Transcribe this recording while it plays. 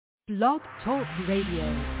Blog Talk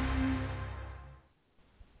Radio.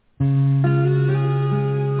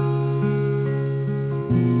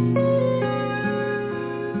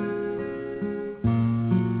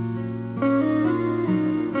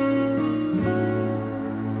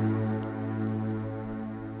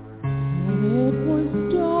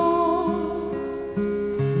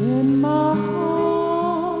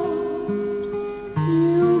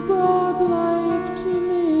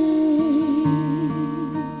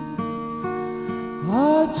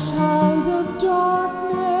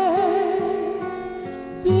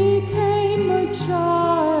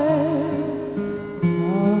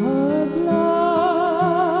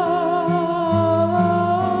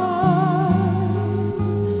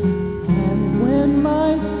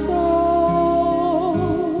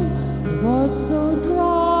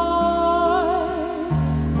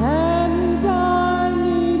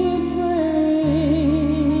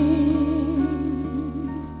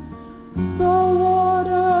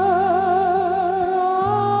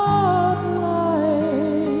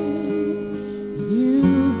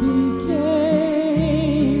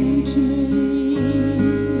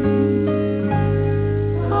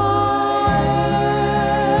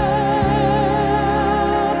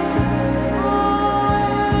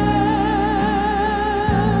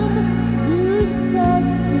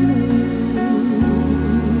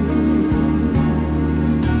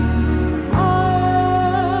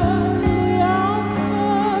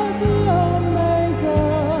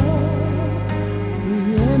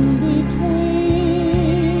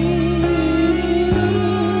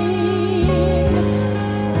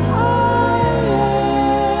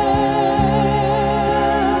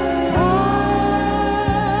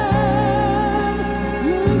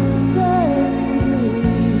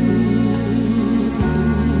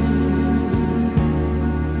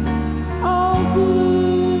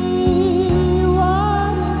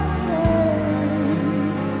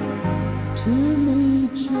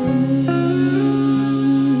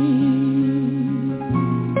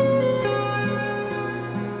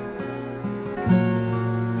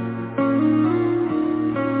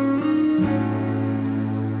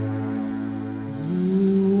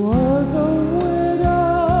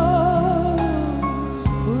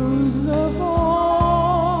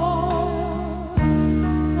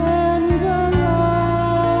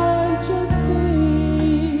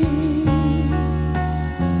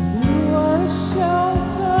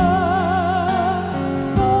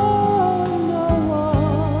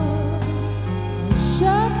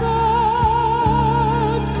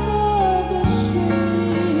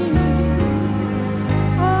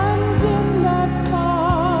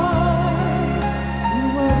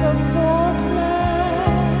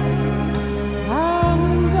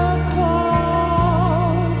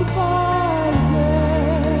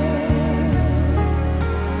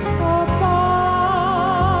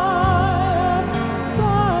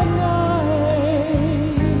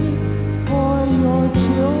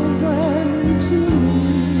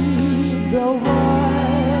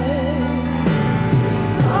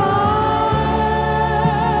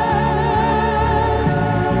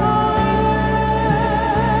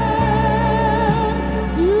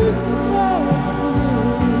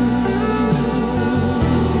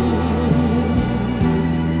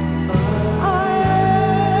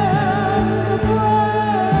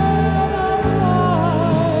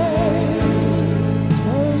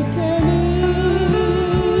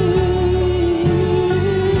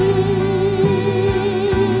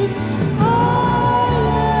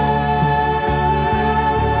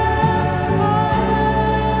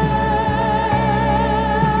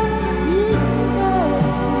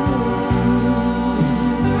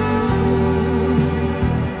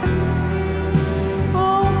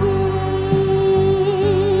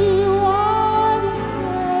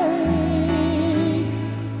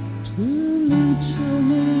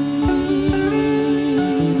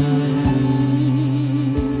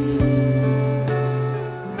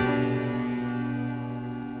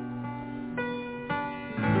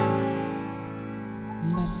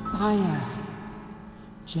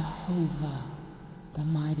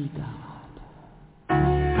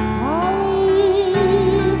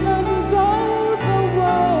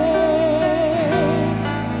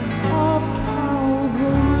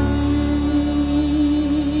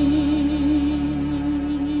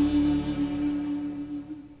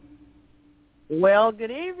 Well,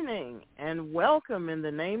 good evening and welcome in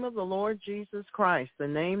the name of the Lord Jesus Christ, the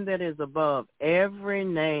name that is above every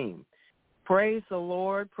name. Praise the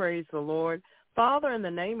Lord, praise the Lord. Father, in the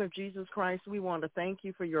name of Jesus Christ, we want to thank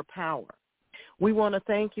you for your power. We want to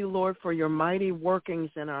thank you, Lord, for your mighty workings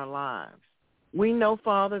in our lives. We know,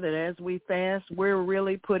 Father, that as we fast, we're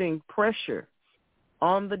really putting pressure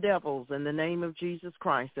on the devils in the name of Jesus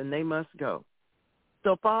Christ, and they must go.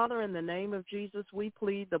 So, Father, in the name of Jesus, we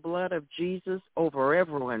plead the blood of Jesus over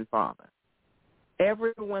everyone, Father.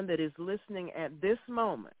 Everyone that is listening at this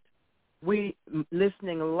moment, we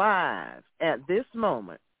listening live at this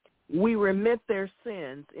moment, we remit their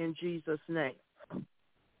sins in Jesus' name.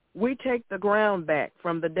 We take the ground back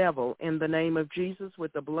from the devil in the name of Jesus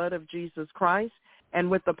with the blood of Jesus Christ and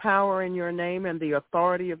with the power in your name and the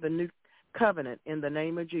authority of the new covenant in the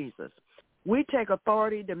name of Jesus. We take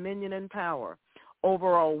authority, dominion, and power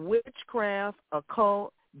over all witchcraft,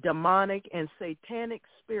 occult, demonic, and satanic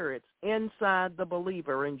spirits inside the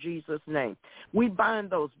believer in Jesus' name. We bind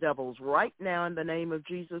those devils right now in the name of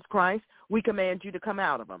Jesus Christ. We command you to come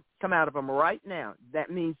out of them. Come out of them right now.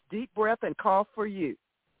 That means deep breath and cough for you.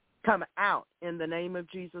 Come out in the name of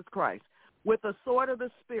Jesus Christ. With the sword of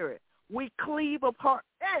the Spirit, we cleave apart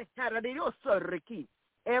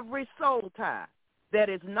every soul tie that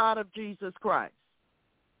is not of Jesus Christ.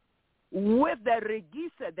 With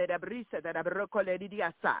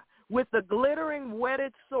the glittering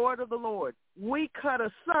whetted sword of the Lord, we cut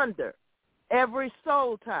asunder every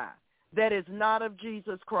soul tie that is not of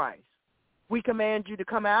Jesus Christ. We command you to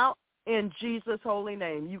come out in Jesus' holy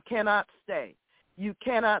name. You cannot stay. You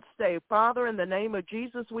cannot stay. Father, in the name of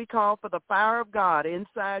Jesus, we call for the fire of God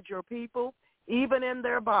inside your people, even in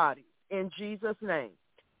their bodies, in Jesus' name.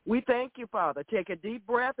 We thank you, Father. Take a deep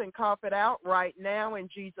breath and cough it out right now in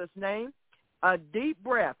Jesus' name. A deep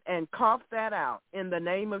breath and cough that out in the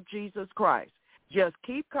name of Jesus Christ. Just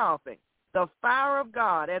keep coughing. The fire of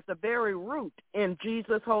God at the very root in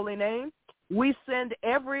Jesus' holy name. We send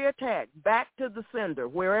every attack back to the sender,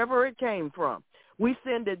 wherever it came from. We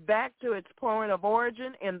send it back to its point of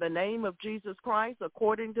origin in the name of Jesus Christ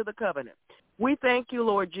according to the covenant. We thank you,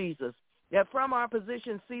 Lord Jesus, that from our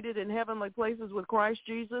position seated in heavenly places with Christ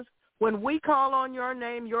Jesus, when we call on your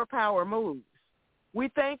name, your power moves. We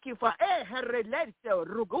thank you for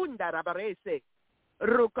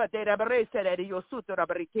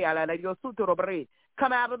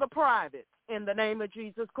come out of the privates in the name of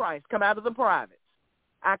Jesus Christ. Come out of the privates.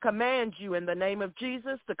 I command you in the name of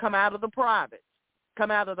Jesus to come out of the privates. Come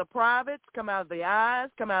out of the privates, come out of the eyes,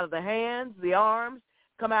 come out of the hands, the arms,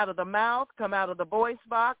 come out of the mouth, come out of the voice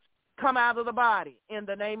box, come out of the body in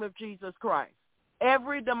the name of Jesus Christ.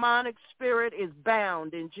 Every demonic spirit is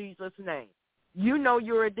bound in Jesus' name. You know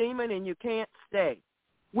you're a demon and you can't stay.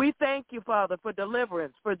 We thank you, Father, for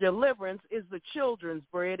deliverance is the children's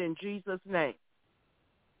bread in Jesus' name.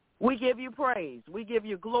 We give you praise. We give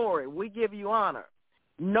you glory. We give you honor.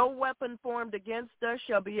 No weapon formed against us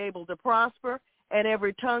shall be able to prosper, and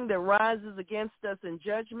every tongue that rises against us in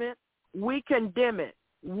judgment, we condemn it.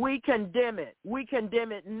 We condemn it. We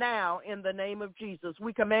condemn it now in the name of Jesus.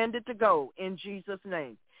 We command it to go in Jesus'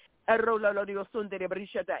 name. Every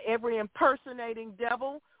impersonating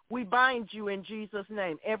devil, we bind you in Jesus'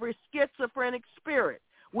 name. Every schizophrenic spirit,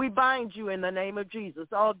 we bind you in the name of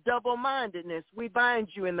Jesus. All double-mindedness, we bind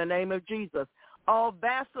you in the name of Jesus. All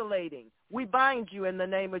vacillating, we bind you in the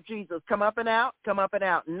name of Jesus. Come up and out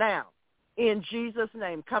now. In Jesus'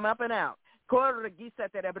 name, come up and out. Come out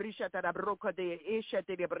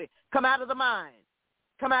of the mind.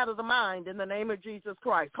 Come out of the mind in the name of Jesus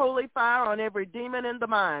Christ. Holy fire on every demon in the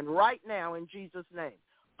mind right now in Jesus' name.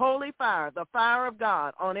 Holy fire, the fire of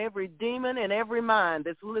God on every demon in every mind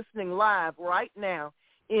that's listening live right now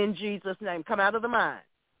in Jesus' name. Come out of the mind.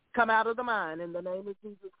 Come out of the mind in the name of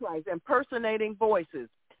Jesus Christ. Impersonating voices.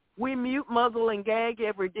 We mute, muzzle, and gag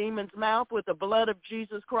every demon's mouth with the blood of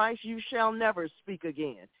Jesus Christ. You shall never speak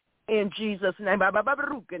again. In Jesus' name. Come out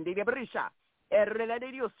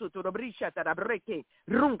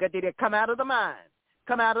of the mind.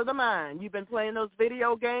 Come out of the mind. You've been playing those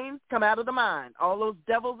video games. Come out of the mind. All those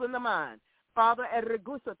devils in the mind. Father,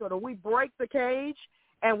 we break the cage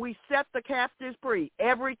and we set the captives free.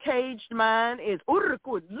 Every caged mind is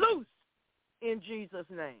loose in Jesus'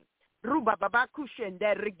 name. Ruba babakushen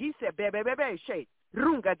de regise bebe she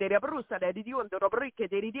runga de brusa de diondo robrike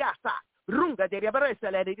de diasa runga de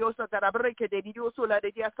bresa la de diosa da brike de dioso la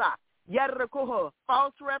de diasa yarkoho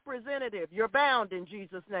false representative, you're bound in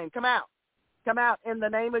Jesus' name. Come out in the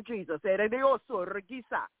name of Jesus. De dioso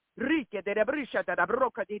regisa rike de brisha da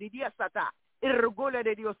broca de diasa ta irgola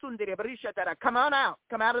de diosun de brisha da. Come on out.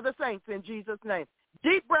 Come out of the saints in Jesus' name.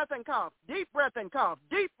 Deep breath and cough. Deep breath and cough.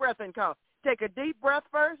 Deep breath and cough. Take a deep breath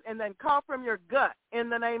first and then cough from your gut in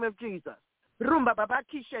the name of Jesus.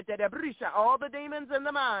 All the demons in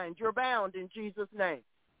the mind, you're bound in Jesus' name.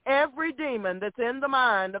 Every demon that's in the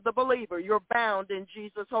mind of the believer, you're bound in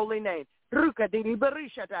Jesus' holy name.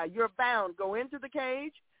 You're bound. Go into the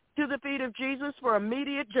cage to the feet of Jesus for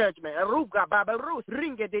immediate judgment.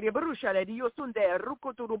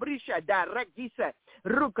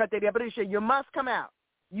 You must come out.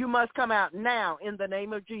 You must come out now in the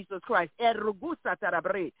name of Jesus Christ.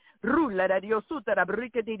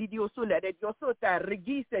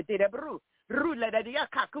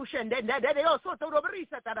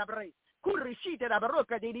 Kurishite la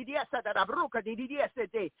broca di diasa da broca di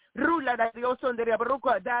diesete rulla da diosonde la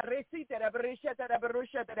broca da resite la bresciata da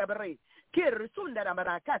brosciata da bre che risunda la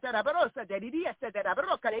maracata la brosa di diasa da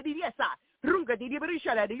broca di diasa runga di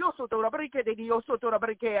brescia la dioso to la breca di dioso to la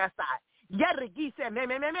breca asa yargise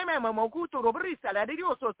mokuto robrisa la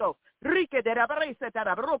dioso to rike de la bresa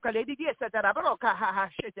da broca di diasa da broca ha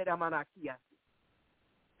shete la manakia.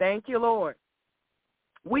 Thank you, Lord.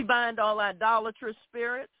 We bind all idolatrous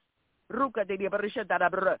spirits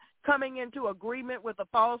coming into agreement with a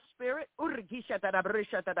false spirit,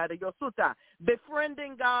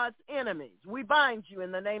 befriending God's enemies. We bind you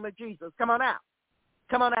in the name of Jesus. Come on out.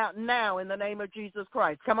 Come on out now in the name of Jesus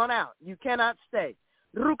Christ. Come on out. You cannot stay.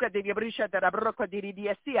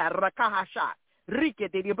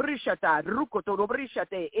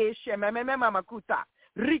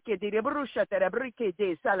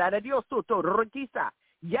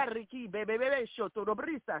 Yarriki bebe shoto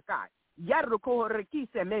robrisa kai. Yarruko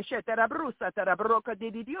rekise meshetera brusa tera broca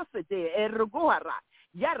di diosete ergoara.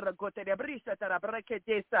 Yarruko tera brisa tera breke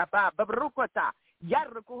sa ba brukota.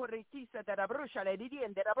 Yarruko rekise tera brusha le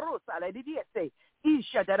diende la brusa le diete.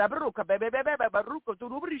 Isha tera bruca bebe baruko tu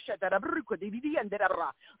rubrisha tera bruco di diende la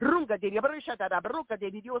bra. Runga di brisha tera broca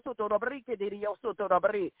di dioso to robrike di dioso to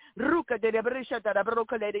robri. Ruka di brisha tera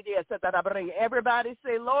broca le diete tera bri. Everybody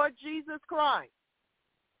say, Lord Jesus Christ,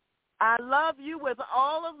 I love you with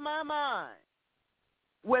all of my mind,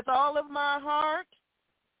 with all of my heart,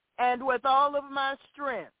 and with all of my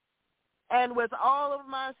strength, and with all of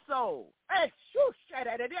my soul.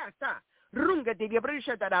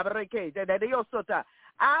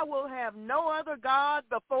 I will have no other God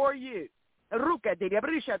before you. Now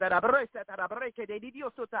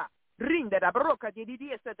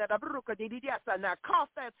cough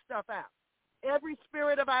that stuff out. Every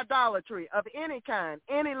spirit of idolatry of any kind,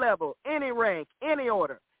 any level, any rank, any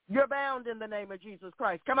order, you're bound in the name of Jesus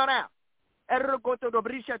Christ. Come on out.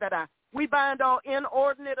 We bind all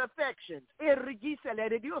inordinate affections. Break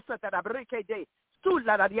it,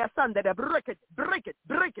 break it, break it,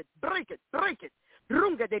 break it, break it.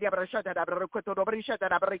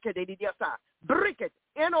 Break it.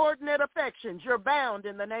 Inordinate affections. You're bound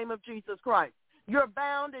in the name of Jesus Christ. You're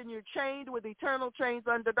bound and you're chained with eternal chains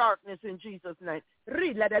under darkness in Jesus' name.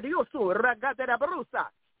 Break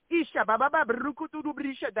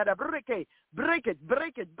it, break it,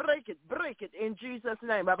 break it, break it, break it in Jesus'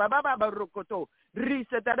 name. Lord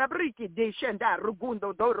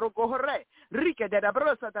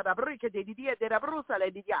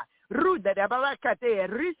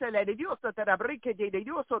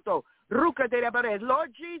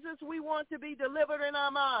Jesus, we want to be delivered in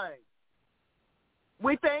our minds.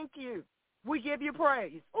 We thank you. We give you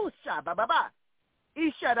praise.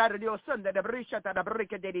 Isha da Dio Sunday the Brishata da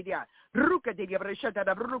Brica de Dia, Ruka de Brishata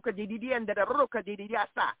da Bruca de Dia and the Roca de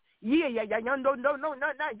Diasa. No,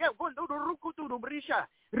 go to Ruku to Brisha,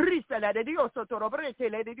 Risa la de Dio Soto Brete,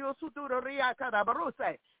 la de Dio Suturo Riaca da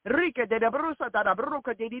Brose, Rica de Brusa da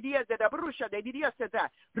Bruca de Dia de Brusha de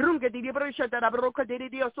Diaseta, Runga de Brisha da Bruca de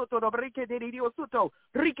Dio Soto Brica de Dio Soto,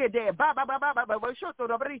 Rica de Baba Shoto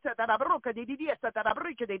Brisa da Bruca de Diasa da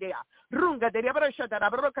Brica de Dia, Runga de Brisha da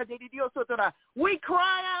Bruca de Dio Sotora. We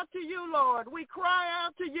cry out to you, Lord. We cry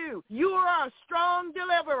out to you. You are a strong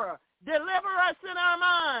deliverer. Deliver us in our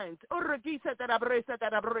minds.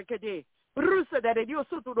 Rusa de Dios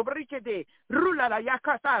sutu rubrikede, rula la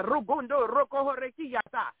yakata, rugondo, roko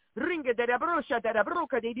horekiata, ringa de la brosha de la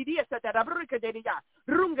broca de diesa de la broca de dia,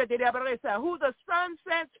 runga de la bresa, who the sun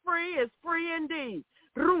sets free is free indeed.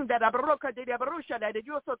 Runda da broca de la brosha de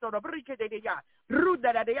Dios soto rubrike de dia,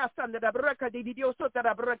 ruda da yasan de la broca de Dios soto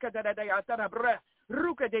la broca de la yata bre,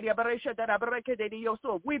 ruka de la bresha de la broca de Dios.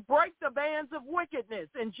 We break the bands of wickedness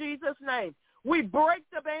in Jesus' name. We break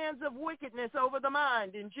the bands of wickedness over the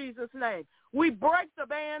mind in Jesus' name. We break the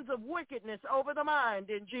bands of wickedness over the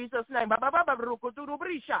mind in Jesus' name.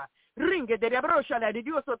 Ringe de brosha la di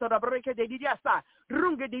Dio sotto la breca de diasa.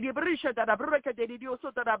 Runge di brisha da breca de Dio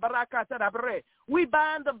sotto la baraka da bre. We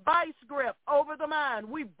bind the vice grip over the mind.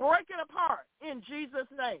 We break it apart in Jesus'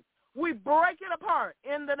 name. We break it apart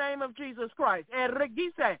in the name of Jesus Christ. And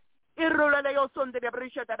regise. We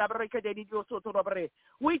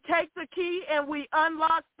take the key and we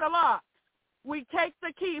unlock the lock. We take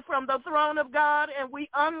the key from the throne of God and we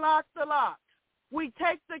unlock the lock. We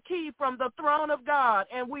take the key from the throne of God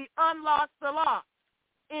and we unlock the lock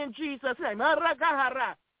in Jesus' name.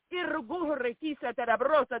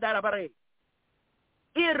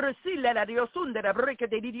 Irrisilla la diosunde da brica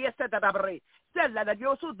de diesta da bre. Sella la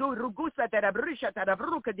diosu do rugusa da brisha da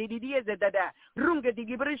bruca de diese da runga di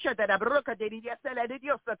brisha da bruca de diesta la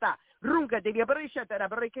diosta ta runga de brisha da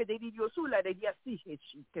brica de diosula de diasti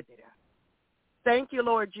chikera. Thank you,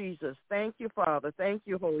 Lord Jesus. Thank you, Father. Thank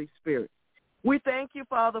you, Holy Spirit. We thank you,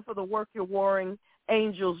 Father, for the work your warring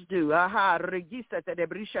angels do. Aha, regisa da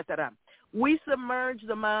brisha da. We submerge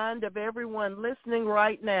the mind of everyone listening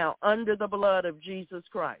right now under the blood of Jesus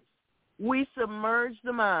Christ. We submerge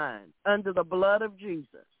the mind under the blood of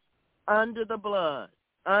Jesus, under the blood,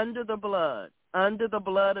 under the blood, under the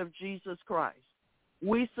blood of Jesus Christ.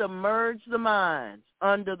 We submerge the minds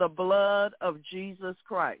under the blood of Jesus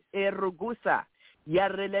Christ. We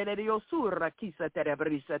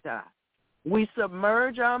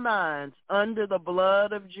submerge our minds under the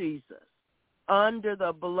blood of Jesus. Under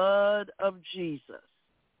the blood of Jesus.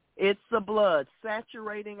 It's the blood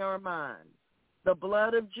saturating our minds. The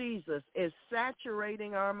blood of Jesus is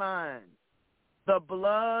saturating our minds. The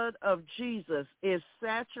blood of Jesus is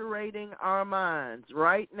saturating our minds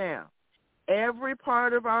right now. Every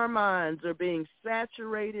part of our minds are being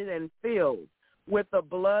saturated and filled with the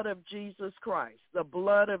blood of Jesus Christ. The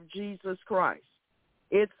blood of Jesus Christ.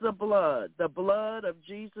 It's the blood of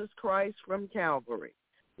Jesus Christ from Calvary.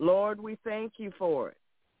 Lord, we thank you for it.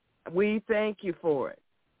 We thank you for it.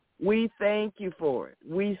 We thank you for it.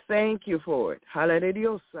 We thank you for it.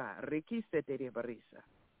 Hallelujah.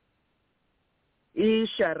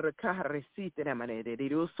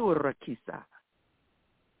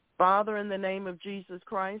 Father, in the name of Jesus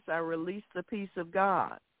Christ, I release the peace of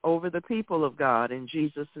God over the people of God in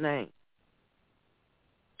Jesus' name.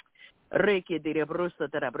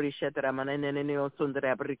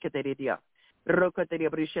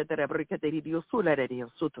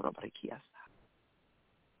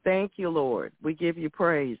 Thank you, Lord. We give you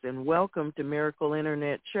praise and welcome to Miracle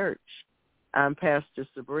Internet Church. I'm Pastor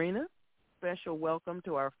Sabrina. Special welcome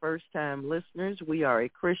to our first-time listeners. We are a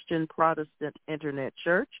Christian Protestant Internet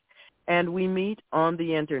church, and we meet on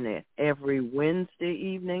the Internet every Wednesday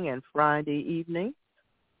evening and Friday evening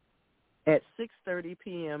at 6:30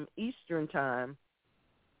 p.m. Eastern Time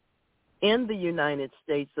in the United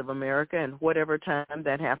States of America and whatever time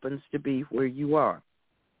that happens to be where you are.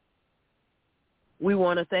 We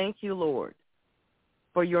want to thank you, Lord,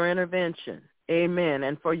 for your intervention. Amen.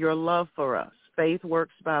 And for your love for us. Faith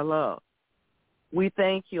works by love. We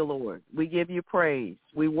thank you, Lord. We give you praise.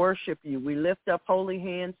 We worship you. We lift up holy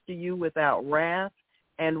hands to you without wrath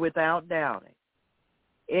and without doubting.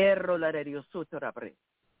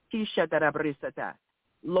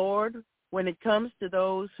 Lord, when it comes to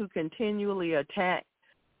those who continually attack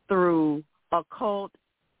through occult,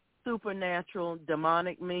 supernatural,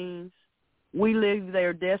 demonic means, we leave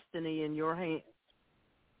their destiny in your hands.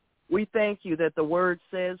 We thank you that the word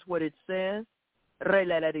says what it says,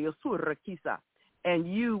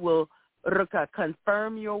 and you will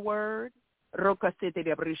confirm your word,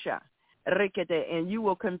 and you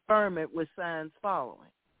will confirm it with signs following.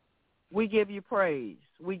 We give you praise.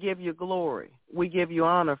 We give you glory. We give you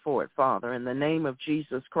honor for it, Father, in the name of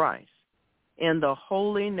Jesus Christ. In the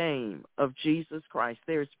holy name of Jesus Christ.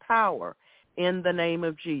 There's power in the name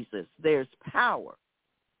of Jesus. There's power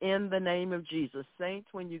in the name of Jesus. Saints,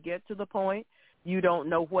 when you get to the point you don't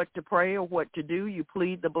know what to pray or what to do, you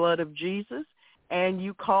plead the blood of Jesus and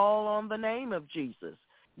you call on the name of Jesus.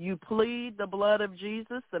 You plead the blood of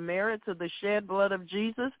Jesus, the merits of the shed blood of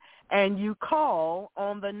Jesus, and you call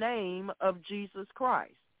on the name of Jesus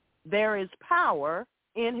Christ. There is power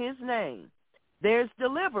in his name. There's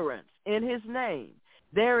deliverance in his name.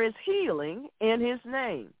 There is healing in his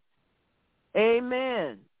name.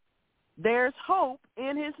 Amen. There's hope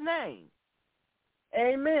in his name.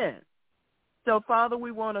 Amen. So, Father,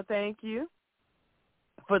 we want to thank you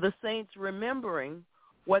for the saints remembering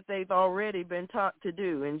what they've already been taught to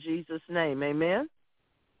do in Jesus' name. Amen.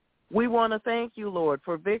 We want to thank you, Lord,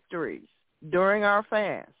 for victories during our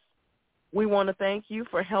fast. We want to thank you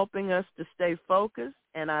for helping us to stay focused,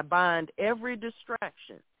 and I bind every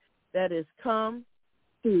distraction that has come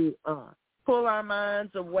to pull our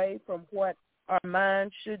minds away from what our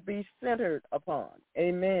minds should be centered upon.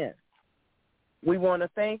 Amen. We want to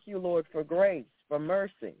thank you, Lord, for grace, for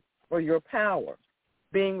mercy, for your power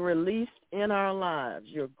being released in our lives,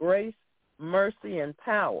 your grace, mercy, and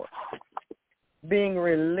power being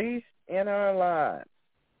released in our lives.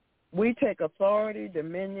 We take authority,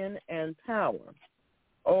 dominion, and power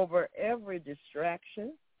over every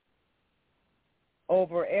distraction,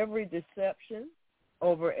 over every deception,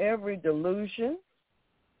 over every delusion.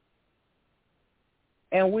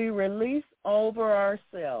 And we release over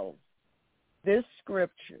ourselves this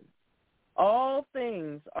scripture. All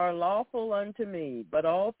things are lawful unto me, but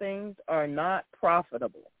all things are not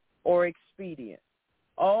profitable or expedient.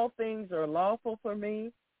 All things are lawful for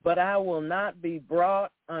me, but I will not be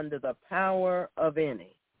brought under the power of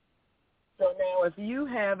any. So now if you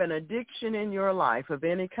have an addiction in your life of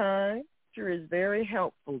any kind, scripture is very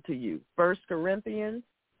helpful to you. 1 Corinthians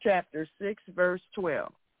chapter 6, verse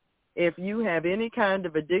 12. If you have any kind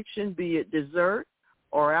of addiction, be it dessert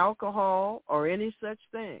or alcohol or any such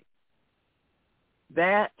thing,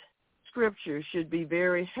 that scripture should be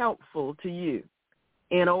very helpful to you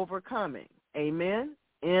in overcoming. Amen?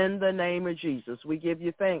 In the name of Jesus, we give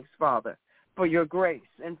you thanks, Father, for your grace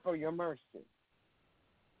and for your mercy.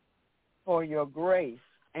 For your grace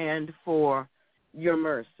and for your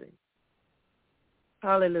mercy.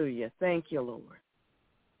 Hallelujah. Thank you, Lord.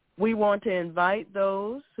 We want to invite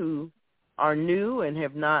those who are new and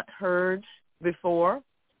have not heard before.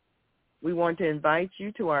 We want to invite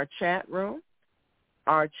you to our chat room.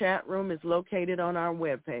 Our chat room is located on our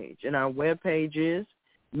webpage, and our webpage is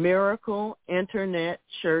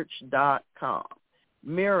miracleinternetchurch.com.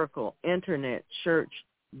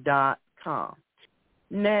 miracleinternetchurch.com.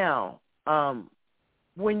 Now,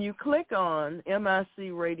 when you click on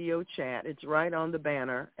MIC Radio Chat, it's right on the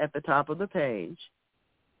banner at the top of the page.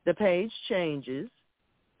 The page changes,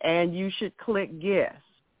 and you should click Guest.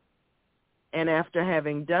 And after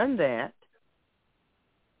having done that,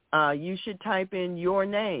 you should type in your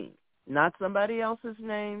name, not somebody else's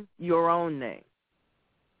name, your own name.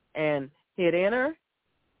 And hit enter,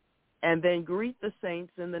 and then greet the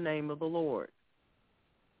saints in the name of the Lord.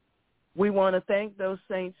 We want to thank those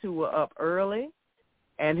saints who were up early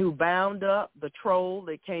and who bound up the troll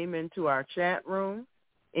that came into our chat room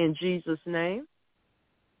in Jesus' name.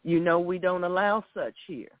 You know we don't allow such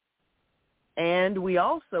here. And we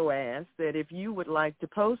also ask that if you would like to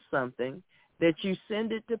post something, that you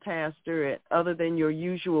send it to Pastor at, other than your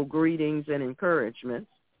usual greetings and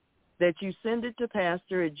encouragements, that you send it to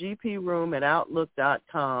Pastor at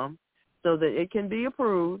gproom@outlook.com so that it can be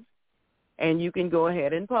approved and you can go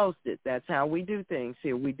ahead and post it. That's how we do things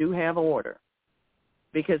here. We do have order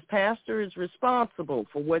because Pastor is responsible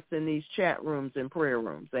for what's in these chat rooms and prayer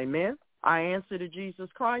rooms. Amen? I answer to Jesus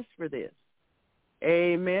Christ for this.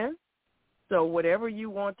 Amen? So whatever you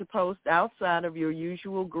want to post outside of your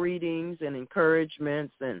usual greetings and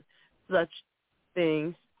encouragements and such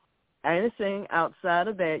things, anything outside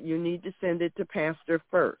of that, you need to send it to Pastor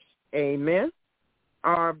first. Amen?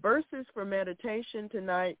 Our verses for meditation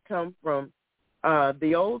tonight come from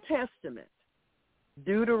the Old Testament.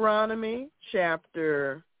 Deuteronomy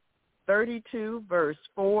chapter 32, verse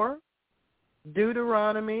 4.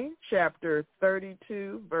 Deuteronomy chapter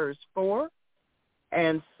 32, verse 4.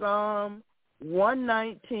 And Psalm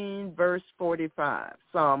 119, verse 45.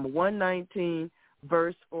 Psalm 119,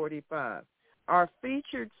 verse 45. Our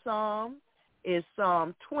featured psalm is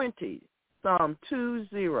Psalm 20, Psalm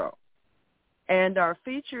 20. And our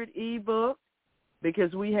featured ebook,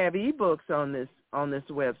 because we have ebooks on this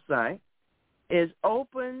website, is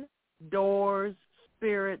Open Doors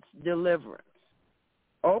Spirits Deliverance.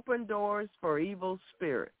 Open Doors for Evil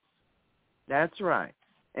Spirits. That's right.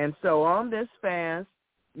 And so on this fast,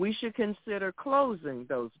 we should consider closing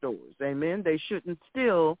those doors. Amen. They shouldn't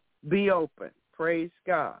still be open. Praise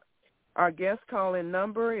God. Our guest call-in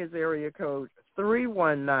number is area code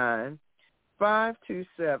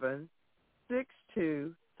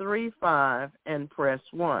 319-527-6235 and press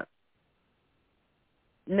 1.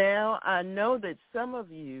 Now, I know that some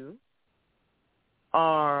of you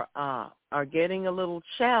are getting a little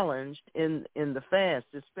challenged in the fast,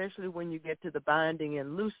 especially when you get to the binding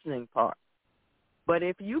and loosening part. But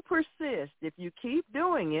if you persist, if you keep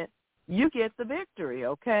doing it, you get the victory,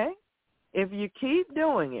 okay? If you keep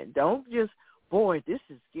doing it, don't just, boy, this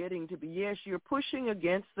is getting to be, yes, you're pushing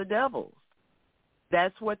against the devils.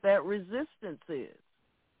 That's what that resistance is.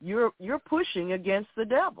 You're pushing against the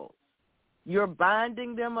devils. You're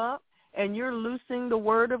binding them up, and you're loosing the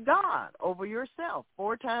word of God over yourself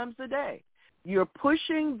 4 times a day. You're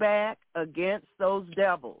pushing back against those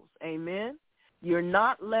devils. Amen? You're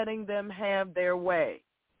not letting them have their way.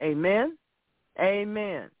 Amen?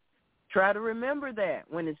 Amen. Try to remember that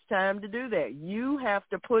when it's time to do that. You have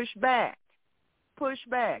to push back. Push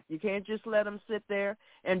back. You can't just let them sit there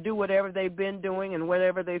and do whatever they've been doing and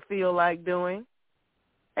whatever they feel like doing.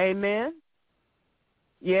 Amen?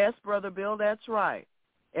 Yes, Brother Bill, that's right.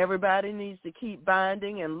 Everybody needs to keep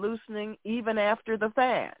binding and loosening even after the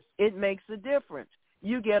fast. It makes a difference.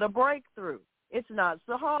 You get a breakthrough. It's not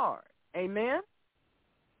so hard. Amen?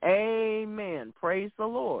 Amen. Praise the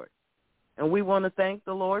Lord. And we want to thank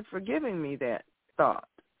the Lord for giving me that thought.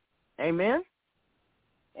 Amen?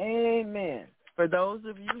 Amen. For those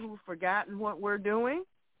of you who've forgotten what we're doing,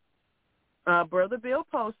 Brother Bill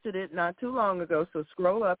posted it not too long ago, so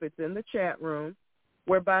scroll up. It's in the chat room.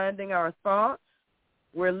 We're binding our thoughts.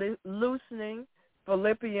 We're loosening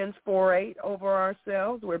Philippians 4:8 over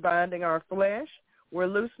ourselves. We're binding our flesh. We're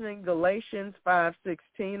loosening Galatians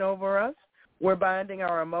 5:16 over us. We're binding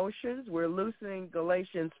our emotions. We're loosening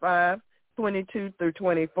Galatians 5:22 through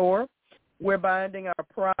 24. We're binding our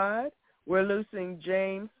pride. We're loosening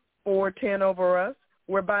James 4:10 over us.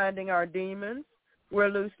 We're binding our demons. We're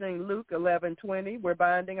loosening Luke 11:20. We're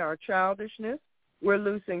binding our childishness. We're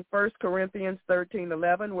loosing 1 Corinthians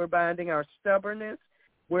 13:11. We're binding our stubbornness.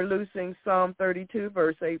 We're loosing Psalm 32,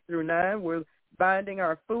 verse 8 through 9. We're binding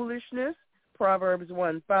our foolishness, Proverbs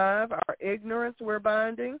 1:5. Our ignorance we're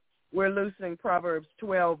binding. We're loosing Proverbs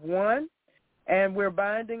 12:1. And we're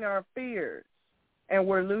binding our fears. And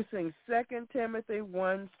we're loosing 2 Timothy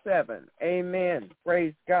 1:7. Amen.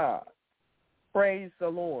 Praise God. Praise the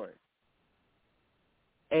Lord.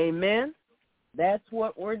 Amen. That's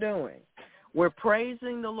what we're doing. We're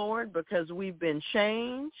praising the Lord because we've been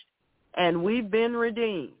changed and we've been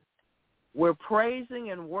redeemed. We're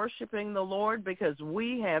praising and worshiping the Lord because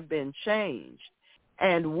we have been changed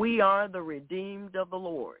and we are the redeemed of the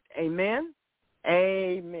Lord. Amen.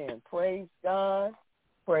 Amen. Praise God.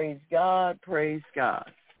 Praise God. Praise God.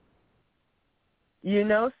 You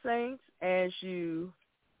know, saints, as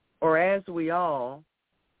we all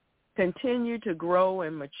continue to grow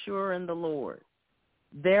and mature in the Lord,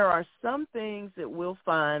 there are some things that we'll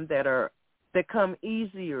find that come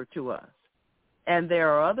easier to us. And there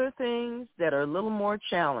are other things that are a little more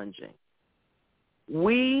challenging.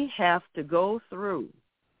 We have to go through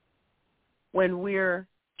when we're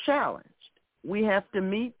challenged. We have to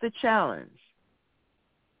meet the challenge.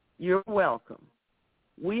 You're welcome.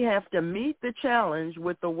 We have to meet the challenge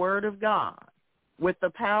with the Word of God, with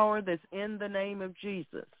the power that's in the name of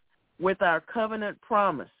Jesus, with our covenant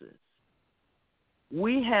promises.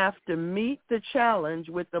 We have to meet the challenge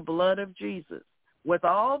with the blood of Jesus, with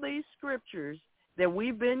all these scriptures that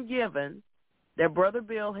we've been given, that Brother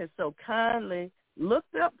Bill has so kindly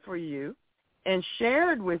looked up for you and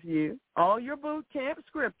shared with you, all your boot camp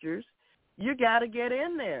scriptures. You got to get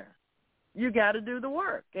in there. You got to do the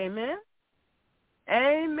work. Amen?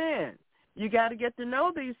 Amen. You got to get to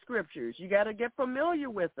know these scriptures. You got to get familiar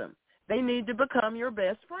with them. They need to become your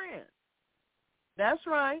best friend. That's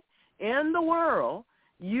right. In the world,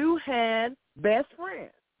 you had best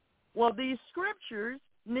friends. Well, these scriptures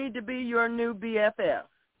need to be your new BFF.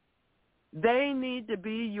 They need to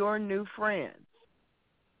be your new friends.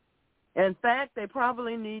 In fact, they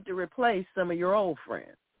probably need to replace some of your old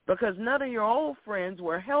friends, because none of your old friends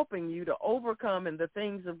were helping you to overcome in the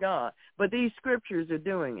things of God, but these scriptures are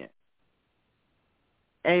doing it.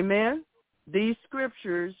 Amen? These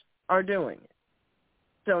scriptures are doing it.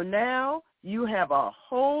 So now you have a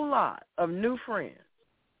whole lot of new friends.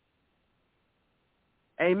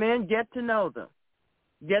 Amen? Get to know them.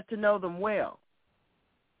 Get to know them well.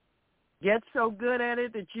 Get so good at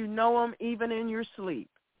it that you know them even in your sleep.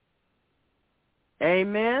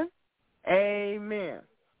 Amen? Amen.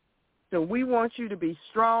 So we want you to be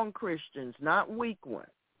strong Christians, not weak ones,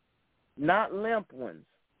 not limp ones,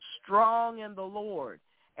 strong in the Lord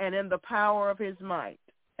and in the power of his might.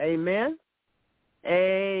 Amen?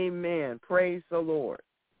 Amen. Praise the Lord.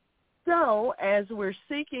 So as we're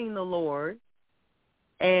seeking the Lord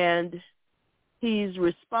and he's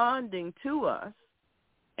responding to us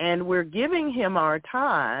and we're giving him our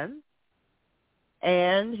time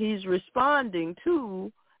and he's responding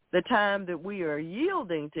to the time that we are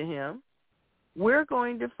yielding to him, we're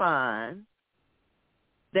going to find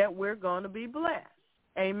that we're going to be blessed.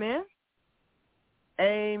 Amen?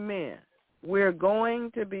 Amen. We're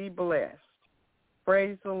going to be blessed.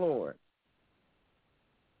 Praise the Lord.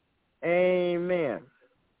 Amen.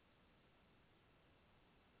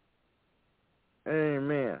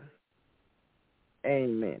 Amen.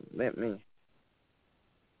 Amen. Let me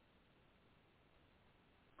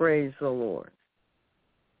praise the Lord.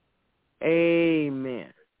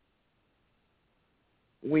 Amen.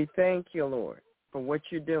 We thank you, Lord, for what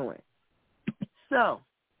you're doing. So,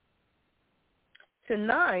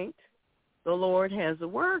 tonight, the Lord has a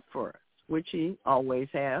word for us, which he always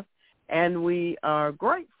has, and we are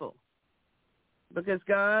grateful because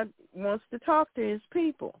God wants to talk to his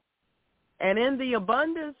people. And in the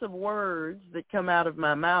abundance of words that come out of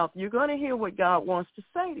my mouth, you're going to hear what God wants to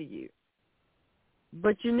say to you.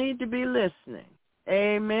 But you need to be listening.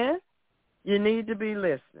 Amen? You need to be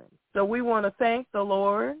listening. So we want to thank the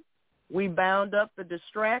Lord. We bound up the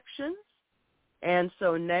distractions. And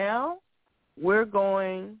so now we're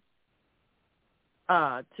going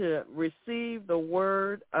to receive the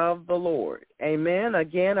word of the Lord. Amen.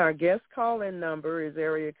 Again, our guest call-in number is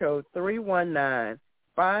area code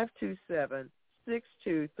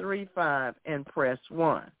 319-527-6235 and press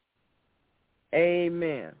 1.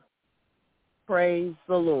 Amen. Praise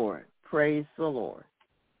the Lord. Praise the Lord.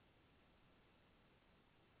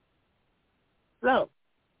 So,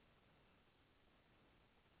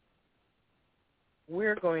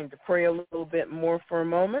 we're going to pray a little bit more for a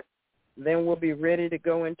moment. Then we'll be ready to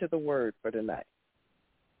go into the word for tonight.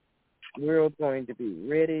 We're going to be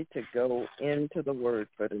ready to go into the word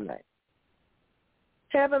for tonight.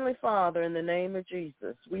 Heavenly Father, in the name of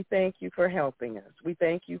Jesus, we thank you for helping us. We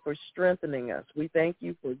thank you for strengthening us. We thank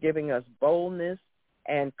you for giving us boldness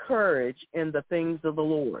and courage in the things of the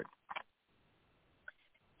Lord.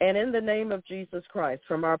 And in the name of Jesus Christ,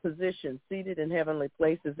 from our position seated in heavenly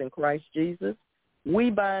places in Christ Jesus,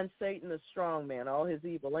 we bind Satan the strong man, all his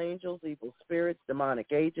evil angels, evil spirits,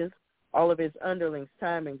 demonic agents, all of his underlings,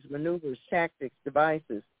 timings, maneuvers, tactics,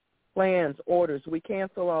 devices, plans, orders. We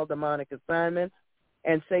cancel all demonic assignments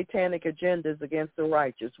and satanic agendas against the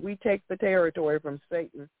righteous. We take the territory from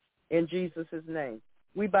Satan in Jesus' name.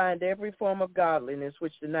 We bind every form of godliness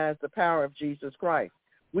which denies the power of Jesus Christ.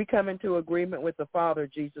 We come into agreement with the Father,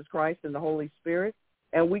 Jesus Christ, and the Holy Spirit,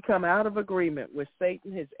 and we come out of agreement with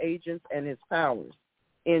Satan, his agents, and his powers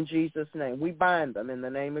in Jesus' name. We bind them in the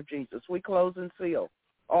name of Jesus. We close and seal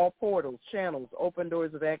all portals, channels, open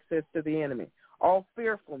doors of access to the enemy. All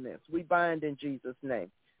fearfulness, we bind in Jesus'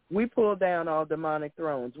 name. We pull down all demonic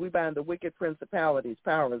thrones. We bind the wicked principalities,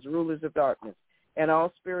 powers, rulers of darkness, and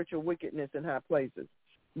all spiritual wickedness in high places.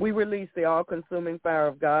 We release the all-consuming fire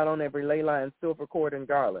of God on every ley line, silver cord, and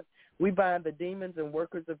garland. We bind the demons and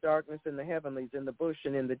workers of darkness in the heavenlies, in the bush,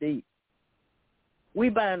 and in the deep. We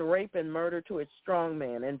bind rape and murder to its strong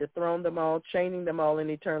man and dethrone them all, chaining them all in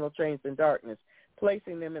eternal chains in darkness,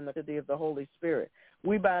 placing them in the city of the Holy Spirit.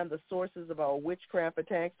 We bind the sources of all witchcraft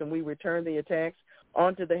attacks, and we return the attacks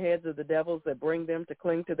onto the heads of the devils that bring them to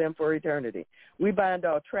cling to them for eternity. We bind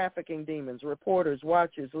all trafficking demons, reporters,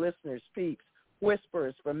 watchers, listeners, peeps,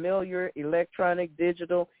 whisperers, familiar, electronic,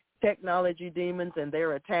 digital, technology demons and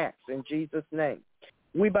their attacks in Jesus' name.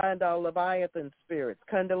 We bind all Leviathan spirits,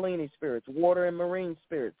 Kundalini spirits, water and marine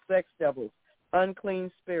spirits, sex devils,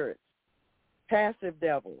 unclean spirits, passive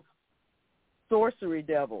devils, sorcery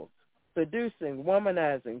devils, seducing,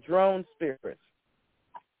 womanizing, drone spirits,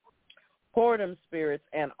 whoredom spirits,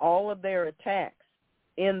 and all of their attacks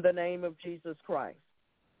in the name of Jesus Christ.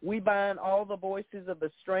 We bind all the voices of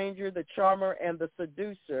the stranger, the charmer, and the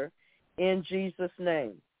seducer in Jesus'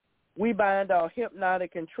 name. We bind all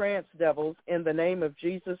hypnotic and trance devils in the name of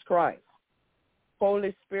Jesus Christ.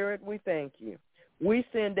 Holy Spirit, we thank you. We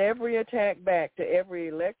send every attack back to every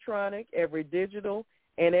electronic, every digital,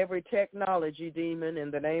 and every technology demon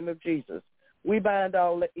in the name of Jesus. We bind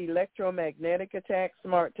all electromagnetic attacks,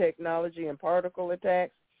 smart technology and particle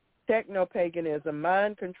attacks, techno-paganism,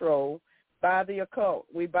 mind control by the occult.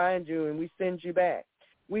 We bind you and we send you back.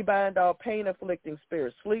 We bind all pain-afflicting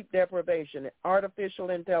spirits, sleep deprivation,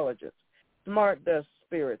 artificial intelligence, smart dust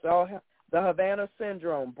spirits, all the Havana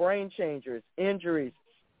syndrome, brain changers, injuries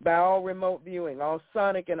by all remote viewing, all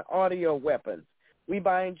sonic and audio weapons. We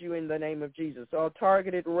bind you in the name of Jesus. All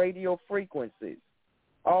targeted radio frequencies,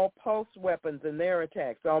 all pulse weapons and their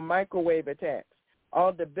attacks, all microwave attacks,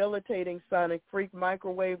 all debilitating sonic freak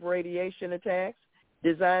microwave radiation attacks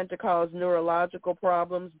designed to cause neurological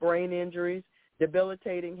problems, brain injuries,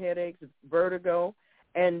 debilitating headaches, vertigo,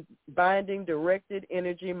 and binding directed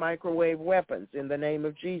energy microwave weapons in the name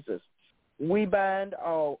of Jesus. We bind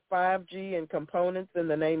all 5G and components in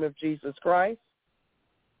the name of Jesus Christ.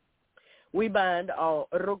 We bind all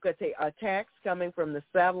rukate attacks coming from the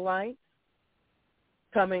satellites,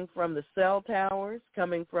 coming from the cell towers,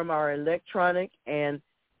 coming from our electronic and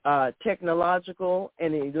technological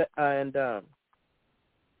and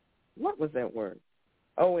what was that word?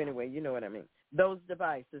 Oh, anyway, you know what I mean. Those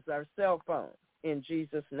devices, our cell phones, in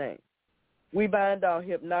Jesus' name. We bind all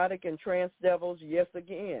hypnotic and trance devils, yes,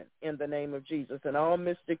 again, in the name of Jesus, and all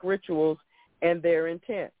mystic rituals and their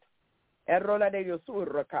intent.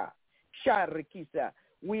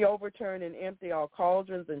 We overturn and empty all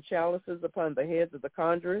cauldrons and chalices upon the heads of the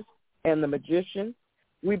conjurers and the magicians.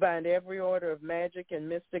 We bind every order of magic and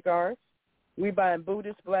mystic arts. We bind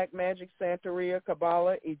Buddhist, black magic, Santeria,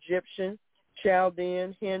 Kabbalah, Egyptian,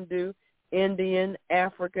 Chaldean, Hindu, Indian,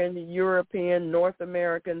 African, European, North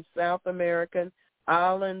American, South American,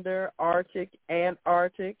 Islander, Arctic,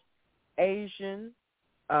 Antarctic, Asian,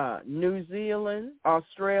 New Zealand,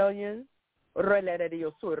 Australian,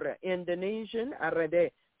 Indonesian,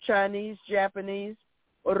 Chinese, Japanese,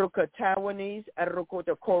 Taiwanese,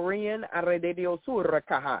 Korean,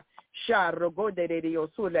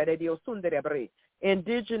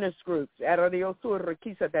 indigenous groups,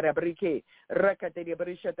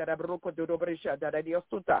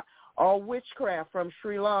 all witchcraft from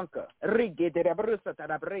Sri Lanka,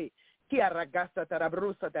 Kiaragasa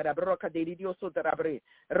tarabrusa tarabroca de dioso tarabre,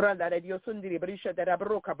 Randa de diosundri brisha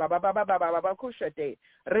tarabroca, baba cushate,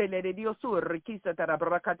 Rele de diosur, Rikisa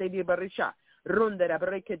tarabraca de barisha, Runda da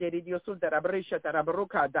breca de diosu tarabrisha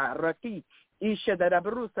tarabroca da Raki, Isha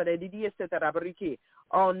tarabrusa de dieste tarabriki,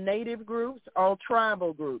 all native groups, all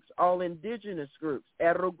tribal groups, all indigenous groups,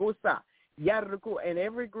 Erogusa, Yaruku, and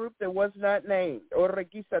every group that was not named,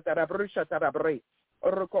 Oragisa tarabrusha tarabre,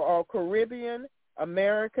 Oroko, all Caribbean,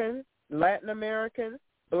 American, Latin American,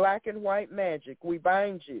 black and white magic. We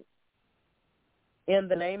bind you in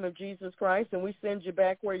the name of Jesus Christ, and we send you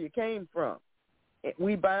back where you came from.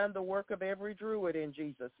 We bind the work of every druid in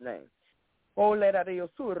Jesus' name. All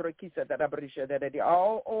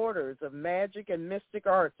orders of magic and mystic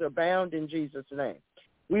arts are bound in Jesus' name.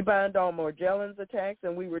 We bind all Morgellons attacks,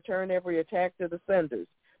 and we return every attack to the senders.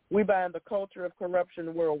 We bind the culture of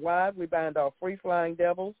corruption worldwide. We bind all free-flying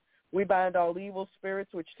devils. We bind all evil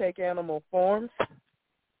spirits which take animal forms.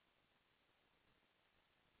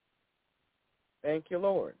 Thank you,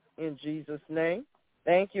 Lord. In Jesus' name.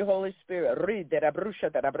 Thank you, Holy Spirit.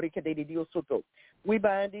 We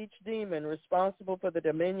bind each demon responsible for the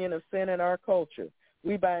dominion of sin in our culture.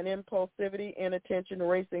 We bind impulsivity, inattention,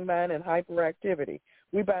 racing mind, and hyperactivity.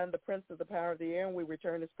 We bind the prince of the power of the air, and we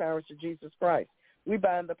return his powers to Jesus Christ. We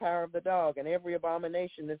bind the power of the dog and every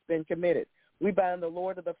abomination that's been committed. We bind the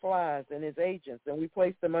Lord of the Flies and his agents, and we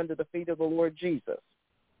place them under the feet of the Lord Jesus.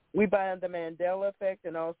 We bind the Mandela effect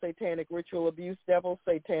and all satanic ritual abuse, devil,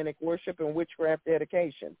 satanic worship, and witchcraft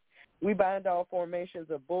dedication. We bind all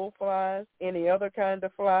formations of bull flies, any other kind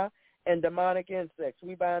of fly, and demonic insects.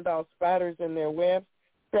 We bind all spiders in their webs,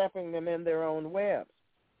 trapping them in their own webs.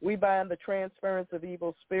 We bind the transference of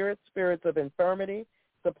evil spirits, spirits of infirmity,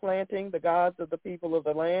 supplanting the gods of the people of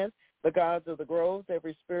the land, the gods of the groves,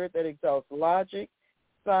 every spirit that exalts logic,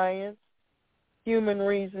 science, human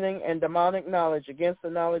reasoning, and demonic knowledge against the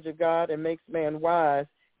knowledge of God and makes man wise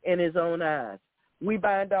in his own eyes. We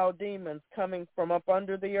bind all demons coming from up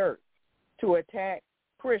under the earth to attack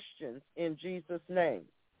Christians in Jesus' name.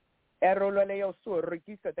 We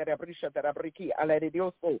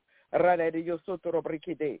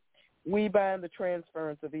bind the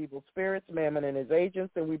transference of evil spirits, Mammon and his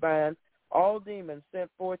agents, and we bind all demons sent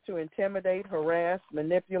forth to intimidate, harass,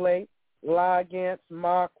 manipulate, lie against,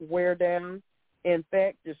 mock, wear down,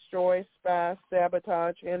 infect, destroy, spy,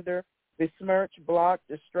 sabotage, hinder, besmirch, block,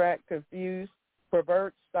 distract, confuse,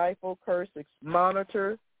 pervert, stifle, curse,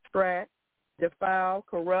 monitor, track, defile,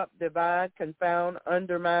 corrupt, divide, confound,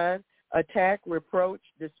 undermine, attack, reproach,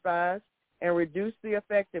 despise, and reduce the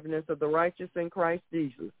effectiveness of the righteous in Christ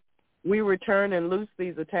Jesus. We return and loose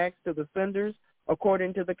these attacks to the senders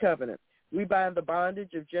according to the covenant. We bind the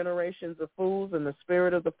bondage of generations of fools and the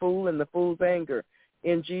spirit of the fool and the fool's anger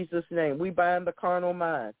in Jesus' name. We bind the carnal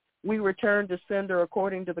mind. We return to sender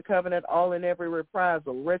according to the covenant all and every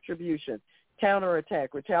reprisal, retribution,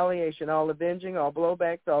 counterattack, retaliation, all avenging, all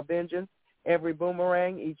blowbacks, all vengeance, every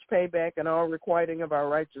boomerang, each payback, and all requiting of our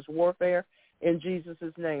righteous warfare in Jesus'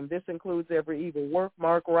 name. This includes every evil work,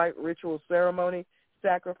 mark, rite, ritual, ceremony,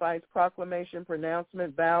 sacrifice, proclamation,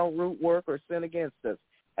 pronouncement, vow, root work, or sin against us.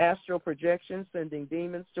 Astral projection, sending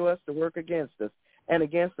demons to us to work against us and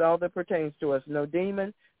against all that pertains to us. No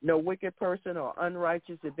demon, no wicked person or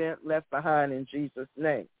unrighteous event left behind in Jesus'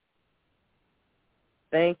 name.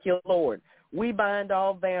 Thank you, Lord. We bind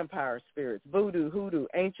all vampire spirits, voodoo, hoodoo,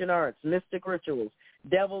 ancient arts, mystic rituals,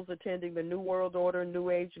 devils attending the New World Order, New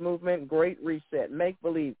Age movement, Great Reset,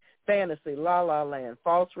 make-believe, fantasy, la-la land,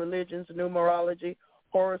 false religions, numerology,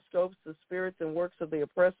 horoscopes, the spirits and works of the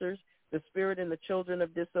oppressors, the spirit and the children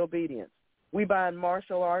of disobedience. We bind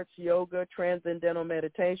martial arts, yoga, transcendental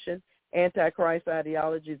meditation, antichrist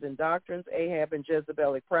ideologies and doctrines, Ahab and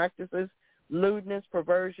Jezebelic practices, lewdness,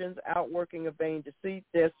 perversions, outworking of vain deceit,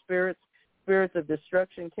 death spirits, spirits of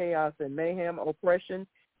destruction, chaos, and mayhem, oppression,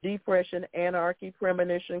 depression, anarchy,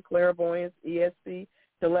 premonition, clairvoyance, ESP,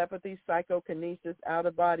 telepathy, psychokinesis,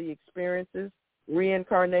 out-of-body experiences,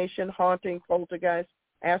 reincarnation, haunting, poltergeist,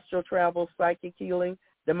 astral travel, psychic healing,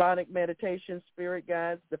 demonic meditation, spirit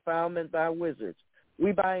guides, defilement by wizards.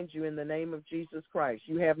 We bind you in the name of Jesus Christ.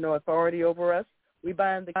 You have no authority over us. We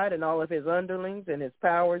bind the God and all of his underlings and his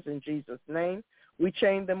powers in Jesus' name. We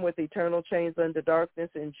chain them with eternal chains unto darkness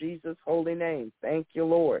in Jesus' holy name. Thank you,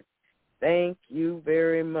 Lord. Thank you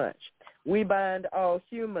very much. We bind all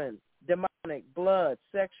human, demonic, blood,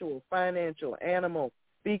 sexual, financial, animal,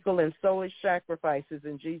 fecal, and soulish sacrifices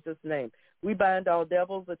in Jesus' name. We bind all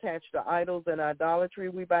devils attached to idols and idolatry.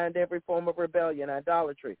 We bind every form of rebellion,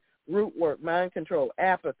 idolatry, root work, mind control,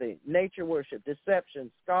 apathy, nature worship,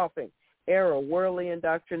 deception, scoffing, error, worldly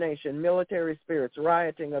indoctrination, military spirits,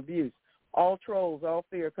 rioting, abuse, all trolls, all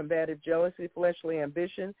fear, combative jealousy, fleshly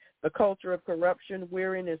ambition, the culture of corruption,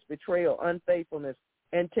 weariness, betrayal, unfaithfulness,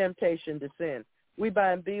 and temptation to sin. We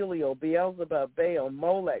bind Belial, Beelzebub, Baal,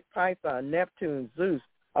 Molech, Python, Neptune, Zeus,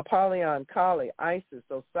 Apollyon, Kali, Isis,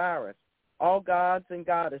 Osiris, all gods and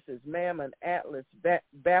goddesses, Mammon, Atlas,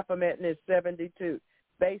 Baphomet and his 72,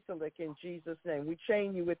 Basilic in Jesus' name. We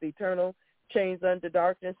chain you with eternal chains unto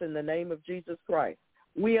darkness in the name of Jesus Christ.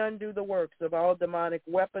 We undo the works of all demonic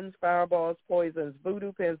weapons, fireballs, poisons,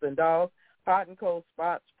 voodoo pins and dolls, hot and cold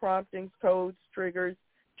spots, promptings, codes, triggers,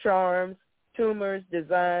 charms, tumors,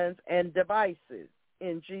 designs, and devices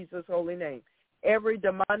in Jesus' holy name. Every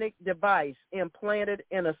demonic device implanted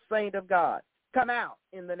in a saint of God, come out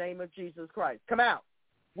in the name of Jesus Christ. Come out.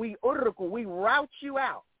 We rout you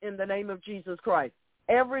out in the name of Jesus Christ.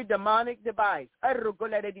 Every demonic device.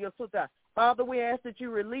 Father, we ask that you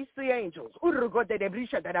release the angels.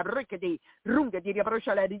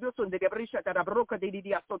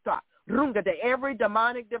 Every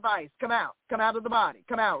demonic device, come out of the body.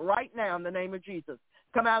 Come out right now in the name of Jesus.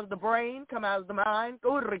 Come out of the brain, come out of the mind,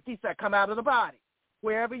 come out of the body.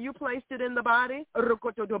 Wherever you placed it in the body,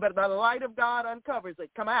 the light of God uncovers it.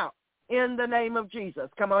 Come out in the name of Jesus.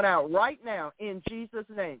 Come on out right now in Jesus'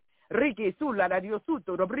 name. You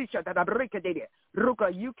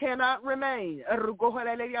cannot remain.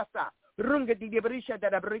 Break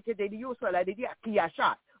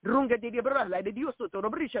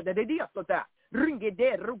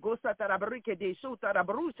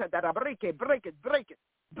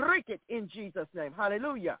it in Jesus' name.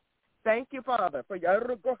 Hallelujah. Thank you, Father, for your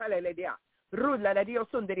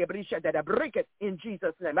break it in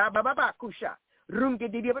Jesus' name. Runge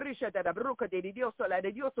di brisha da bruca di dioso la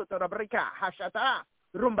di dioso to brica hashata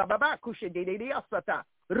rumba baba kushe di diosata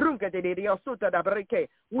runga di dioso da brique.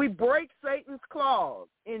 We break Satan's claws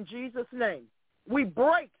in Jesus' name. We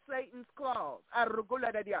break Satan's claws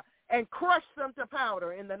and crush them to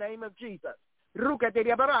powder in the name of Jesus. Ruca di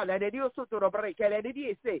barala di dioso to brica la di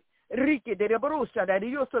diese ricche di brucia da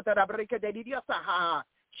dioso to brica di diosa ha.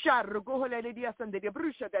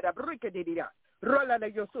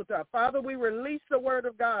 Father, we release the word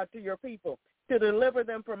of God to your people to deliver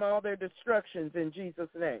them from all their destructions in Jesus'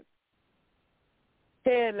 name.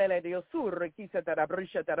 And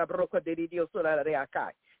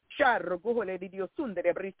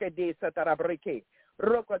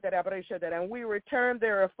we return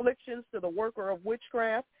their afflictions to the worker of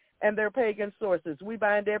witchcraft and their pagan sources. We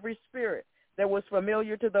bind every spirit that was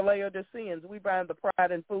familiar to the Laodiceans. We bind the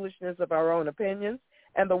pride and foolishness of our own opinions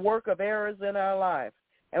and the work of errors in our life.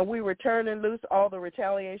 And we return and loose all the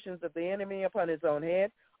retaliations of the enemy upon his own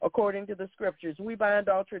head, according to the scriptures. We bind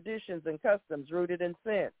all traditions and customs rooted in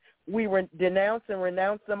sin. We denounce and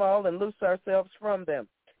renounce them all and loose ourselves from them.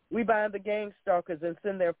 We bind the gang stalkers and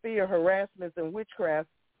send their fear, harassments, and witchcraft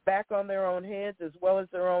back on their own heads as well as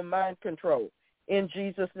their own mind control. In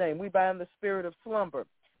Jesus' name, we bind the spirit of slumber.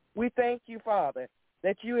 We thank you, Father,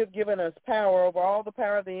 that you have given us power over all the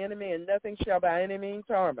power of the enemy, and nothing shall by any means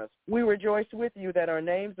harm us. We rejoice with you that our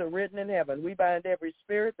names are written in heaven. We bind every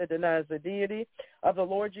spirit that denies the deity of the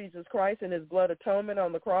Lord Jesus Christ and his blood atonement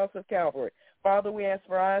on the cross of Calvary. Father, we ask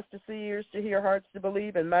for eyes to see, ears to hear, hearts to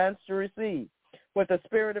believe, and minds to receive what the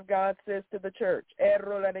Spirit of God says to the church.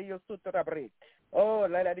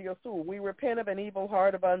 We repent of an evil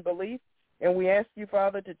heart of unbelief, and we ask you,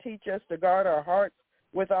 Father, to teach us to guard our hearts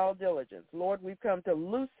with all diligence. Lord, we've come to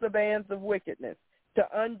loose the bands of wickedness, to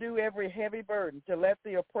undo every heavy burden, to let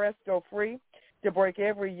the oppressed go free, to break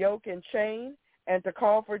every yoke and chain, and to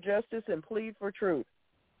call for justice and plead for truth.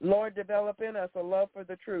 Lord, develop in us a love for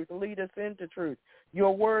the truth. Lead us into truth.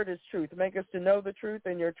 Your word is truth. Make us to know the truth,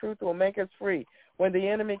 and your truth will make us free. When the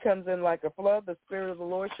enemy comes in like a flood, the Spirit of the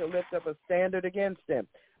Lord shall lift up a standard against him.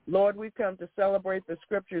 Lord, we've come to celebrate the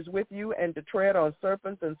scriptures with you and to tread on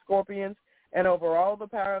serpents and scorpions and over all the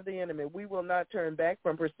power of the enemy. We will not turn back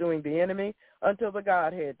from pursuing the enemy until the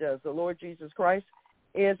Godhead does. The Lord Jesus Christ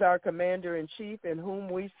is our commander-in-chief in whom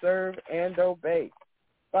we serve and obey.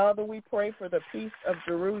 Father, we pray for the peace of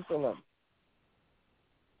Jerusalem,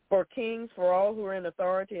 for kings, for all who are in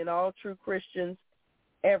authority, and all true Christians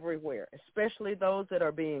everywhere, especially those that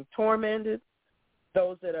are being tormented,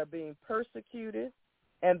 those that are being persecuted,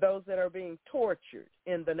 and those that are being tortured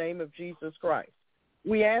in the name of Jesus Christ.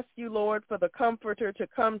 We ask you, Lord, for the Comforter to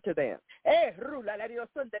come to them.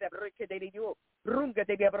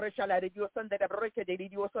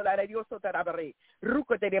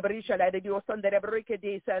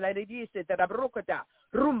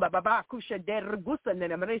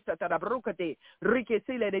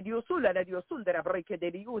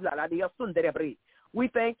 We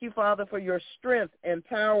thank you, Father, for your strength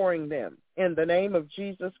empowering them in the name of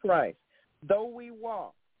Jesus Christ. Though we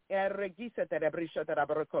walk, we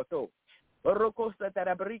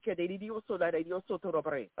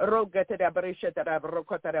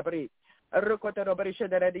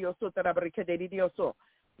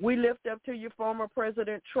lift up to you former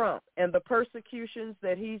President Trump and the persecutions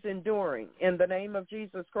that he's enduring in the name of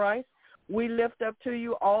Jesus Christ. We lift up to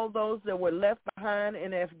you all those that were left behind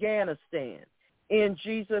in Afghanistan in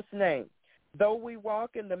Jesus' name. Though we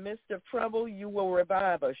walk in the midst of trouble, you will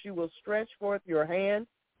revive us. You will stretch forth your hand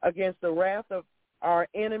against the wrath of our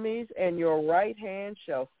enemies, and your right hand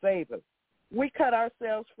shall save us. We cut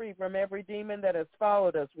ourselves free from every demon that has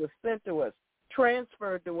followed us, was sent to us,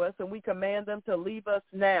 transferred to us, and we command them to leave us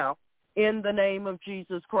now in the name of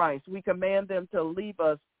Jesus Christ. We command them to leave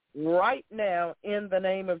us right now in the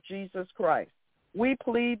name of Jesus Christ. We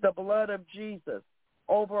plead the blood of Jesus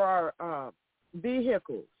over our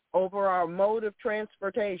vehicles, over our mode of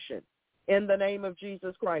transportation in the name of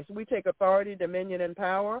Jesus Christ. We take authority, dominion, and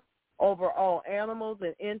power over all animals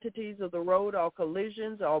and entities of the road, all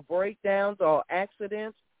collisions, all breakdowns, all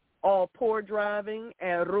accidents, all poor driving,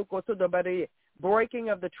 and breaking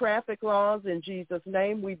of the traffic laws in Jesus'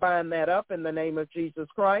 name. We bind that up in the name of Jesus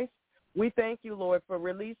Christ. We thank you, Lord, for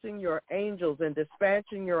releasing your angels and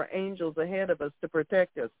dispatching your angels ahead of us to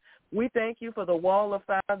protect us. We thank you for the wall of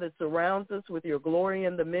fire that surrounds us with your glory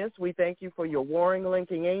in the midst. We thank you for your warring,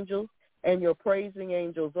 linking angels and your praising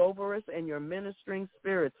angels over us and your ministering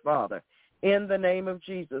spirits, Father, in the name of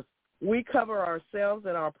Jesus. We cover ourselves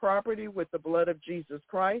and our property with the blood of Jesus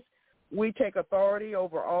Christ. We take authority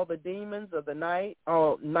over all the demons of the night,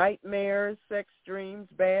 all nightmares, sex dreams,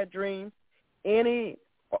 bad dreams, anything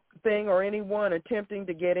or anyone attempting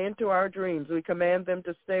to get into our dreams. We command them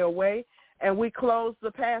to stay away, and we close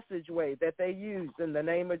the passageway that they use in the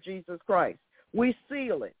name of Jesus Christ. We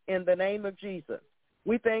seal it in the name of Jesus.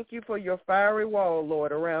 We thank you for your fiery wall,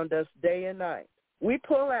 Lord, around us day and night. We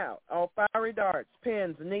pull out all fiery darts,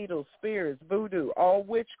 pins, needles, spears, voodoo, all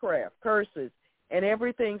witchcraft, curses, and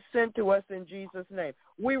everything sent to us in Jesus' name.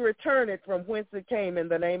 We return it from whence it came in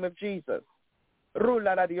the name of Jesus.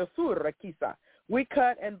 We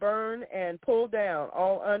cut and burn and pull down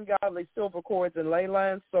all ungodly silver cords and ley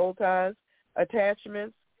lines, soul ties,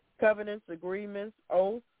 attachments, covenants, agreements,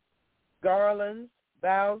 oaths, garlands,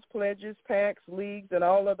 vows, pledges, pacts, leagues, and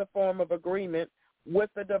all other form of agreement with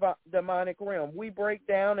the demonic realm. We break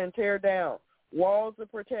down and tear down walls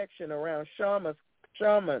of protection around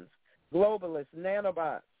shamans, globalists,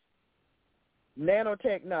 nanobots,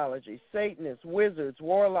 nanotechnology, Satanists, wizards,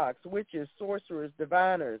 warlocks, witches, sorcerers,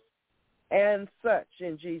 diviners, and such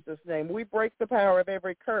in Jesus' name. We break the power of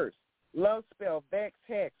every curse, love spell, vex,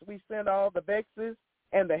 hex. We send all the vexes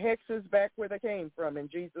and the hexes back where they came from in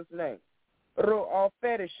Jesus' name. All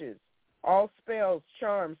fetishes, all spells,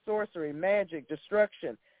 charms, sorcery, magic,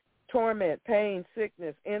 destruction, torment, pain,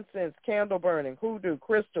 sickness, incense, candle burning, hoodoo,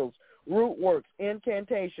 crystals, root works,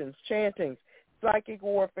 incantations, chantings, psychic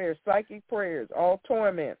warfare, psychic prayers, all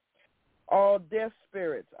torment, all death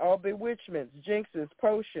spirits, all bewitchments, jinxes,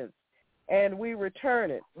 potions, and we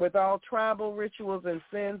return it with all tribal rituals and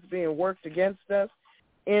sins being worked against us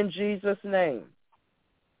in Jesus' name.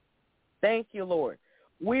 Thank you, Lord.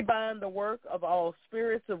 We bind the work of all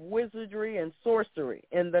spirits of wizardry and sorcery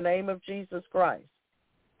in the name of Jesus Christ,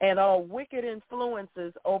 and all wicked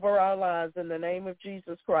influences over our lives in the name of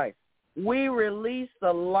Jesus Christ. We release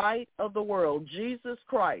the light of the world, Jesus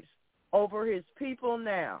Christ, over his people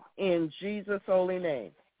now in Jesus' holy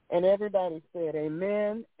name. And everybody said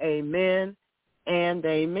amen, amen, and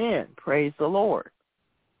amen. Praise the Lord.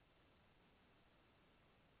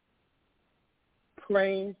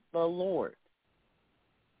 Praise the Lord.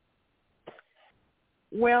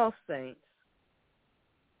 Well, saints,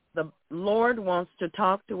 the Lord wants to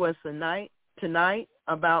talk to us tonight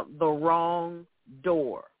about the wrong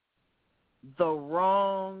door. The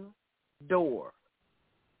wrong door.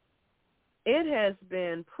 It has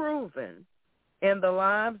been proven in the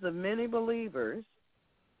lives of many believers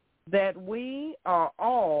that we are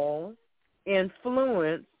all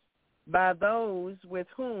influenced by those with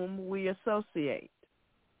whom we associate.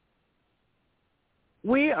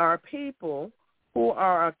 We are people who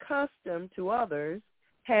are accustomed to others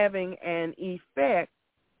having an effect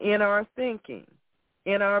in our thinking,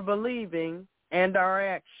 in our believing, and our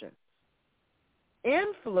actions.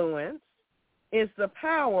 Influence is the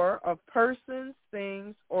power of persons,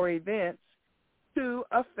 things, or events to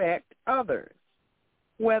affect others,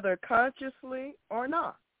 whether consciously or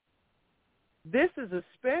not. This is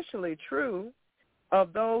especially true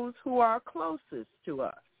of those who are closest to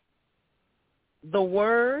us. The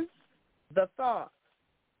words, the thoughts,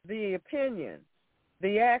 the opinions,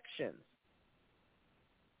 the actions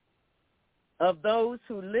of those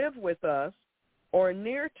who live with us or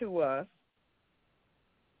near to us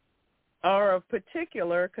are of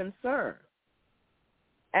particular concern.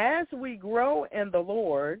 As we grow in the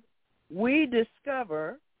Lord, we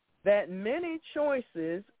discover that many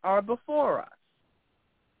choices are before us.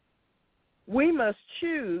 We must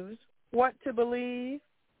choose what to believe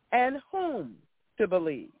and whom to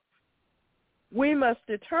believe. We must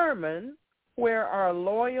determine where our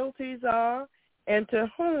loyalties are and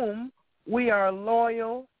to whom we are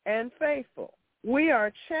loyal and faithful. We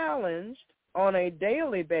are challenged on a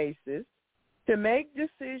daily basis to make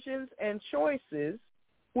decisions and choices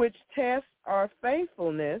which test our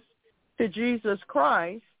faithfulness to Jesus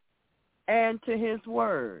Christ and to his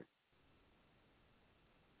word.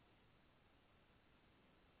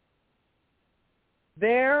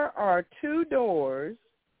 There are two doors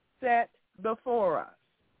set before us.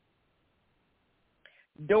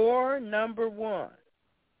 Door number one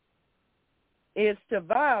is to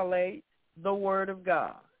violate the word of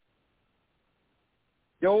God.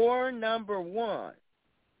 Door number one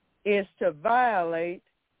is to violate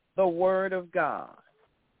the word of God.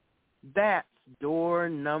 That's door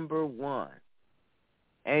number one.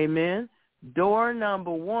 Amen. Door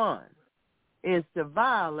number one is to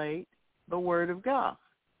violate the word of God.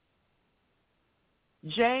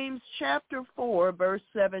 James chapter 4, verse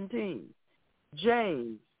 17.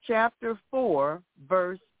 James chapter 4,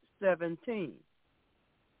 verse 17.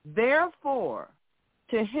 Therefore,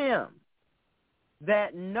 to him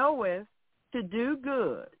that knoweth to do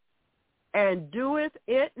good and doeth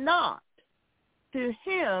it not, to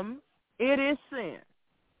him it is sin.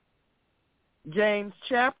 James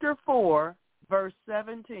chapter 4, verse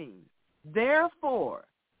 17. Therefore,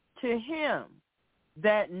 to him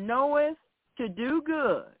that knoweth to do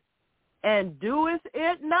good and doeth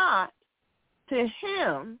it not, to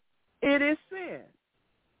him it is sin.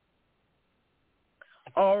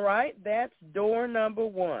 All right, that's door number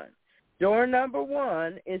one. Door number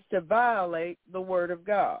one is to violate the word of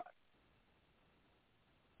God.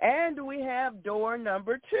 And we have door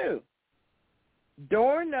number two.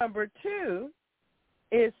 Door number two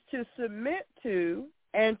is to submit to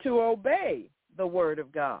and to obey the word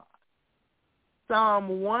of God.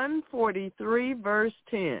 Psalm 143, verse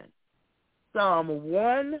 10. Psalm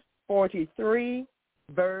 143,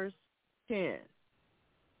 verse 10.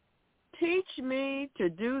 Teach me to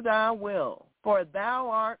do thy will, for thou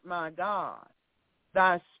art my God.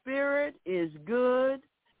 Thy spirit is good.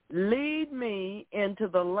 Lead me into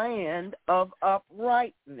the land of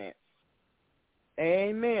uprightness.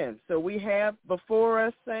 Amen. So we have before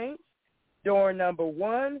us, saints, door number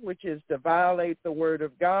one, which is to violate the word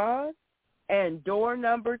of God, and door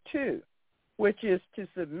number two, which is to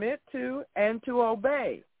submit to and to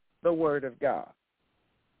obey the word of God.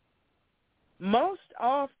 Most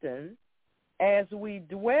often, as we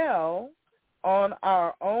dwell on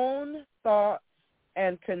our own thoughts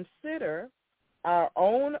and consider our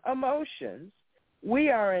own emotions, we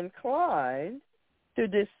are inclined to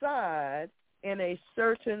decide in a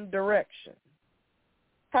certain direction.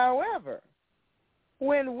 However,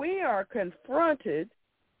 when we are confronted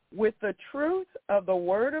with the truth of the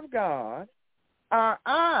Word of God, our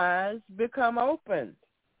eyes become opened,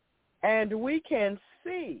 and we can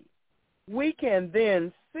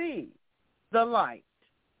then see the light.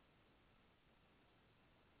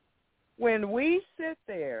 When we sit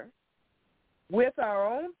there with our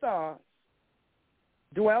own thoughts,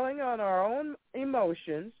 dwelling on our own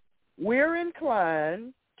emotions, we're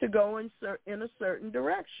inclined to go in a certain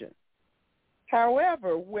direction.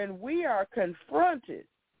 However, when we are confronted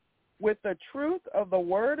with the truth of the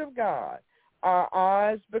Word of God, our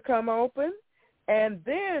eyes become open, and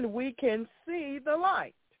then we can see the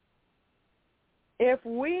light. If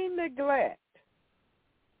we neglect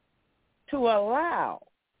to allow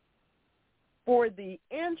for the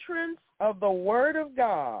entrance of the Word of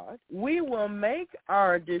God, we will make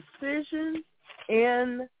our decisions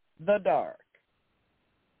in the dark.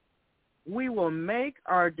 we will make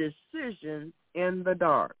our decisions in the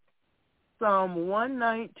dark. Psalm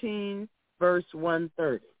 119, verse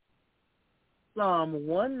 130. Psalm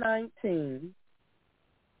 119,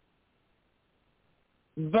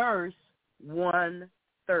 verse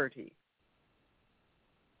 130.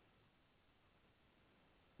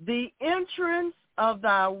 The entrance of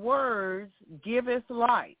thy words giveth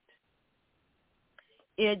light.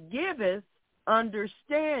 It giveth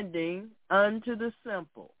understanding unto the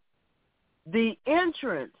simple. The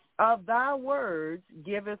entrance of thy words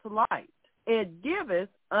giveth light. It giveth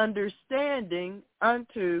understanding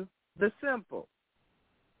unto the simple.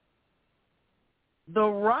 The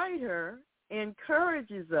writer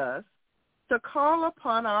encourages us to call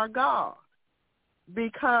upon our God,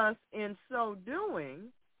 because in so doing,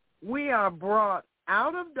 we are brought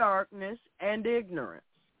out of darkness and ignorance.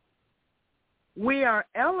 We are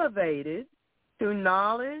elevated to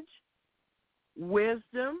knowledge,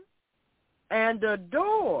 wisdom, and a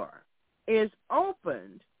door is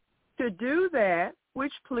opened to do that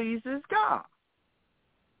which pleases God.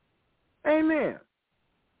 Amen.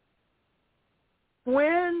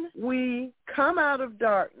 When we come out of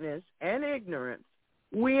darkness and ignorance,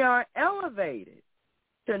 we are elevated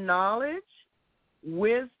to knowledge,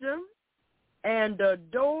 wisdom, and a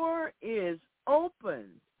door is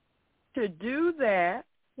opened to do that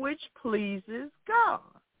which pleases God.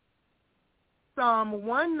 Psalm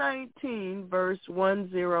 119, verse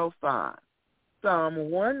 105. Psalm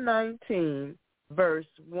 119, verse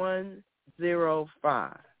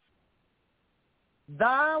 105.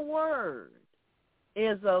 Thy word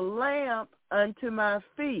is a lamp unto my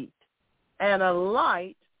feet and a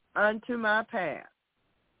light unto my path.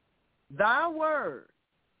 Thy word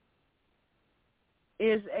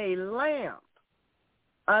is a lamp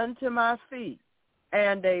unto my feet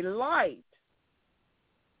and a light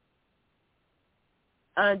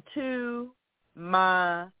unto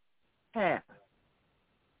my path.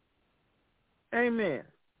 Amen.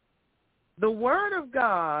 The Word of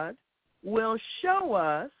God will show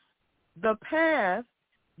us the path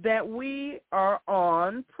that we are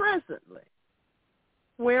on presently.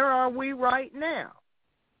 Where are we right now?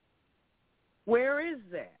 Where is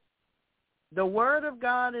that? The Word of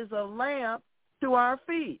God is a lamp to our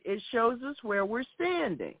feet. It shows us where we're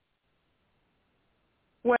standing,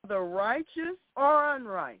 whether righteous or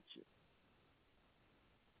unrighteous.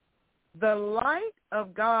 The light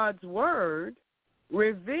of God's Word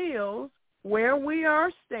reveals where we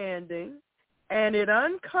are standing, and it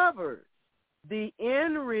uncovers the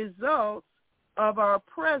end results of our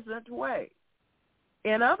present way.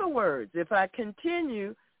 In other words, if I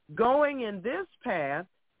continue going in this path,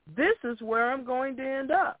 this is where I'm going to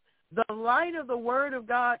end up. The light of the Word of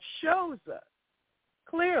God shows us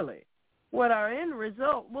clearly what our end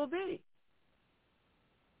result will be.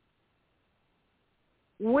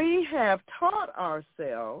 We have taught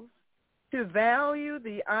ourselves to value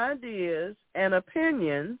the ideas and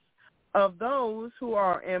opinions of those who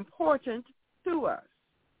are important to us,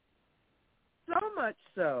 so much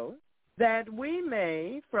so that we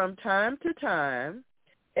may, from time to time,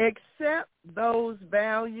 accept those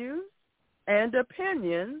values and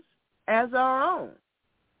opinions as our own.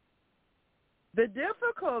 The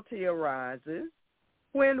difficulty arises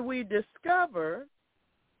when we discover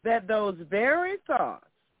that those very thoughts,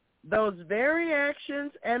 those very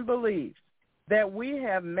actions and beliefs that we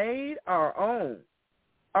have made our own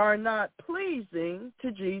are not pleasing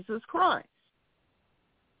to Jesus Christ.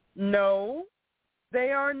 No,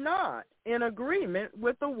 they are not in agreement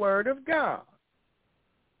with the Word of God.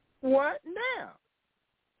 What now?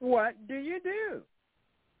 What do you do?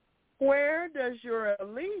 Where does your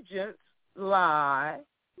allegiance lie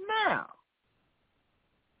now?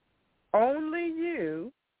 Only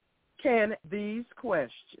you can answer these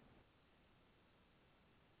questions.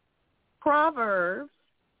 Proverbs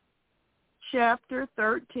chapter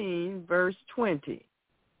 13, verse 20.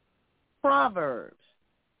 Proverbs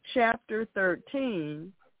chapter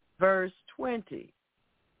 13, verse 20.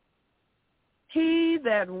 He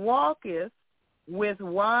that walketh with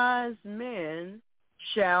wise men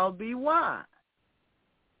shall be wise,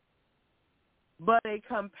 but a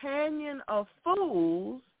companion of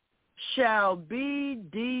fools shall be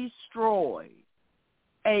destroyed.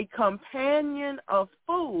 A companion of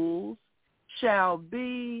fools shall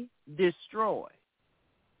be destroyed.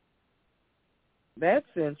 That's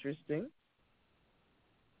interesting.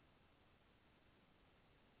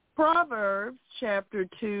 Proverbs chapter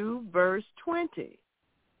 2, verse 20.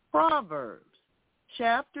 Proverbs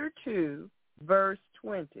chapter 2, verse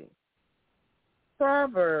 20.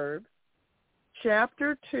 Proverbs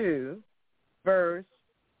chapter 2, verse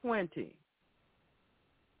 20.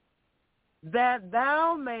 that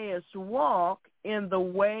thou mayest walk in the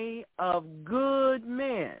way of good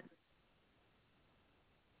men,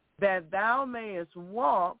 that thou mayest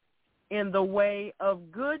walk in the way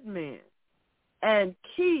of good men, and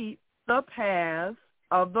keep the paths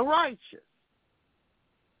of the righteous.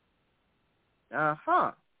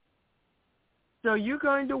 So you're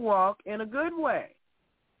going to walk in a good way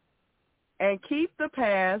and keep the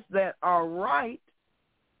paths that are right,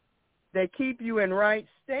 that keep you in right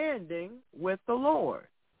standing with the Lord.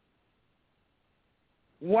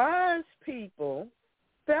 Wise people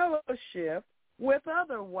fellowship with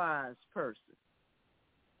other wise persons.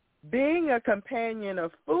 Being a companion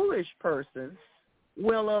of foolish persons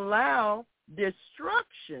will allow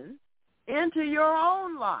destruction into your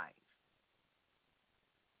own life.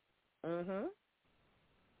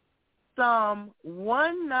 Psalm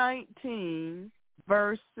 119,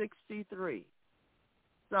 verse 63.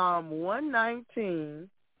 Psalm 119,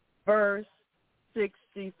 verse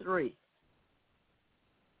 63.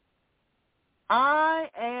 I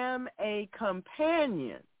am a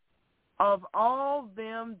companion of all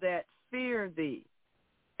them that fear thee,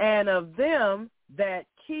 and of them that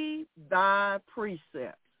keep thy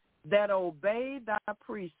precepts, that obey thy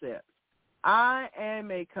precepts. I am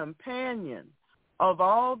a companion of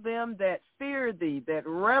all them that fear thee, that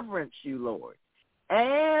reverence you, Lord,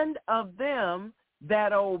 and of them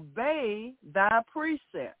that obey thy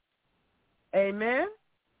precepts. Amen?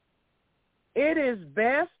 It is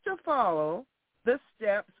best to follow the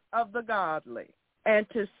steps of the godly and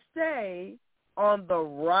to stay on the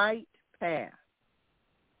right path.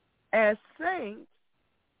 As saints,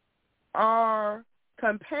 our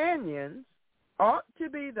companions ought to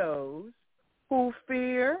be those who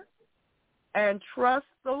fear and trust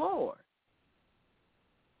the Lord.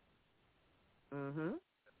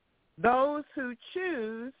 Those who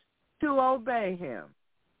choose to obey him.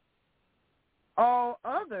 All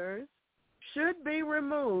others should be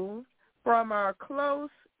removed from our close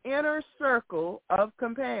inner circle of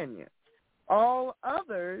companions. All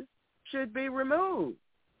others should be removed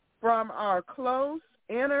from our close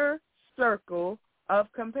inner circle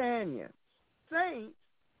of companions. Saints,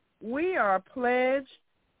 we are pledged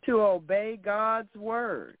to obey God's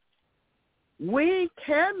word. We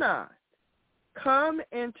cannot come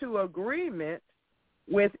into agreement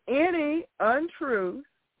with any untruth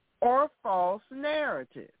or false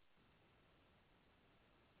narrative.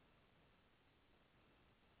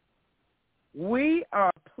 We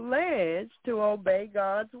are pledged to obey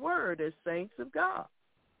God's word as saints of God.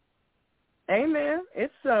 Amen.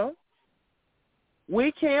 It's so.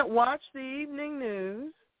 We can't watch the evening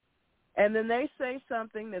news and then they say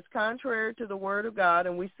something that's contrary to the word of God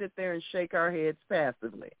and we sit there and shake our heads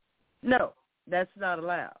passively. No, that's not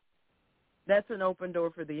allowed. That's an open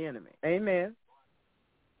door for the enemy. Amen.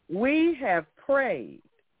 We have prayed,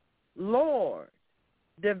 Lord,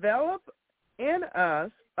 develop in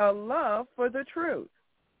us a love for the truth.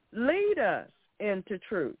 Lead us into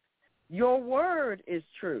truth. Your word is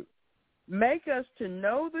truth. Make us to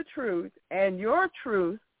know the truth, and your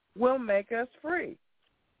truth will make us free.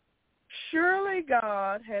 Surely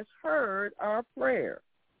God has heard our prayer.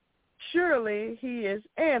 Surely he is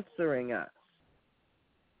answering us.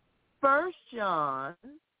 1 John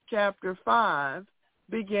chapter 5,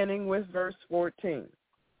 beginning with verse 14.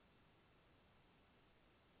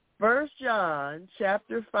 1 John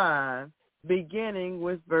chapter 5, beginning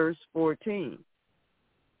with verse 14.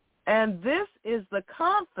 And this is the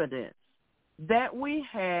confidence that we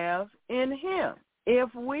have in him.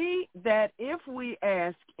 If we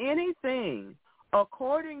ask anything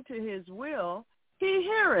according to his will, he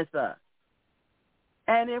heareth us.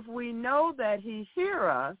 And if we know that he hear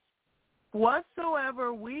us,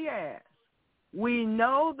 whatsoever we ask, we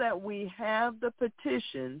know that we have the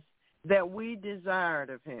petitions that we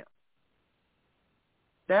desired of him.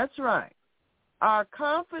 That's right. Our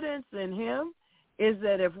confidence in him is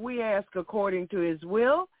that if we ask according to his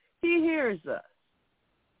will, he hears us.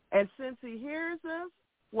 And since he hears us,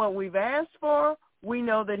 what we've asked for, we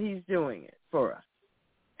know that he's doing it for us.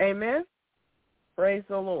 Amen? Praise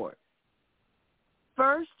the Lord.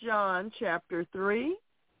 1 John chapter 3.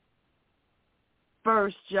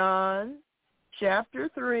 1 John chapter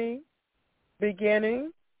 3,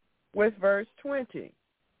 beginning with verse 20.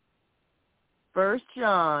 1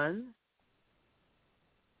 John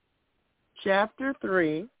chapter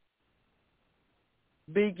 3,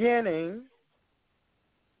 beginning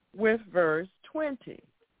with verse 20.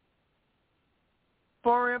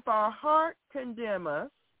 For if our heart condemn us,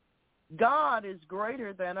 God is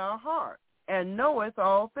greater than our heart, and knoweth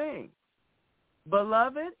all things.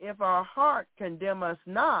 Beloved, if our heart condemn us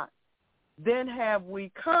not, then have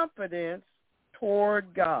we confidence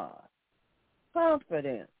toward God.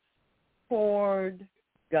 Confidence toward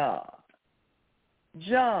God.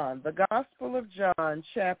 John, the Gospel of John,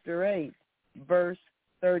 chapter 8, verse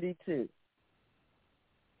 32.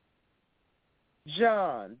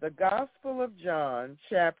 John, the Gospel of John,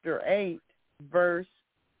 chapter 8, verse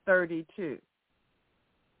 32.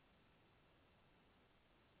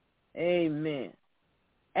 Amen.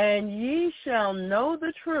 And ye shall know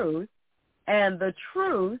the truth, and the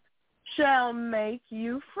truth shall make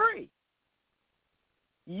you free.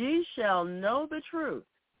 Ye shall know the truth.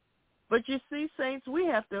 But you see, saints, we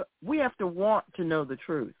have to want to know the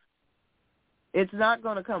truth. It's not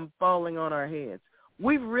going to come falling on our heads.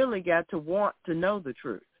 We've really got to want to know the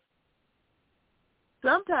truth.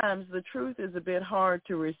 Sometimes the truth is a bit hard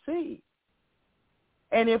to receive.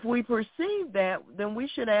 And if we perceive that, then we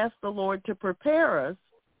should ask the Lord to prepare us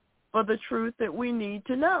for the truth that we need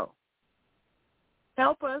to know.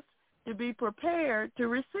 Help us to be prepared to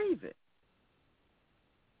receive it.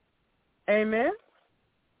 Amen?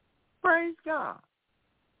 Praise God.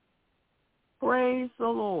 Praise the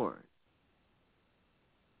Lord.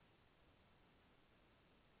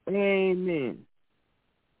 Amen.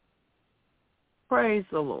 Praise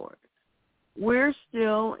the Lord. We're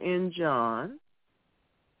still in John.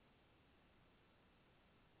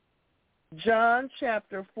 John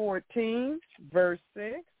chapter 14, verse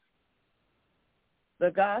 6. The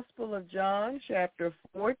Gospel of John chapter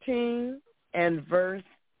 14 and verse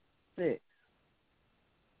 6.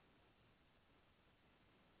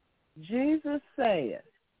 Jesus saith,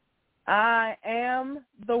 I am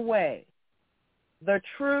the way, the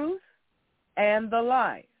truth, and the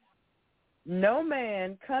life. No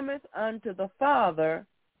man cometh unto the Father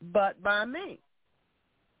but by me.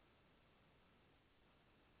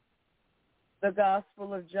 The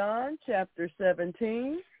Gospel of John, chapter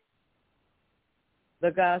 17.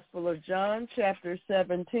 The Gospel of John, chapter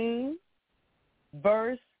 17,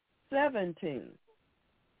 verse 17.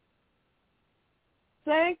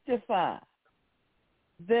 Sanctify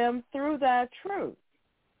them through thy truth.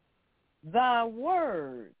 Thy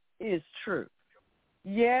word is truth.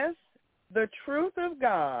 Yes, the truth of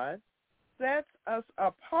God sets us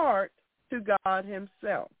apart to God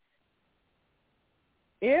himself.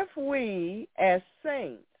 If we, as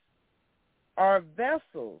saints, are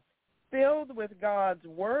vessels filled with God's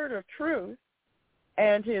word of truth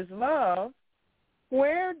and his love,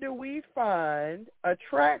 where do we find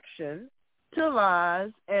attraction to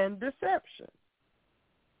lies and deception?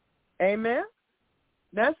 Amen?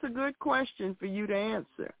 That's a good question for you to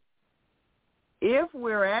answer. If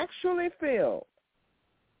we're actually filled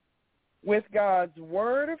with God's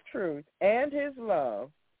word of truth and his love,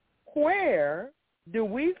 where do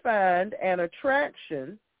we find an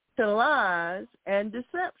attraction to lies and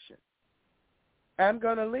deception? I'm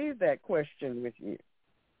going to leave that question with you.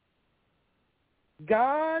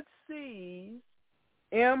 God sees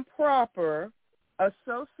improper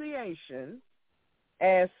association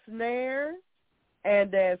as snares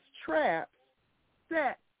and as traps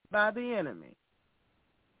set by the enemy.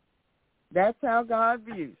 That's how God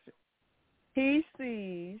views it. He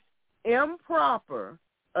sees improper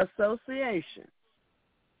associations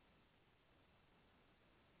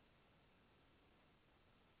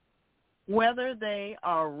whether they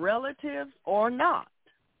are relatives or not,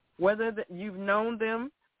 whether you've known them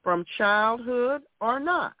from childhood or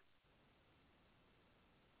not.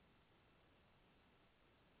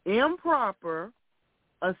 Improper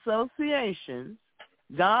associations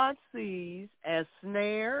God sees as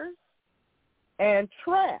snares and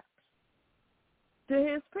traps to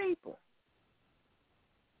his people.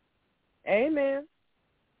 Amen.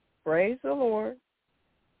 Praise the Lord.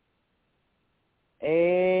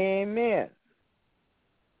 Amen.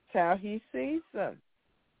 That's how he sees them.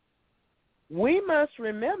 We must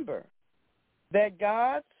remember that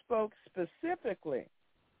God spoke specifically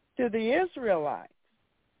to the Israelites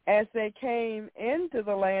as they came into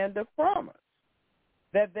the land of promise,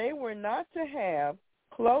 that they were not to have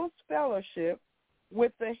close fellowship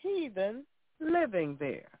with the heathen living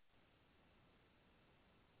there.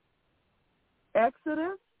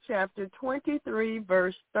 Exodus chapter 23,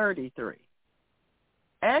 verse 33.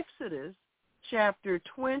 Exodus chapter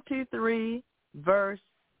 23, verse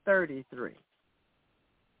 33.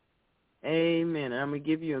 Amen. I'm going to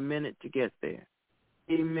give you a minute to get there.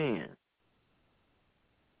 Amen.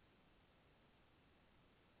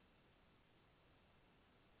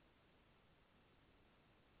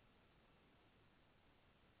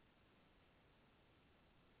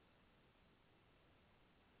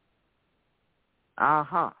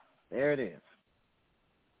 There it is.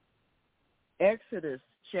 Exodus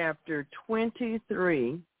chapter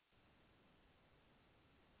 23,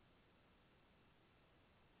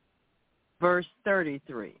 Verse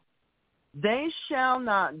 33, they shall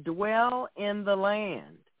not dwell in the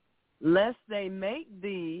land, lest they make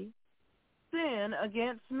thee sin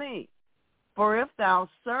against me. For if thou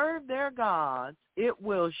serve their gods, it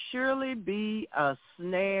will surely be a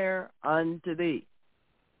snare unto thee.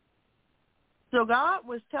 So God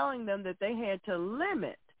was telling them that they had to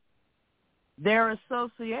limit their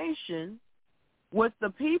association with the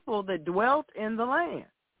people that dwelt in the land.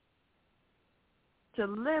 To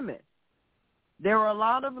limit. There were a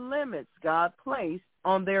lot of limits God placed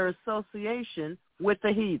on their association with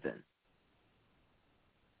the heathen.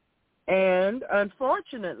 And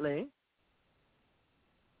unfortunately,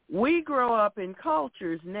 we grow up in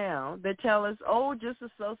cultures now that tell us, oh, just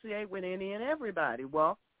associate with any and everybody.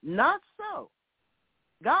 Well, not so.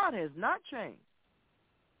 God has not changed.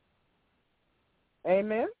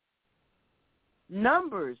 Amen.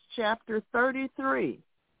 Numbers chapter 33,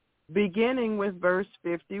 beginning with verse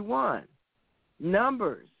 51.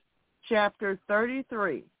 Numbers chapter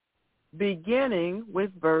 33, beginning with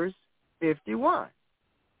verse 51.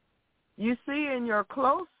 You see, in your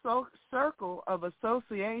close circle of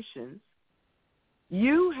associations,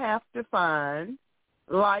 you have to find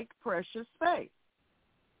like precious faith.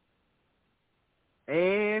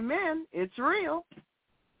 Amen. It's real.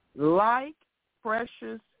 Like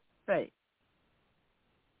precious faith.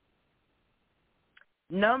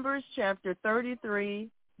 Numbers chapter 33,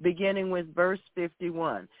 beginning with verse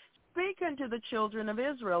 51. Speak unto the children of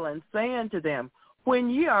Israel, and say unto them, when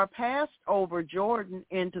ye are passed over Jordan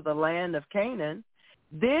into the land of Canaan,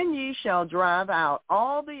 then ye shall drive out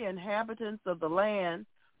all the inhabitants of the land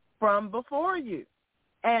from before you,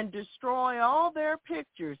 and destroy all their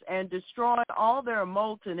pictures, and destroy all their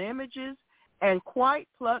molten images, and quite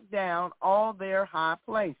pluck down all their high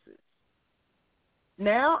places.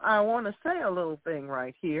 Now, I want to say a little thing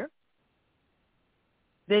right here,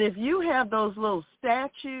 that if you have those little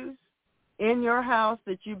statues in your house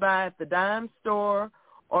that you buy at the dime store,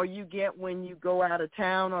 or you get when you go out of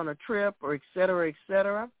town on a trip, or et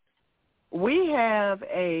cetera, we have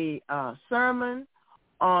a sermon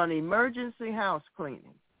on emergency house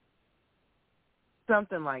cleaning.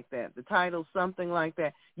 Something like that. The title's something like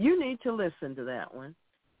that. You need to listen to that one.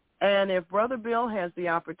 And if Brother Bill has the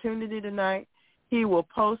opportunity tonight, he will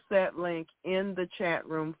post that link in the chat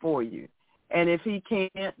room for you. And if he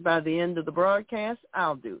can't by the end of the broadcast,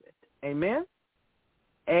 I'll do it. Amen?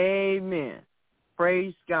 Amen.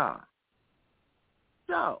 Praise God.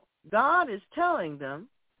 So, God is telling them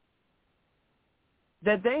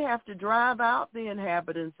that they have to drive out the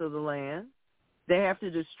inhabitants of the land. They have to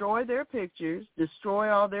destroy their pictures, destroy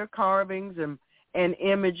all their carvings and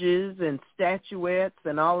images and statuettes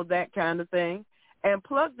and all of that kind of thing, and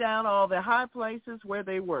pluck down all the high places where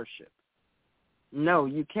they worship. No,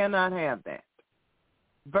 you cannot have that.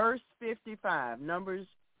 Verse 55, Numbers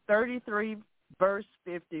 33, verse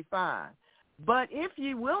 55. But if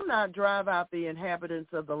ye will not drive out the inhabitants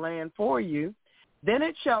of the land for you, then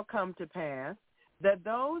it shall come to pass that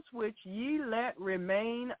those which ye let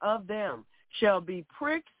remain of them shall be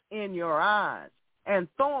pricks in your eyes and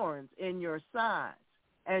thorns in your sides,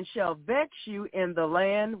 and shall vex you in the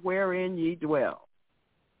land wherein ye dwell.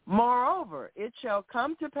 Moreover, it shall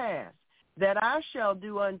come to pass that I shall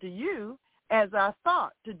do unto you as I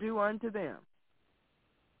thought to do unto them.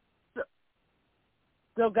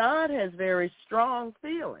 So God has very strong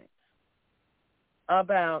feelings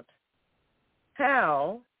about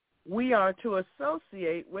how we are to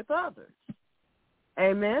associate with others.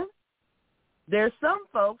 Amen? There's some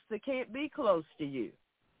folks that can't be close to you.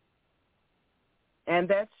 And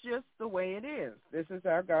that's just the way it is. This is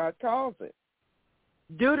how God calls it.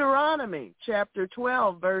 Deuteronomy chapter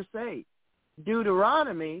 12, verse 8.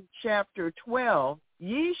 Deuteronomy chapter 12,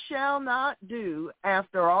 ye shall not do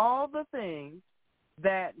after all the things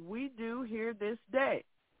that we do here this day.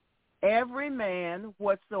 Every man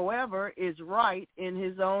whatsoever is right in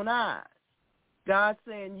his own eyes. God's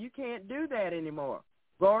saying you can't do that anymore.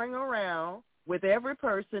 Going around with every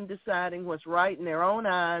person deciding what's right in their own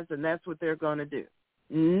eyes, and that's what they're going to do.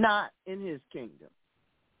 Not in his kingdom.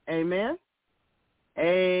 Amen?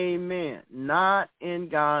 Amen. Not in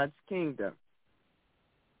God's kingdom.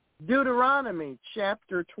 Deuteronomy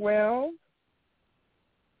chapter 12.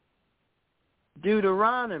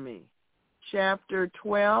 Deuteronomy chapter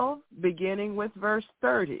 12, beginning with verse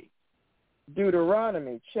 30.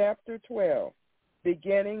 Deuteronomy chapter 12,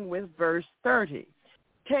 beginning with verse 30.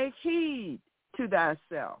 Take heed to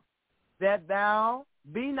thyself, that thou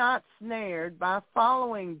be not snared by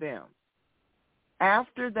following them,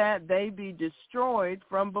 after that they be destroyed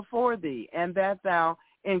from before thee, and that thou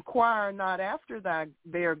inquire not after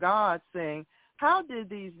their gods, saying, how did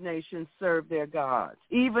these nations serve their gods?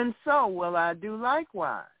 Even so will I do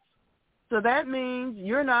likewise. So that means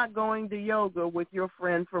you're not going to yoga with your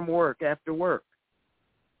friend from work after work.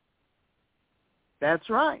 That's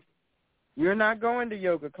right. You're not going to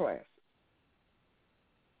yoga classes.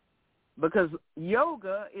 Because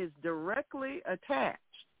yoga is directly attached,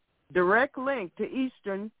 direct link to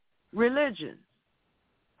Eastern religions,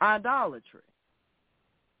 idolatry.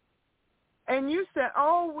 And you said,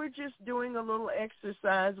 oh, we're just doing a little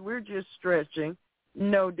exercise, we're just stretching.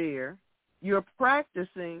 No, dear. You're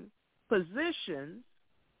practicing positions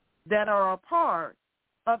that are a part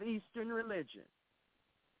of Eastern religion.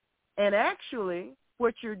 And actually,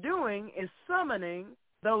 what you're doing is summoning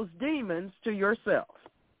those demons to yourself.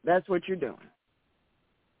 That's what you're doing.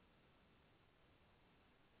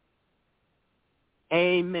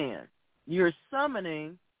 Amen. You're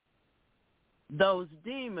summoning those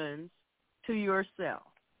demons to yourself.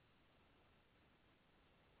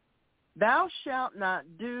 Thou shalt not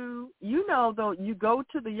do, you know, though, you go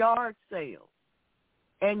to the yard sales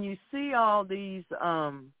and you see all these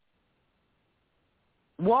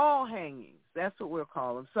wall hangings. That's what we'll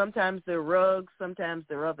call them. Sometimes they're rugs, sometimes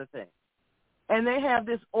they're other things. And they have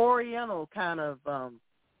this oriental kind of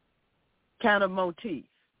motif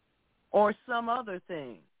or some other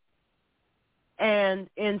thing. And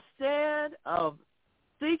instead of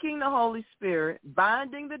seeking the Holy Spirit,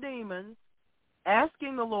 binding the demons,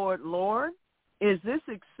 asking the Lord, Lord, is this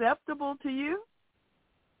acceptable to you?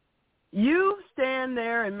 You stand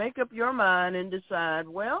there and make up your mind and decide,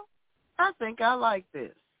 well, I think I like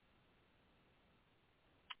this.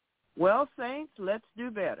 Well, saints, let's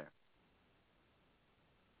do better.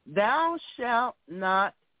 Thou shalt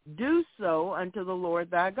not do so unto the Lord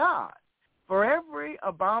thy God. For every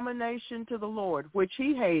abomination to the Lord, which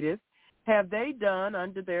he hateth, have they done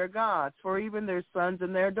unto their gods. For even their sons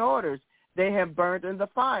and their daughters they have burnt in the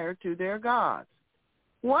fire to their gods.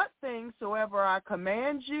 What things soever I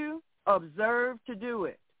command you, observe to do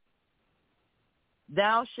it.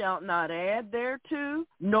 Thou shalt not add thereto,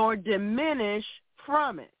 nor diminish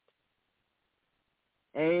from it.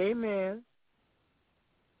 Amen.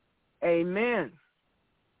 Amen.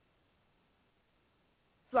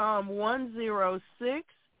 Psalm 106,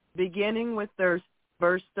 beginning with verse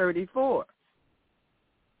 34.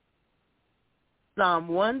 Psalm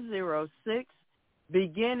 106,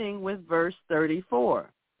 beginning with verse 34.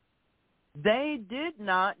 They did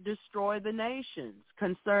not destroy the nations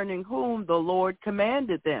concerning whom the Lord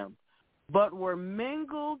commanded them, but were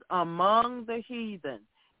mingled among the heathen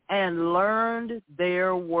and learned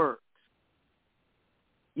their works.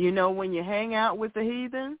 You know, when you hang out with the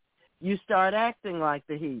heathen, you start acting like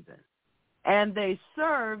the heathen. And they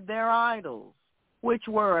served their idols, which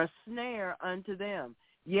were a snare unto them.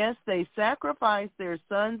 Yes, they sacrificed their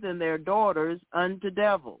sons and their daughters unto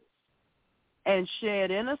devils, and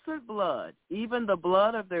shed innocent blood, even the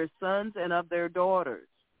blood of their sons and of their daughters,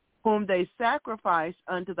 whom they sacrificed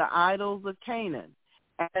unto the idols of Canaan,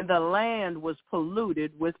 and the land was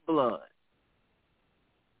polluted with blood.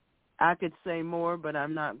 I could say more, but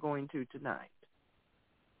I'm not going to tonight.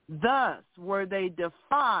 Thus were they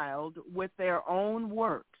defiled with their own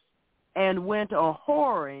works, and went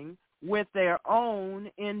a-whoring with their own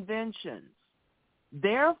inventions.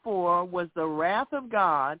 Therefore was the wrath of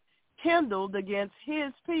God kindled against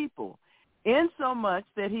his people, insomuch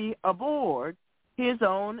that he abhorred his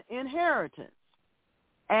own inheritance.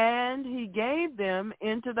 And he gave them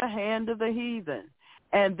into the hand of the heathen,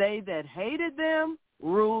 and they that hated them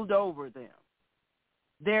ruled over them.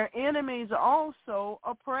 Their enemies also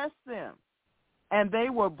oppressed them, and they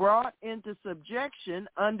were brought into subjection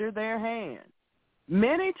under their hand.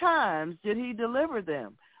 Many times did he deliver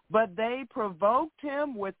them, but they provoked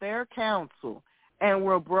him with their counsel, and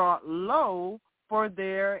were brought low for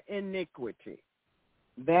their iniquity.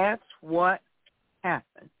 That's what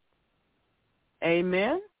happened.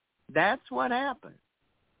 Amen? That's what happened.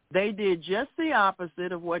 They did just the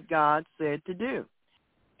opposite of what God said to do.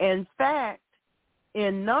 In fact,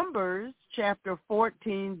 in Numbers chapter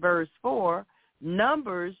 14, verse 4,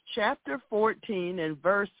 Numbers chapter 14 and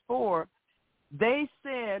verse 4, they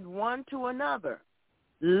said one to another,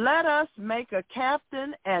 let us make a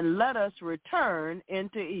captain and let us return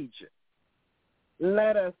into Egypt.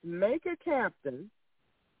 Let us make a captain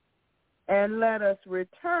and let us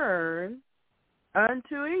return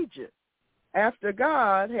unto Egypt. After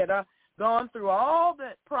God had gone through all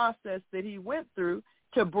that process that he went through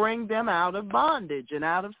to bring them out of bondage and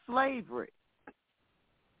out of slavery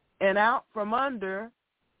and out from under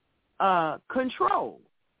control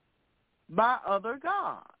by other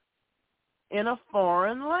gods in a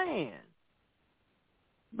foreign land.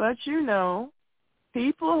 But you know,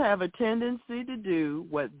 People have a tendency to do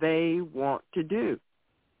what they want to do.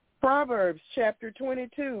 Proverbs chapter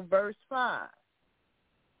 22, verse 5.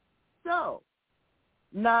 So,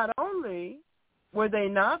 not only were they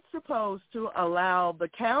not supposed to allow the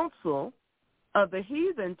counsel of the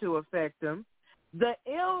heathen to affect them, the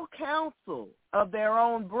ill counsel of their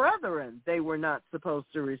own brethren they were not supposed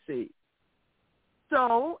to receive.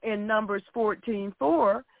 So, in Numbers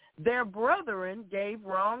 14:4, their brethren gave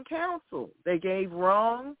wrong counsel. They gave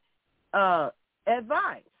wrong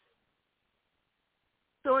advice.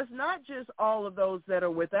 So it's not just all of those that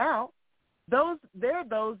are without. They're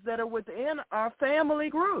those that are within our family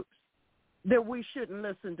groups that we shouldn't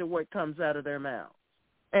listen to what comes out of their mouths.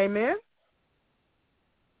 Amen?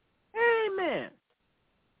 Amen.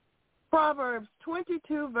 Proverbs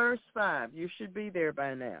 22, verse 5. You should be there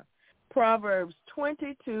by now. Proverbs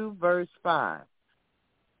 22, verse 5.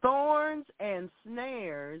 Thorns and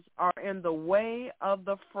snares are in the way of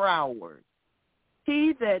the froward.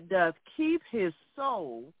 He that doth keep his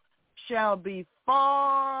soul shall be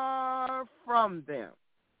far from them.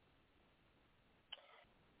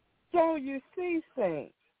 So you see,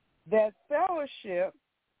 saints, that fellowship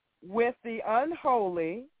with the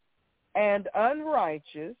unholy and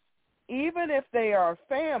unrighteous, even if they are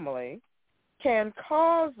family, can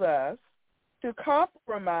cause us to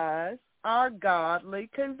compromise our godly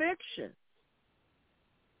conviction.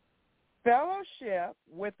 Fellowship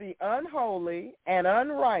with the unholy and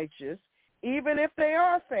unrighteous, even if they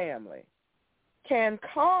are family, can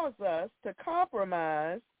cause us to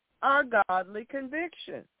compromise our godly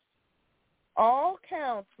convictions. All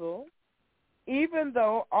counsel, even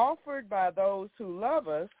though offered by those who love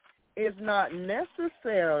us, is not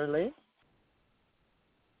necessarily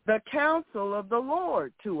the counsel of the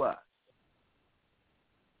Lord to us.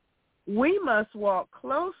 We must walk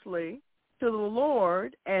closely to the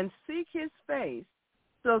Lord and seek his face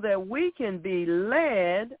so that we can be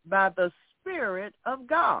led by the Spirit of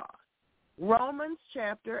God. Romans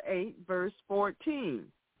chapter 8, verse 14.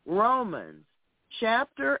 Romans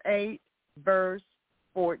chapter 8, verse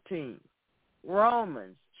 14.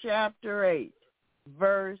 Romans chapter 8,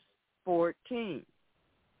 verse 14.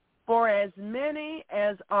 For as many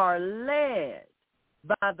as are led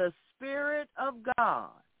by the Spirit of God,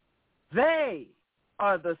 they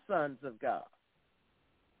are the sons of God.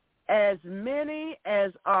 As many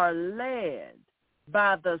as are led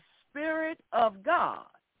by the Spirit of God,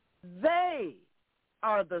 they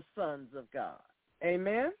are the sons of God.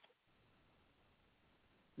 Amen?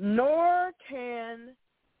 Nor can,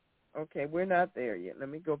 okay, we're not there yet. Let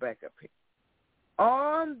me go back up here.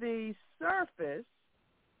 On the surface,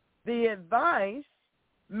 the advice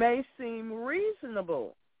may seem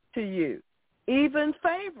reasonable to you, even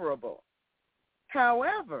favorable.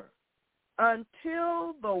 However,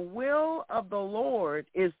 until the will of the Lord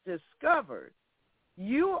is discovered,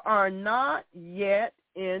 you are not yet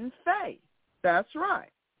in faith. That's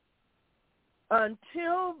right.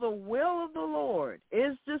 Until the will of the Lord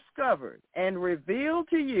is discovered and revealed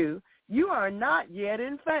to you, you are not yet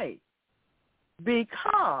in faith.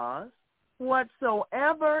 Because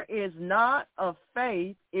whatsoever is not of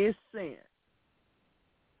faith is sin.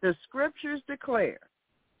 The scriptures declare,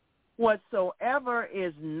 whatsoever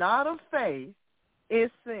is not of faith is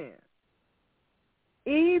sin.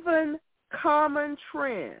 Even common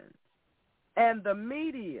trends and the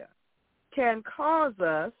media can cause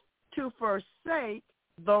us to forsake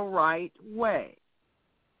the right way.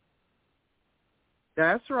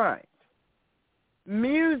 That's right.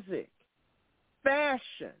 Music,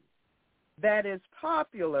 fashion that is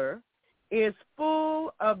popular is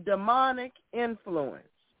full of demonic influence.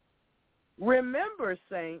 Remember,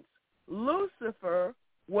 saints, Lucifer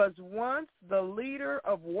was once the leader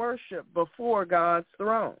of worship before God's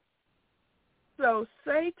throne. So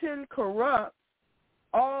Satan corrupts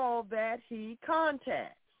all that he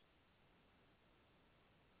contacts.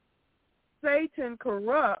 Satan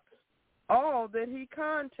corrupts all that he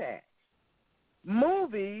contacts.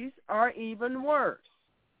 Movies are even worse.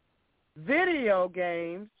 Video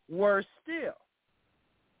games worse still.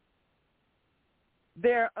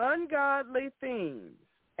 Their ungodly themes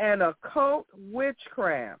and occult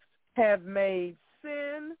witchcraft have made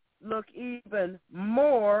sin look even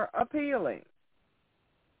more appealing.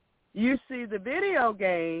 You see, the video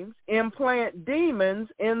games implant demons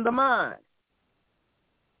in the mind.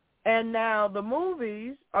 And now the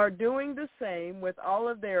movies are doing the same with all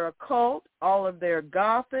of their occult, all of their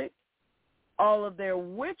gothic, all of their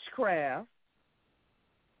witchcraft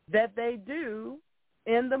that they do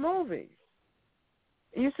in the movies.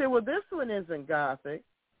 You say, well, this one isn't gothic.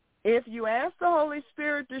 If you ask the Holy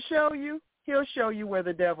Spirit to show you, he'll show you where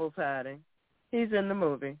the devil's hiding. He's in the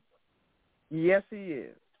movie. Yes, he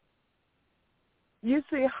is. You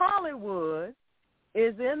see, Hollywood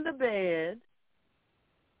is in the bed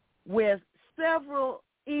with several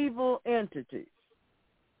evil entities.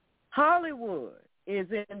 Hollywood is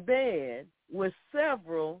in bed with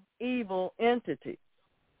several evil entities.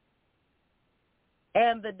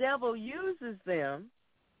 And the devil uses them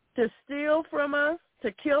to steal from us,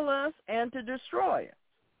 to kill us, and to destroy us.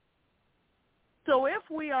 So if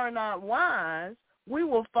we are not wise, we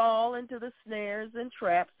will fall into the snares and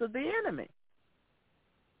traps of the enemy.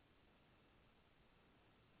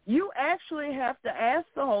 You actually have to ask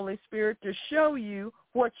the Holy Spirit to show you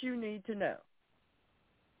what you need to know.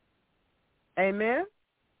 Amen?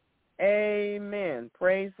 Amen.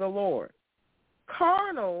 Praise the Lord.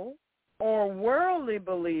 Carnal or worldly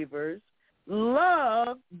believers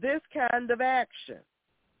love this kind of action.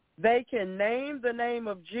 They can name the name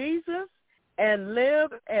of Jesus and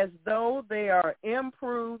live as though they are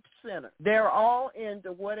improved sinners. They're all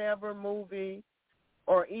into whatever movie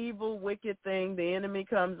or evil, wicked thing the enemy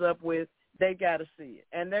comes up with. They got to see it.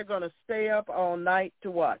 And they're going to stay up all night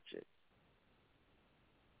to watch it.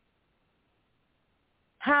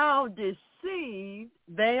 How deceived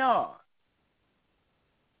they are.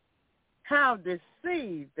 How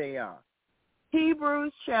deceived they are.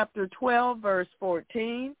 Hebrews chapter 12, verse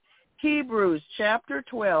 14. Hebrews chapter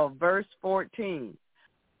 12, verse 14.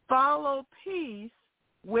 Follow peace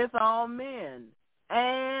with all men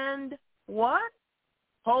and what?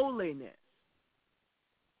 Holiness.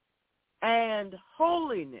 And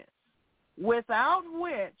holiness, without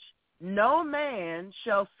which no man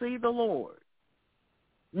shall see the Lord.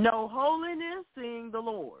 No holiness, seeing the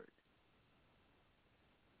Lord.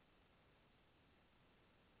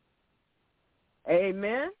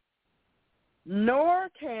 Amen. Nor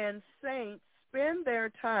can saints spend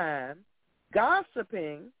their time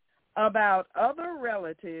gossiping about other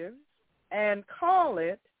relatives and call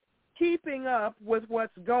it keeping up with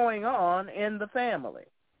what's going on in the family.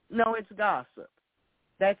 No, it's gossip.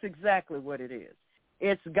 That's exactly what it is.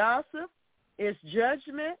 It's gossip, it's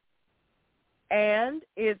judgment, and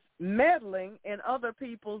it's meddling in other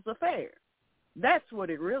people's affairs. That's what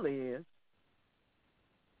it really is.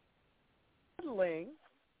 Meddling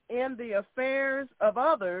in the affairs of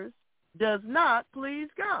others does not please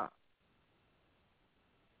God.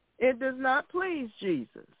 It does not please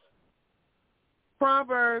Jesus.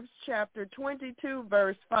 Proverbs chapter 22,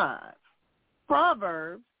 verse 5.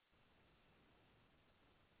 Proverbs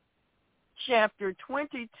chapter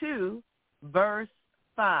 22, verse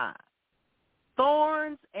 5.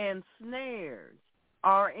 Thorns and snares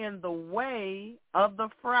are in the way of the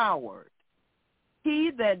froward.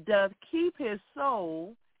 He that doth keep his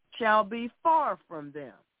soul shall be far from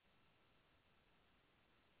them.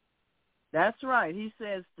 That's right. He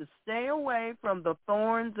says to stay away from the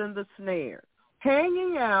thorns and the snares.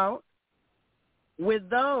 Hanging out with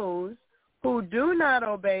those who do not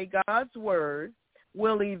obey God's word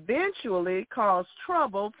will eventually cause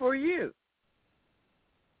trouble for you.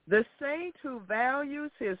 The saint who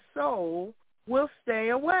values his soul will stay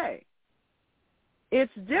away.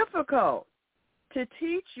 It's difficult to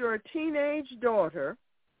teach your teenage daughter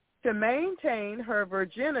to maintain her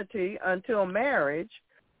virginity until marriage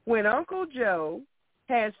when Uncle Joe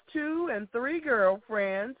has 2 and 3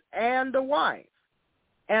 girlfriends and a wife,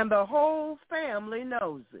 and the whole family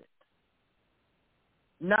knows it.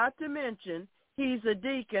 Not to mention, he's a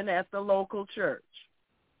deacon at the local church.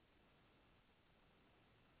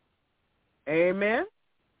 Amen?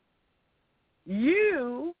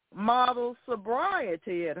 You model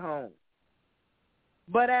sobriety at home,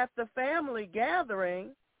 but at the family gathering,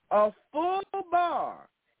 a full bar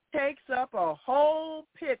takes up a whole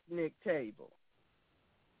picnic table.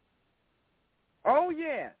 Oh,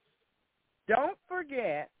 yes. Don't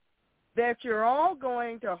forget that you're all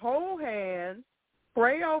going to hold hands,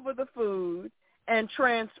 pray over the food, and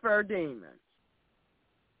transfer demons.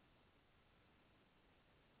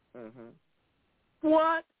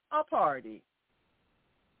 What a party.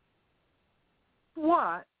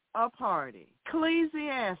 What a party.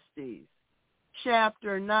 Ecclesiastes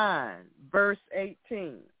chapter 9, verse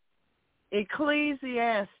 18.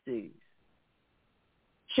 Ecclesiastes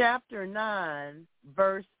chapter 9,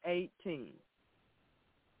 verse 18.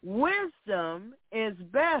 Wisdom is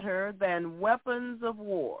better than weapons of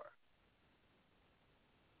war.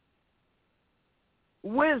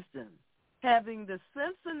 Wisdom, having the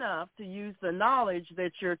sense enough to use the knowledge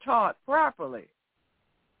that you're taught properly.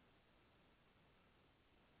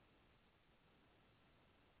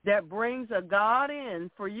 That brings a God in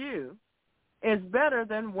for you is better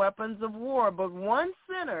than weapons of war. But one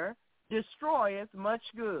sinner destroyeth much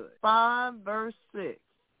good. 5 verse 6.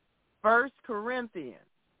 1 Corinthians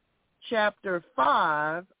chapter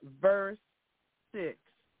 5 verse 6.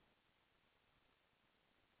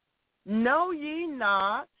 Know ye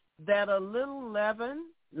not that a little leaven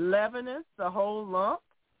leaveneth the whole lump?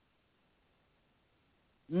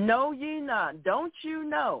 Know ye not, don't you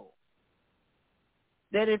know,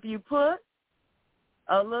 that if you put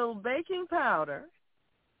a little baking powder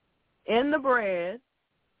in the bread,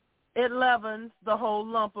 it leavens the whole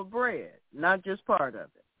lump of bread, not just part of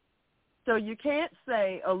it. So you can't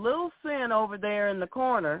say a little sin over there in the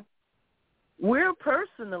corner, we're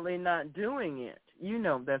personally not doing it. You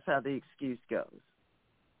know that's how the excuse goes.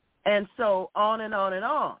 And so on and on and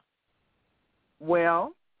on.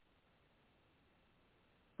 Well,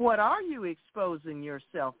 what are you exposing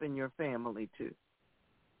yourself and your family to?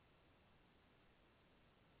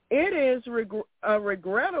 It is a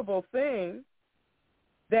regrettable thing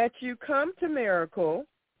that you come to Miracle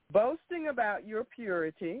boasting about your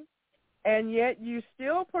purity, and yet you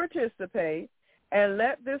still participate and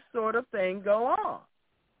let this sort of thing go on.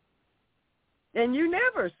 And you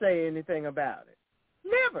never say anything about it.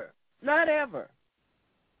 Never. Not ever.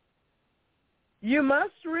 You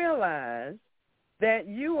must realize that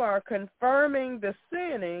you are confirming the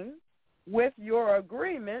sinning with your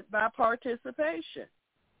agreement by participation.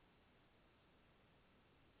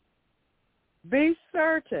 Be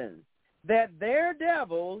certain that their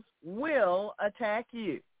devils will attack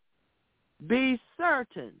you. Be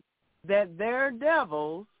certain that their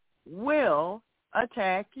devils will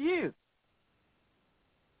attack you.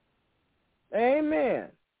 Amen.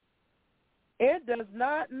 It does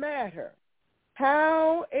not matter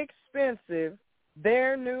how expensive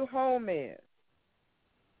their new home is.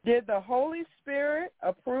 Did the Holy Spirit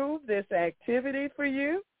approve this activity for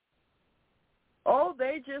you? Oh,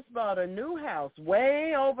 they just bought a new house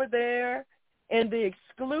way over there in the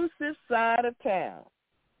exclusive side of town,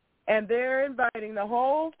 and they're inviting the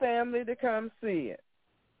whole family to come see it.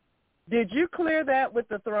 Did you clear that with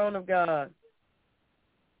the throne of God?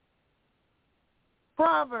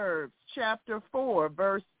 Proverbs chapter 4,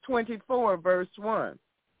 verse 24, verse 1.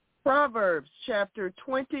 Proverbs chapter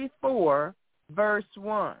 24, verse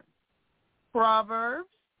 1. Proverbs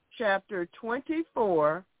chapter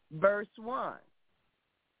 24, verse 1.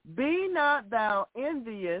 Be not thou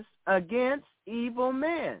envious against evil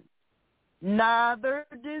men, neither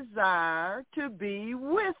desire to be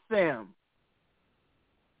with them.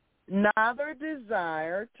 Neither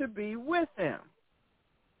desire to be with them.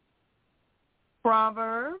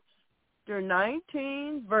 Proverbs chapter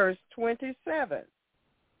 19, verse 27.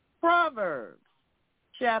 Proverbs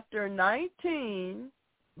chapter 19,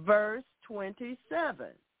 verse 27.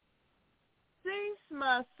 Cease,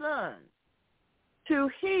 my son, to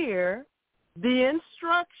hear the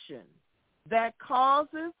instruction that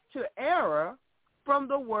causeth to error from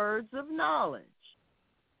the words of knowledge.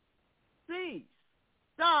 Cease.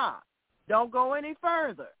 Stop. Don't go any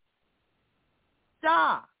further.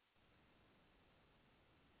 Stop.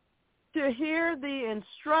 To hear the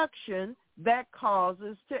instruction that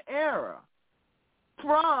causes to error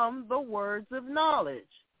from the words of knowledge.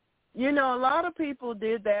 You know, a lot of people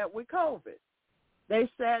did that with COVID. They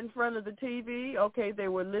sat in front of the TV. Okay, they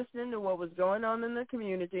were listening to what was going on in the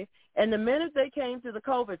community, and the minute they came to the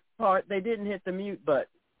COVID part, they didn't hit the mute button.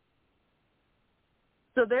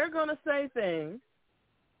 So they're going to say things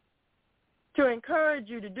to encourage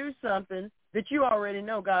you to do something that you already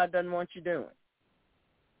know God doesn't want you doing.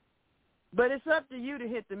 But it's up to you to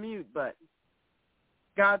hit the mute button.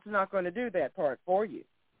 God's not going to do that part for you.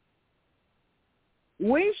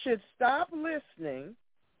 We should stop listening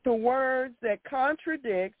to words that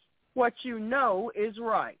contradict what you know is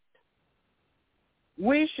right.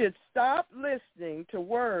 We should stop listening to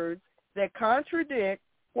words that contradict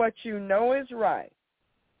what you know is right.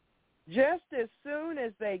 Just as soon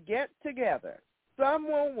as they get together,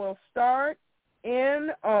 someone will start in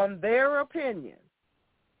on their opinion,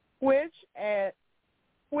 which as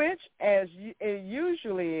it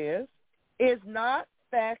usually is not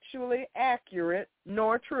factually accurate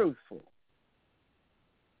nor truthful.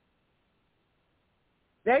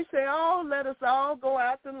 They say, oh, let us all go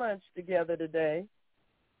out to lunch together today.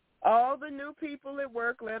 All the new people at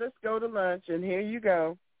work, let us go to lunch, and here you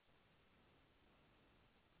go.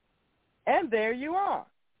 And there you are,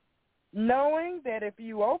 knowing that if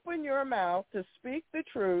you open your mouth to speak the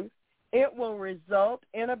truth, it will result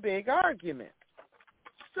in a big argument.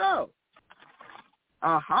 So,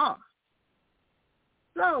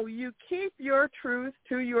 So you keep your truth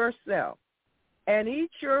to yourself and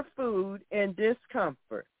eat your food in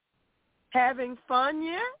discomfort. Having fun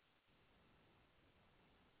yet?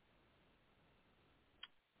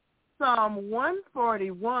 Psalm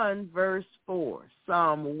 141, verse 4.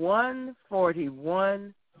 Psalm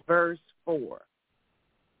 141, verse 4.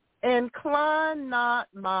 Incline not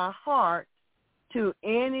my heart to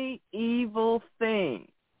any evil thing.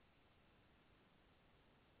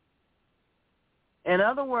 In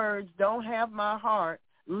other words, don't have my heart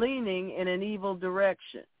leaning in an evil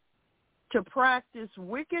direction, to practice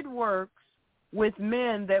wicked works with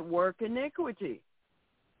men that work iniquity,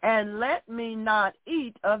 and let me not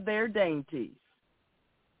eat of their dainties.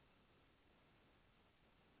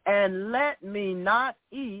 And let me not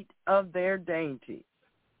eat of their dainties.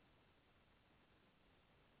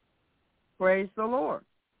 Praise the Lord.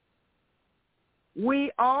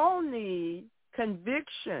 We all need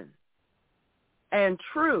conviction and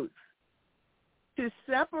truth to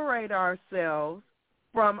separate ourselves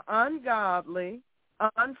from ungodly,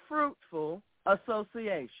 unfruitful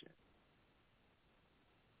association.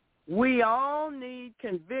 We all need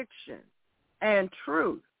conviction and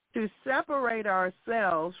truth to separate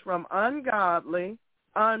ourselves from ungodly,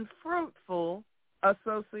 unfruitful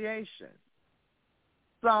association.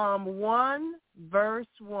 Psalm 1, verse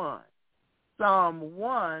 1. Psalm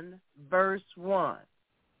 1, verse 1.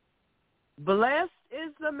 Blessed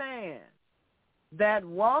is the man that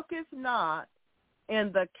walketh not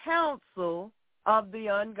in the counsel of the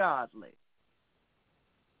ungodly,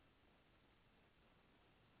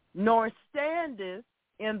 nor standeth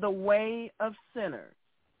in the way of sinners,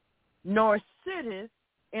 nor sitteth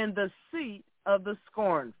in the seat of the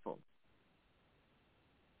scornful.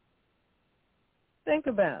 Think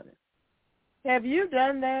about it. Have you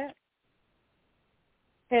done that?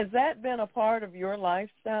 Has that been a part of your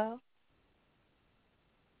lifestyle?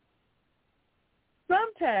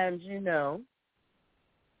 Sometimes,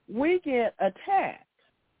 we get attacked.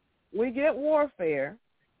 We get warfare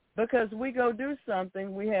because we go do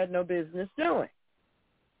something we had no business doing.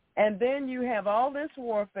 And then you have all this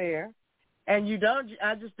warfare, and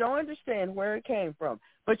I just don't understand where it came from.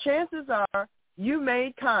 But chances are you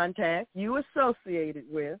made contact, you associated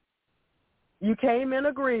with, you came in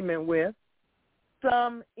agreement with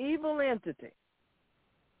some evil entity,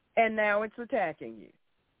 and now it's attacking you.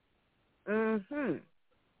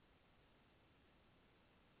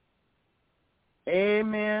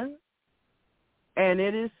 Amen. And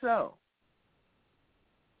it is so.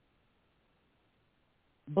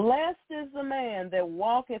 Blessed is the man that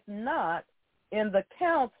walketh not in the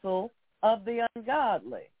counsel of the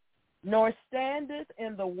ungodly, nor standeth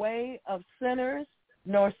in the way of sinners,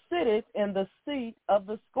 nor sitteth in the seat of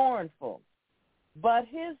the scornful. But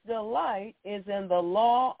his delight is in the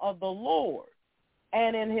law of the Lord,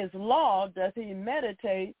 and in his law doth he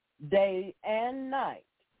meditate day and night,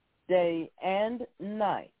 day and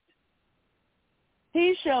night.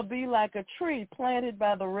 He shall be like a tree planted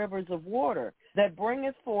by the rivers of water, that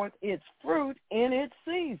bringeth forth its fruit in its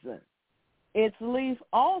season. Its leaf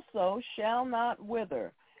also shall not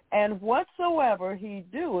wither, and whatsoever he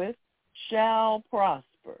doeth shall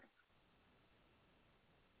prosper.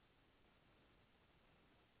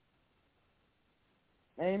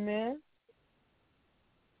 Amen.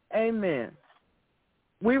 Amen.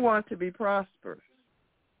 We want to be prosperous.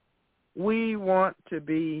 We want to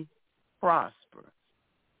be prosperous.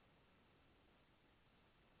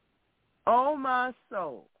 O my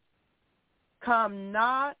soul, come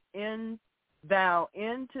not in thou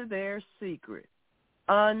into their secret,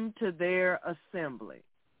 unto their assembly.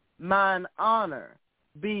 Mine honor,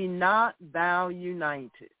 be not thou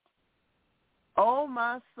united. O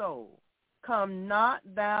my soul, come not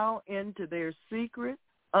thou into their secret,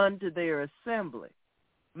 unto their assembly.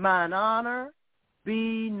 Mine honor,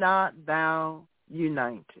 be not thou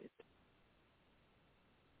united.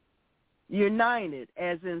 United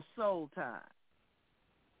as in soul ties.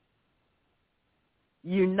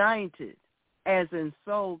 United as in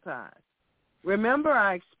soul ties. Remember,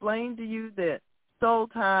 I explained to you that soul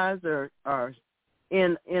ties are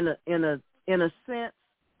in a sense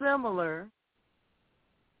similar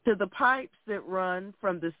to the pipes that run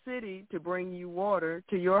from the city to bring you water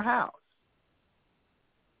to your house.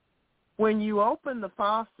 When you open the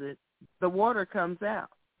faucet, the water comes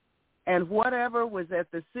out. And whatever was at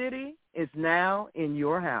the city is now in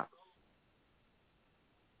your house.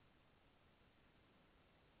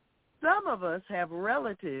 Some of us have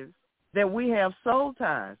relatives that we have soul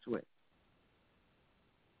ties with.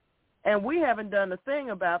 And we haven't done a thing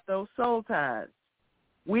about those soul ties.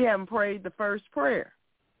 We haven't prayed the first prayer.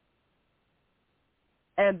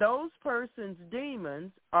 And those persons'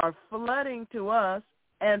 demons are flooding to us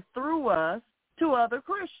and through us to other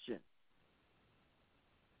Christians.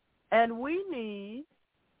 And we need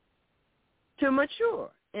to mature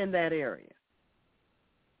in that area.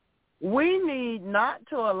 We need not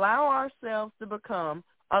to allow ourselves to become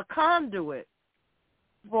a conduit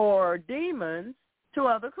for demons to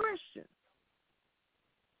other Christians.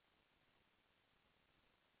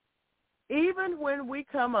 Even when we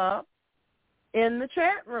come up in the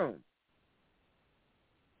chat room,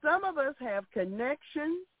 some of us have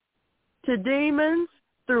connections to demons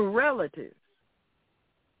through relatives,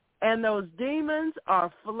 and those demons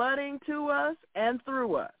are flooding to us and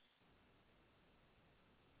through us.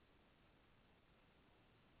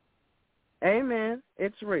 Amen.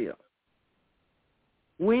 It's real.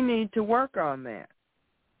 We need to work on that.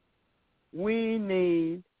 We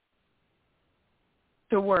need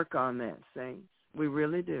to work on that, saints. We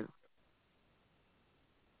really do.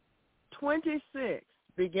 26,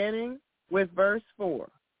 beginning with verse 4.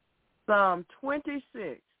 Psalm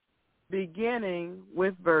 26, beginning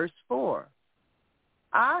with verse 4.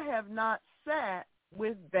 I have not sat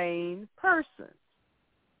with vain persons,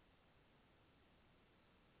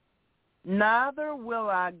 neither will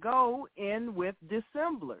I go in with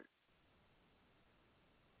dissemblers.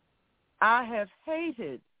 I have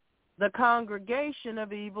hated the congregation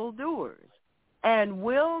of evildoers, and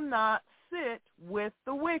will not sit with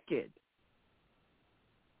the wicked.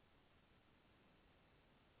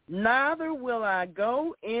 Neither will I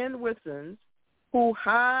go in with persons who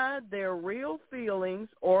hide their real feelings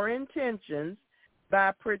or intentions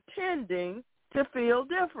by pretending to feel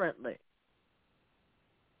differently.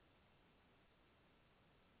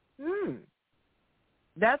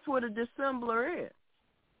 That's what a dissembler is.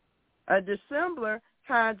 A dissembler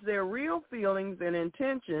hides their real feelings and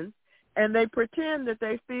intentions, and they pretend that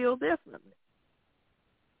they feel differently.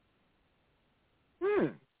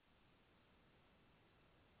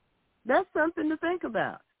 That's something to think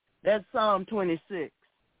about. That's Psalm 26,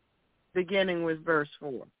 beginning with verse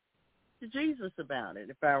 4. To Jesus about it,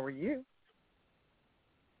 if I were you.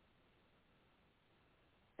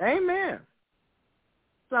 Amen.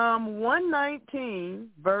 Psalm 119,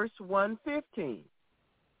 verse 115.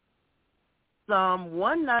 Psalm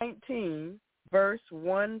 119, verse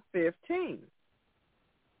 115.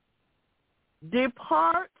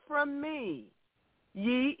 Depart from me,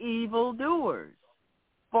 ye evildoers,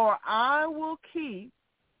 for I will keep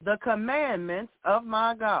the commandments of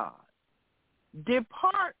my God.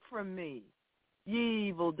 Depart from me, ye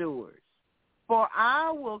evildoers, for I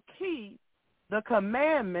will keep the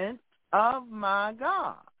commandments of my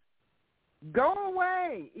God. Go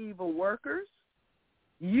away, evil workers.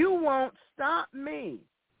 You won't stop me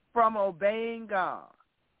from obeying God.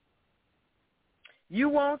 You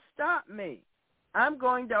won't stop me. I'm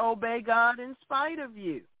going to obey God in spite of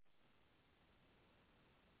you.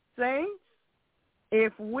 Saints,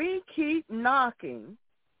 if we keep knocking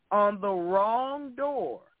on the wrong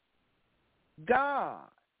door, God,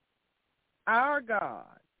 our God,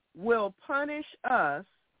 will punish us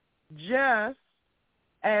just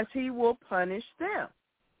as he will punish them.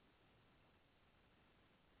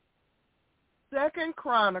 2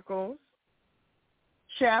 Chronicles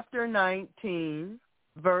chapter 19,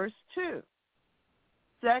 verse 2.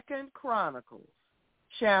 2 Chronicles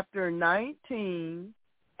chapter 19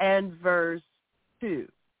 and verse 2.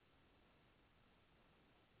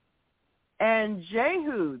 And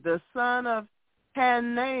Jehu, the son of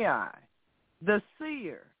Hanani, the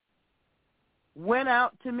seer, went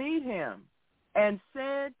out to meet him and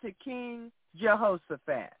said to King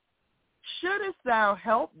Jehoshaphat, shouldest thou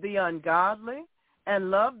help the ungodly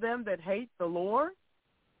and love them that hate the Lord?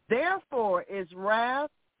 Therefore is wrath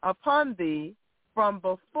upon thee from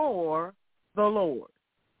before the Lord.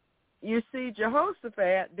 You see,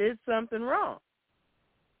 Jehoshaphat did something wrong.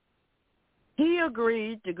 He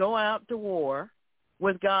agreed to go out to war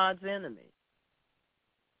with God's enemies.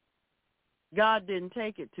 God didn't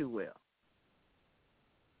take it too well.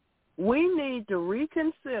 We need to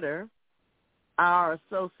reconsider our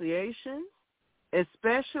associations,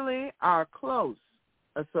 especially our close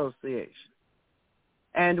associations.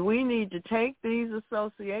 And we need to take these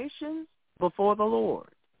associations before the Lord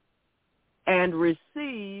and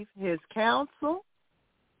receive his counsel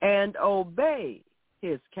and obey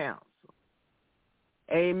his counsel.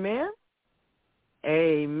 Amen,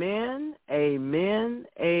 amen, amen,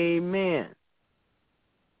 amen,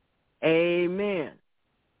 amen.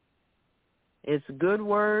 It's a good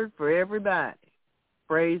word for everybody.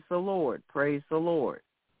 Praise the Lord, praise the Lord,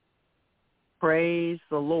 praise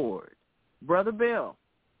the Lord. Brother Bill.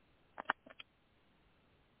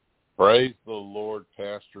 Praise the Lord,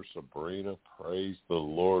 Pastor Sabrina. Praise the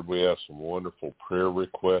Lord. We have some wonderful prayer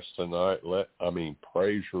requests tonight.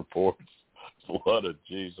 Praise reports. A lot of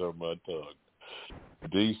G's on my tongue.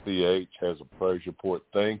 DCH has a praise report.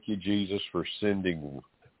 Thank you, Jesus, for sending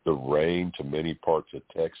the rain to many parts of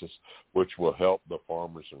Texas, which will help the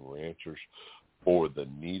farmers and ranchers for the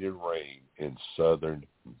needed rain in southern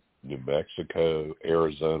New Mexico,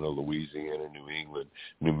 Arizona, Louisiana, New England,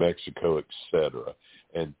 New Mexico, etc.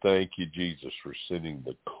 And thank you, Jesus, for sending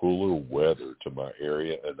the cooler weather to my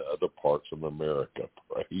area and other parts of America.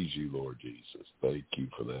 Praise you, Lord Jesus. Thank you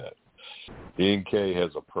for that. NK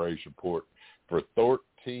has a praise report. For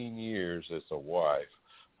 13 years as a wife,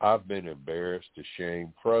 I've been embarrassed,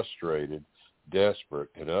 ashamed, frustrated, desperate,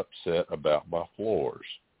 and upset about my floors.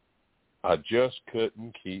 I just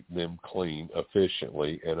couldn't keep them clean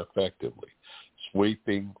efficiently and effectively.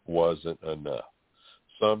 Sweeping wasn't enough.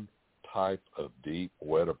 Some type of deep,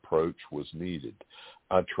 wet approach was needed.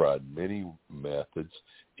 I tried many methods,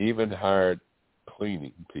 even hired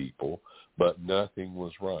cleaning people, but nothing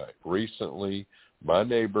was right. Recently, my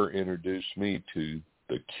neighbor introduced me to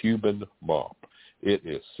the Cuban mop. It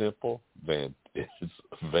is simple, it's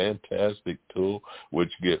a fantastic tool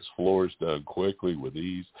which gets floors done quickly with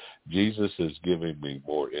ease. Jesus is giving me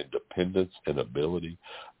more independence and ability.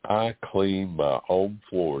 I clean my own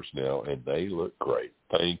floors now, and they look great.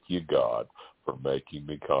 Thank you, God, for making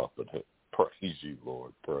me confident. Praise you,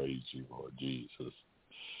 Lord. Praise you, Lord Jesus.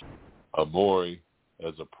 Amori,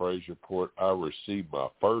 as a praise report, I received my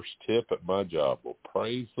first tip at my job. Well,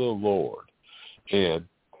 praise the Lord. And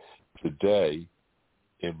today,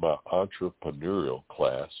 in my entrepreneurial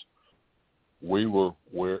class, we were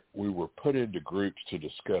put into groups to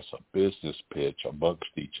discuss a business pitch amongst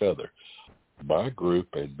each other. My group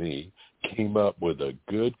and me came up with a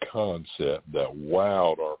good concept that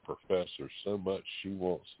wowed our professor so much she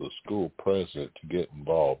wants the school president to get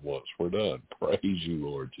involved once we're done. Praise you,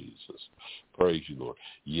 Lord Jesus. Praise you, Lord.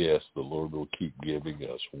 Yes, the Lord will keep giving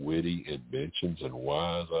us witty inventions and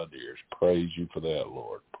wise ideas. Praise you for that,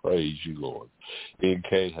 Lord. Praise you, Lord.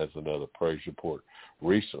 NK has another praise report.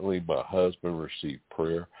 Recently, my husband received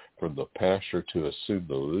prayer from the pastor to assume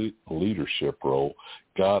the leadership role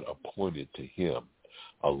God appointed to him.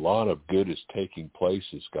 A lot of good is taking place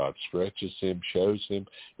as God stretches him, shows him.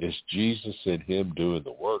 It's Jesus in him doing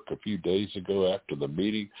the work. A few days ago after the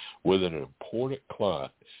meeting with an important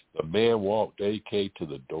client, the man walked AK to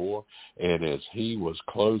the door, and as he was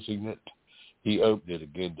closing it, he opened it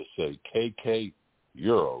again to say, KK,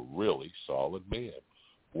 you're a really solid man.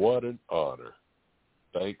 What an honor.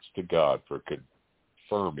 Thanks to God for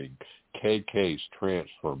confirming KK's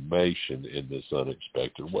transformation in this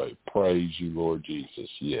unexpected way. Praise you, Lord Jesus.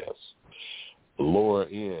 Yes. Laura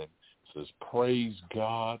N. says, praise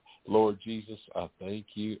God, Lord Jesus, I thank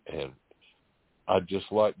you. And I'd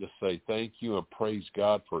just like to say thank you and praise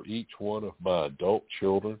God for each one of my adult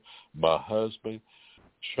children. My husband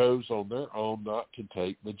chose on their own not to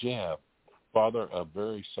take the jab. Father, I'm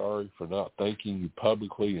very sorry for not thanking you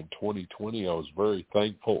publicly in 2020. I was very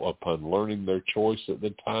thankful upon learning their choice at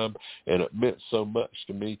the time, and it meant so much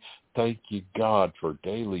to me. Thank you, God, for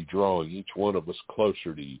daily drawing each one of us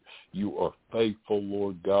closer to you. You are faithful,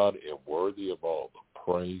 Lord God, and worthy of all the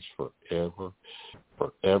praise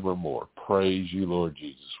forevermore. Praise you, Lord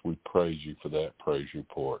Jesus. We praise you for that praise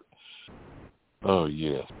report. Oh,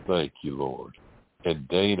 yes. Thank you, Lord. And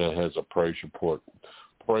Dana has a praise report.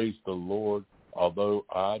 Praise the Lord. Although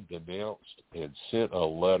I denounced and sent a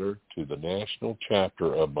letter to the national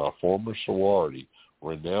chapter of my former sorority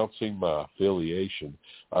renouncing my affiliation,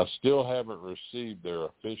 I still haven't received their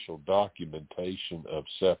official documentation of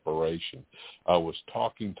separation. I was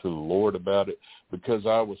talking to the Lord about it because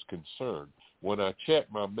I was concerned. When I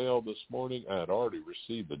checked my mail this morning, I had already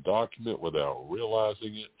received the document without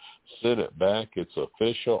realizing it. Sent it back. It's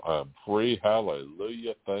official. I'm free.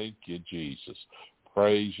 Hallelujah. Thank you, Jesus.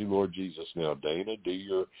 Praise you, Lord Jesus. Now, Dana, do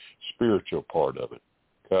your spiritual part of it.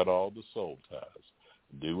 Cut all the soul ties.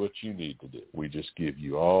 Do what you need to do. We just give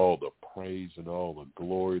you all the praise and all the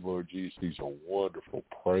glory, Lord Jesus. These are wonderful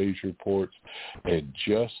praise reports. And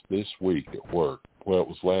just this week at work, well, it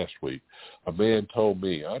was last week, a man told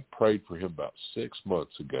me, I'd prayed for him about 6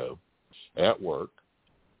 months ago at work.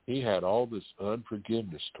 He had all this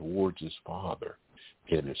unforgiveness towards his father.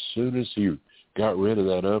 And as soon as he got rid of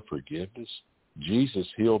that unforgiveness, Jesus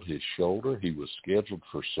healed his shoulder. He was scheduled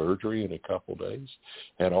for surgery in a couple days,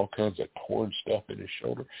 had all kinds of torn stuff in his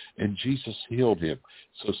shoulder, and Jesus healed him.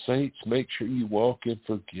 So, saints, make sure you walk in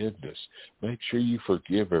forgiveness. Make sure you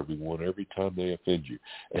forgive everyone every time they offend you.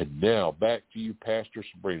 And now, back to you, Pastor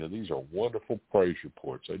Sabrina. These are wonderful praise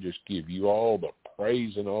reports. I just give you all the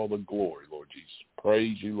praise and all the glory, Lord Jesus.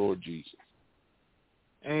 Praise you, Lord Jesus.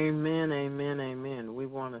 Amen, amen, amen. We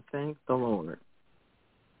want to thank the Lord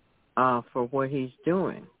for what he's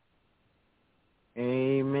doing.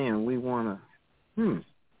 Amen. We want to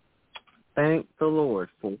thank the Lord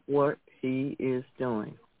for what he is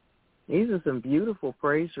doing. These are some beautiful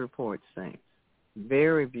praise reports, saints.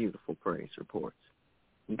 Very beautiful praise reports.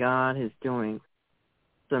 God is doing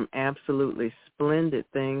some absolutely splendid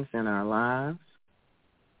things in our lives,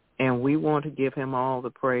 and we want to give him all the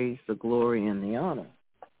praise, the glory, and the honor.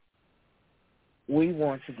 We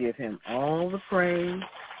want to give him all the praise,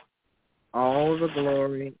 all the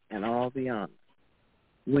glory, and all the honor.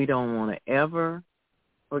 We don't want to ever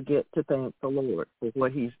forget to thank the Lord for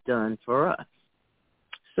what he's done for us.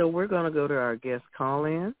 So we're going to go to our guest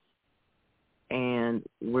call-in, and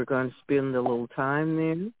we're going to spend a little time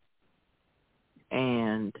there,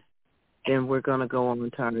 and then we're going to go on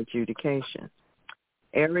to our adjudication.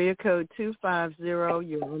 Area code 250, you're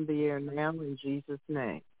on the air now in Jesus'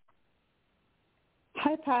 name.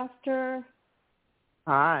 Hi, Pastor.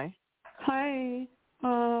 Hi. Hi.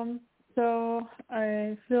 So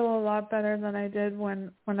I feel a lot better than I did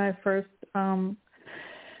when I first came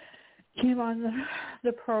on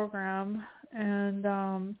the program, and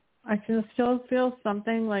I can still feel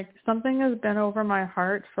something has been over my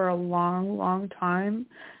heart for a long, long time,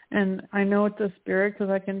 and I know it's a spirit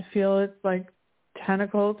because I can feel it like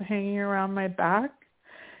tentacles hanging around my back,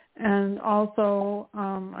 and also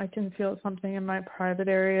I can feel something in my private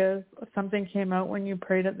areas. Something came out when you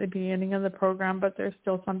prayed at the beginning of the program, but there's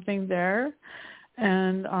still something there,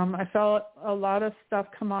 and I felt a lot of stuff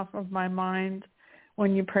come off of my mind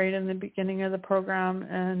when you prayed in the beginning of the program,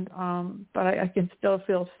 and but I can still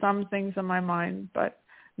feel some things in my mind, but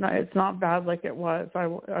no, it's not bad like it was. I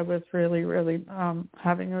was really, really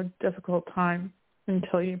having a difficult time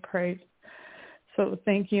until you prayed. So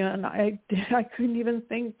thank you, and I couldn't even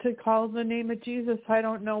think to call the name of Jesus. I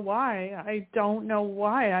don't know why. I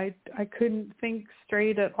I couldn't think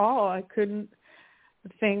straight at all. I couldn't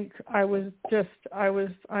think. I'm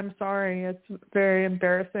sorry. It's very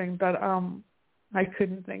embarrassing, but I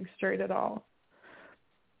couldn't think straight at all.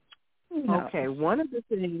 No. Okay, one of the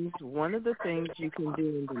things you can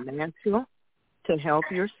do in the natural to help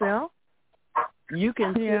yourself, you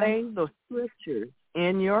can play the scriptures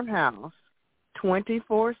in your house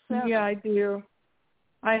 24/7. Yeah, I do.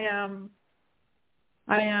 I am.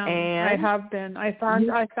 And I have been. I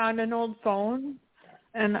found an old phone,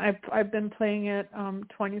 and I've been playing it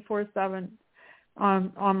 24/7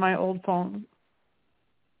 on my old phone.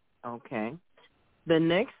 Okay. The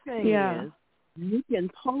next thing is you can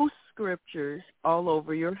post scriptures all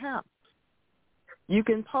over your house. You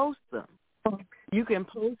can post them. You can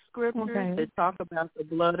post scriptures that talk about the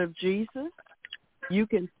blood of Jesus. You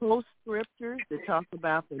can post scriptures that talk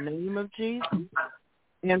about the name of Jesus.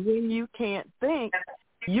 And when you can't think,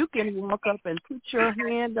 you can walk up and put your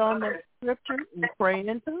hand on that scripture and pray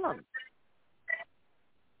in tongues.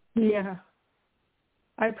 Yeah.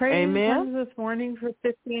 I prayed Amen? in tongues this morning for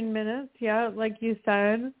 15 minutes, like you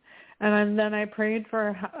said. And then I prayed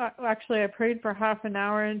for half an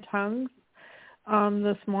hour in tongues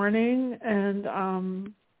this morning. And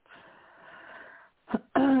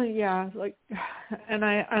and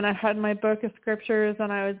I had my book of scriptures,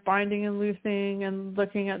 and I was binding and loosing and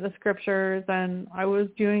looking at the scriptures, and I was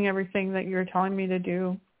doing everything that you're telling me to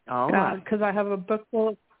do. Because I have a book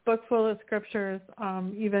full of scriptures.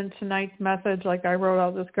 Even tonight's message, I wrote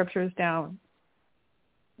all the scriptures down.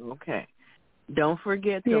 Okay. Don't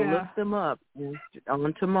forget to look them up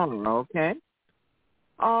on tomorrow, okay?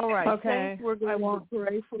 All right. Okay. We're going to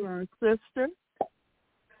pray for our sister.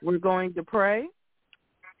 We're going to pray.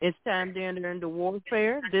 It's time to enter into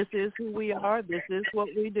warfare. This is who we are. This is what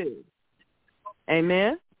we do.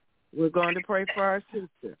 Amen? We're going to pray for our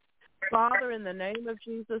sister. Father, in the name of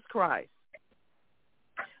Jesus Christ,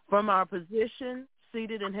 from our position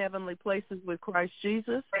seated in heavenly places with Christ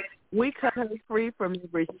Jesus, we cut her free from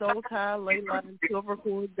every soul tie, ley line, silver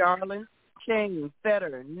cord, garland, chain,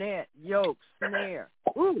 fetter, net, yoke, snare,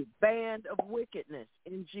 band of wickedness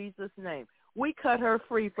in Jesus' name. We cut her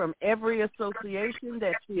free from every association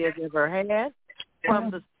that she has ever had,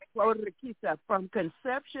 from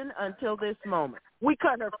conception until this moment. We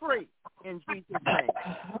cut her free in Jesus' name.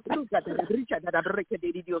 Cough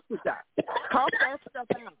that stuff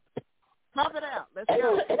out. Cough it out. Let's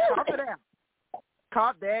go. Cough it out.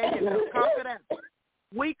 There you go. Cough it out.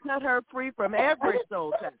 We cut her free from every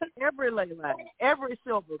soul tie, every ley line, every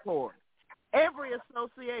silver cord, every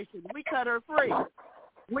association. We cut her free.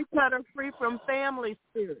 We cut her free from family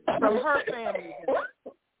spirits, from her family devils.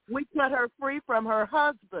 We cut her free from her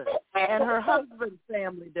husband and her husband's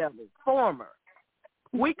family devils, former.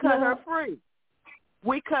 We cut her free.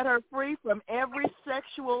 We cut her free from every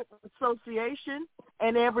sexual association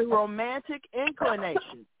and every romantic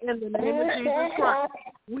inclination. In the name of Jesus Christ,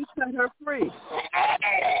 we cut her free.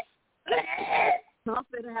 Cough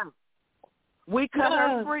it out. We cut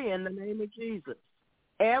her free in the name of Jesus.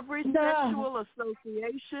 Every sexual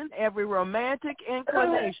association, every romantic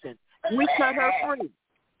inclination, we cut her free.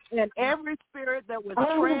 And every spirit that was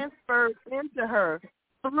transferred into her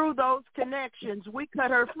through those connections, we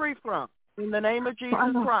cut her free from in the name of Jesus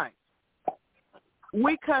Christ.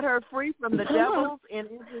 We cut her free from the devils in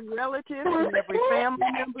every relative, in every family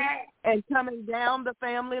member, and coming down the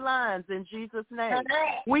family lines in Jesus' name.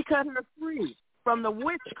 We cut her free from the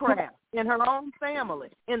witchcraft in her own family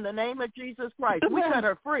in the name of Jesus Christ. We cut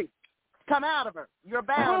her free. Come out of her. You're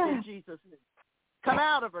bound in Jesus' name. Come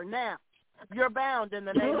out of her now. You're bound in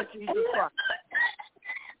the name of Jesus Christ.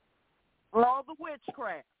 All the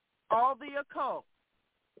witchcraft, all the occult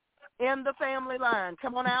in the family line,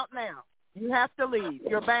 come on out now. You have to leave.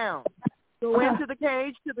 You're bound. Go into the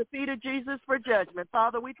cage to the feet of Jesus for judgment.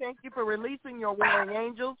 Father, we thank you for releasing your warring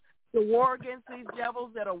angels to war against these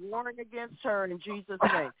devils that are warring against her in Jesus'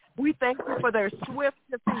 name. We thank you for their swift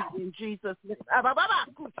defeat in Jesus' name.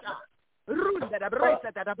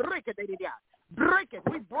 Break it.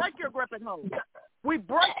 We break your grip and hold. We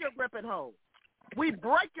break your grip and hold. We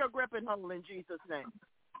break your grip and hold in Jesus' name.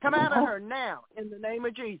 Come out of her now in the name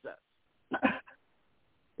of Jesus.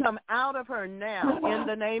 Come out of her now in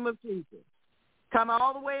the name of Jesus. Come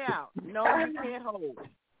all the way out. No, you can't hold.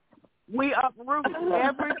 We uproot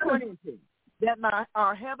every planting that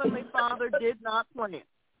our Heavenly Father did not plant.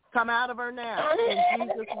 Come out of her now in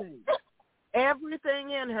Jesus' name.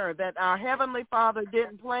 Everything in her that our Heavenly Father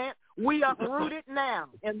didn't plant, we uproot it now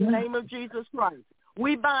in the name of Jesus Christ.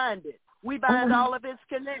 We bind it. We bind all of its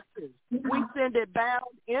connections. We send it bound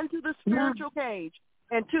into the spiritual cage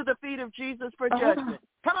and to the feet of Jesus for judgment.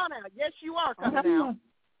 Come on out. Yes, you are coming out.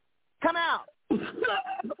 Come out.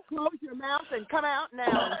 Close your mouth and come out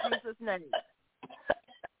now in Jesus' name.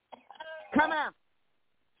 Come out.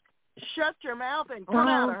 Shut your mouth and come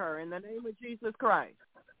out of her in the name of Jesus Christ.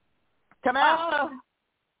 Come out.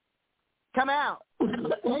 Come out.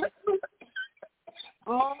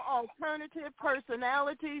 All alternative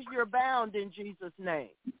personalities, you're bound in Jesus' name.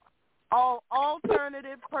 All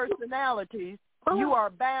alternative personalities, you are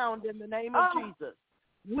bound in the name of Jesus.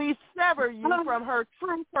 We sever you from her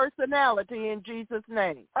true personality in Jesus'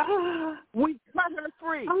 name. We cut her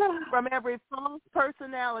free from every false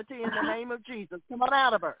personality in the name of Jesus. Come on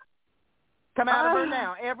out of her. Come out of her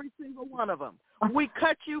now, every single one of them. We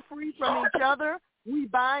cut you free from each other. We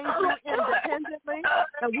bind you independently,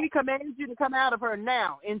 and we command you to come out of her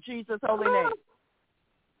now in Jesus' holy name.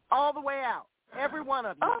 All the way out, every one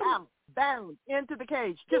of you, out, bound into the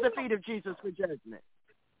cage to the feet of Jesus for judgment.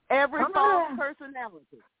 Every false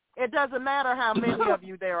personality. It doesn't matter how many of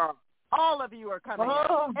you there are. All of you are coming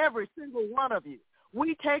out. Every single one of you.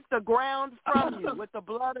 We take the ground from you with the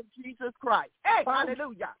blood of Jesus Christ. Hey,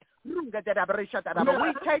 hallelujah. We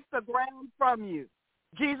take the ground from you.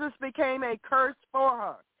 Jesus became a curse for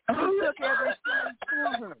her. He took everything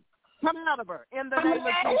for her. Come out of her in the name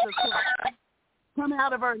of Jesus Christ. Come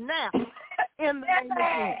out of her now in the name of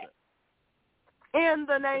Jesus. In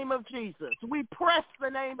the name of Jesus. We press the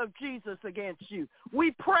name of Jesus against you.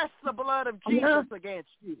 We press the blood of Jesus against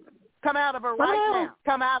you. Come out of her right now.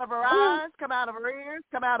 Come out of her eyes. Come out of her ears.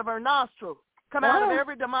 Come out of her nostrils. Come out of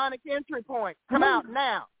every demonic entry point. Come out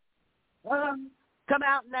now. Come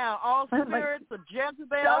out now. All spirits of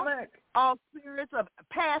Jezebel, all spirits of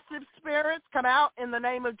passive spirits, come out in the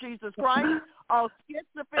name of Jesus Christ. All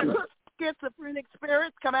schizophrenic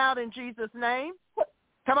spirits, come out in Jesus' name.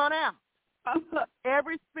 Come on out.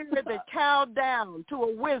 Every spirit that cowed down to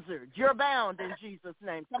a wizard, you're bound in Jesus'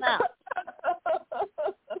 name. Come out.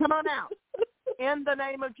 Come on out. In the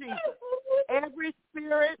name of Jesus. Every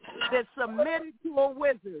spirit that submitted to a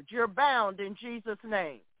wizard, you're bound in Jesus'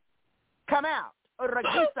 name. Come out.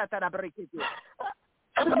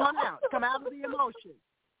 Come on out. Come out of the emotion.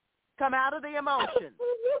 Come out of the emotion.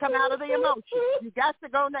 Come out of the emotion. You got to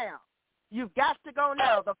go now. You've got to go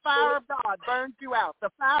now. The fire of God burns you out. The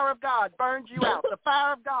fire of God burns you out. The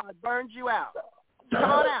fire of God burns you out. Come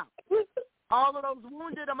on out. All of those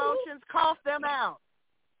wounded emotions, cough them out.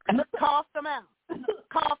 Cough them out.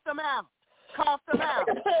 Cough them out. Cough them out.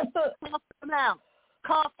 Cough them out.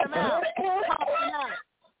 Cough them out. Cough them out.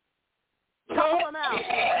 Cough them out in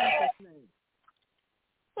Jesus' name.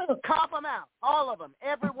 Cough them out. All of them.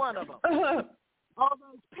 Every one of them. All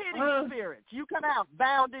those pity spirits, you come out,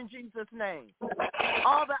 bound in Jesus' name.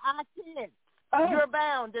 All the I can't, you're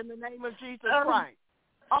bound in the name of Jesus Christ.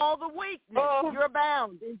 All the weakness, you're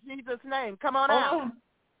bound in Jesus' name. Come on out.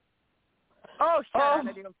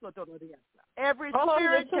 Every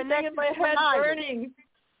spirit connected to an idol,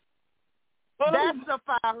 that's the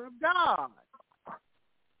fire of God.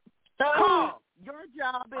 Call. Your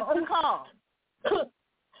job is to call.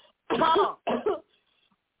 Call.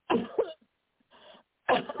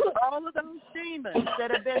 All of those demons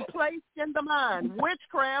that have been placed in the mind,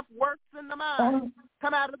 witchcraft works in the mind.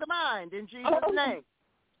 Come out of the mind in Jesus' name.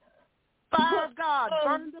 Fire of God,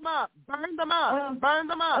 burn them up, burn them up, burn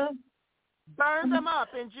them up, burn them up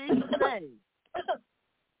in Jesus' name.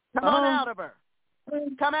 Come on out of her.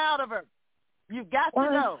 Come out of her. You've got to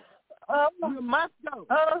go. You must go.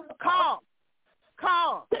 Call.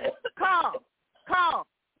 Call. Call. Call. Call.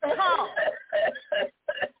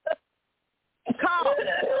 Call.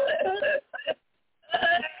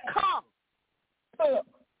 Call.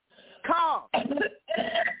 Call.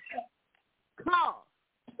 Call.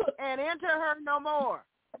 And enter her no more.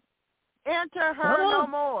 Enter her no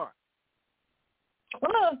more.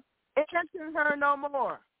 Enter her no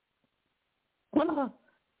more.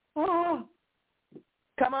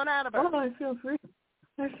 Come on out of her. I feel free.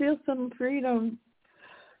 I feel some freedom.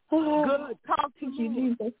 Good. Talk to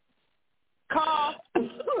you, Jesus. Call.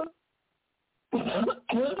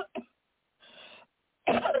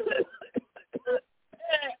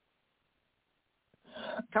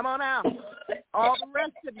 Come on out. All the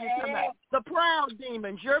rest of you come out. The proud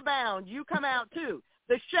demons, you're bound. You come out too.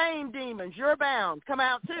 The shame demons, you're bound. Come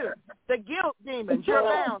out too. The guilt demons, you're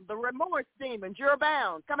bound. The remorse demons, you're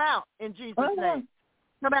bound. Come out in Jesus' name.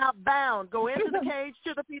 Come out bound. Go into the cage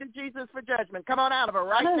to the feet of Jesus for judgment. Come on out of her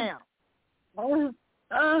right now.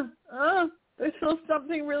 There's still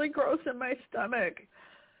something really gross in my stomach.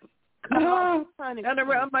 Honey, and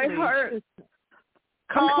around my heart.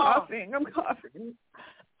 I'm coughing.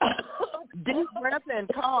 Deep breath and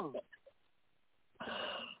calm.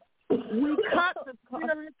 We cut the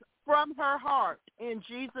spirit from her heart in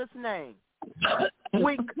Jesus' name.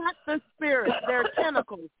 We cut the spirit, their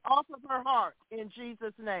tentacles, off of her heart in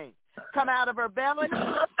Jesus' name. Come out of her belly,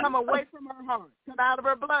 come away from her heart, come out of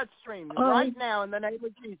her bloodstream right now in the name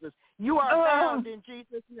of Jesus. You are bound in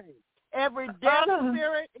Jesus' name. Every deaf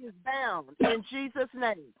spirit is bound in Jesus'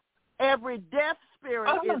 name. Every deaf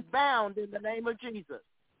spirit is bound in the name of Jesus.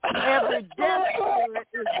 Every deaf spirit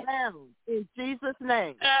is bound in Jesus'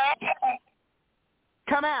 name.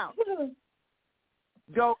 Come out.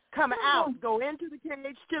 Come out. Go into the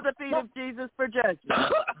cage to the feet of Jesus for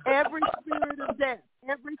judgment. Every spirit of death,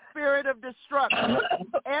 every spirit of destruction,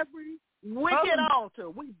 every wicked altar,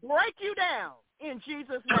 we break you down in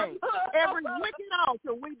Jesus' name. Every wicked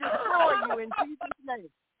altar, we destroy you in Jesus' name.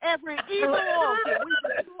 Every evil altar, we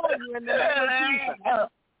destroy you in the name of Jesus.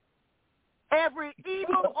 Every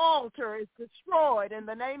evil altar is destroyed in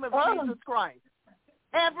the name of Jesus Christ.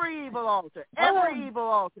 Every evil altar, every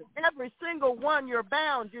single one, you're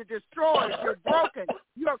bound, you're destroyed, you're broken,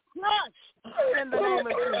 you're crushed in the name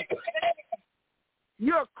of Jesus.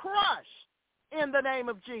 You're crushed in the name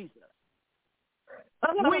of Jesus.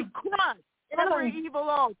 We crush every evil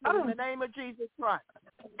altar in the name of Jesus Christ.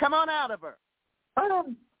 Come on out of her.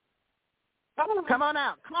 Come on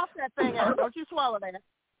out. Cough that thing out. Don't you swallow that.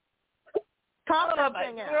 Cough that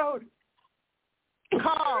thing out.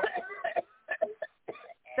 Cough.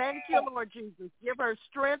 Thank you, Lord Jesus. Give her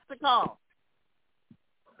strength to call.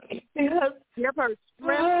 Yes. Give her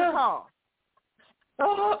strength to call.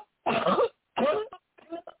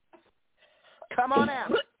 Come on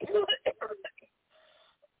out.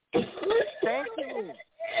 Thank you.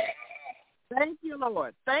 Thank you,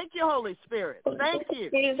 Lord. Thank you, Holy Spirit. Thank you.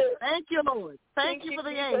 Thank you, Lord. Thank you for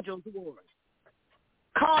the angels' ward.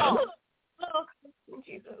 Call.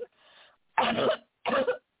 Jesus.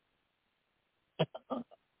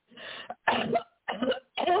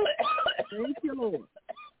 Thank you, Lord.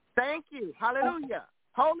 Thank you. Hallelujah.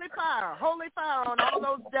 Holy fire on all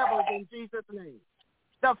those devils in Jesus' name.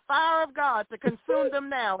 The fire of God to consume them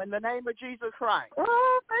now in the name of Jesus Christ.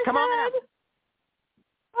 Come on out.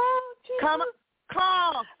 Come,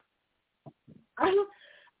 cough.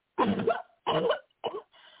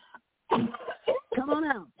 Come on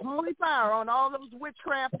out. Holy fire on all those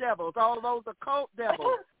witchcraft devils, all those occult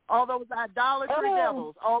devils, all those idolatry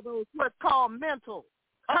devils, all those what's called mental.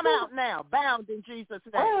 Come out now, bound in Jesus'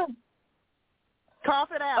 name.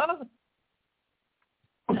 Cough it out.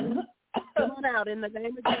 Come on out in the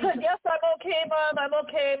name of Jesus. Yes, I'm okay, Mom.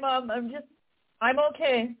 I'm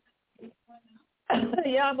okay.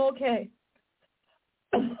 Yeah, I'm okay.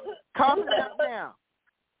 Cough it out now.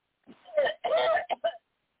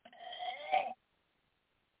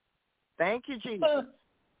 Thank you, Jesus.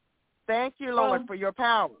 Thank you, Lord, for your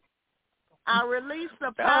power. I release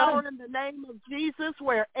the power in the name of Jesus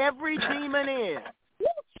where every demon is.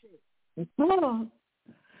 Oh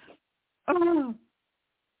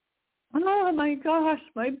my gosh,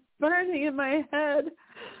 my burning in my head.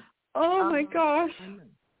 Oh, my gosh.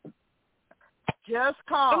 Just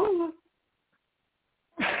call. Oh.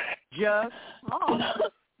 Just call.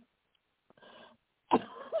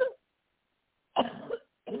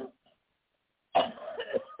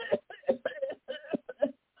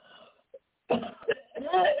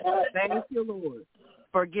 Thank you, Lord,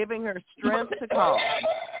 for giving her strength to call.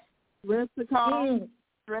 Strength to call,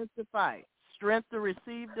 strength to fight, strength to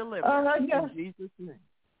receive deliverance in Jesus' name.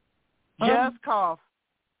 Just cough.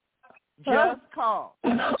 Just call.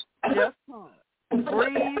 Just call.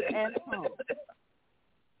 Breathe and call.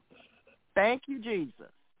 Thank you,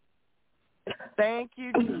 Jesus. Thank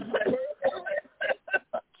you, Jesus.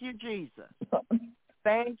 Thank you, Jesus.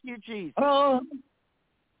 Thank you, Jesus.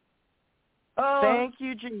 Thank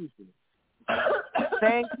you, Jesus.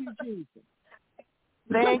 Thank you, Jesus.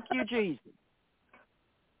 Thank you, Jesus.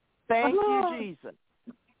 Thank you, Jesus.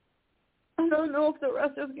 I don't know if the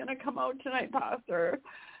rest is going to come out tonight, Pastor.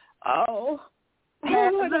 Oh.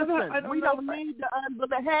 Listen, we don't need the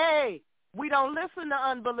unbelief. Hey, we don't listen to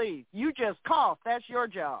unbelief. You just cough. That's your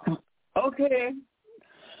job. Okay.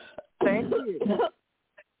 Thank you.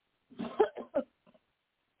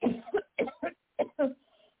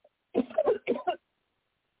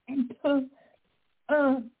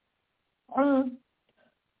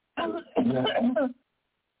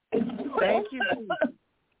 Thank you, Jesus.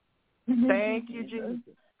 Thank you,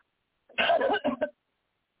 Jesus.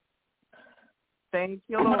 Thank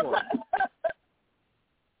you, Lord.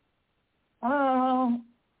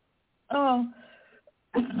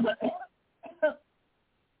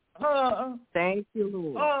 Thank you,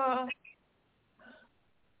 Lord.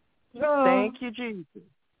 Thank you, Jesus.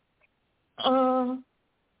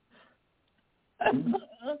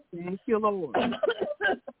 Thank you, Lord.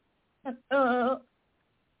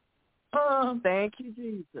 Thank you,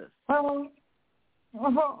 Jesus.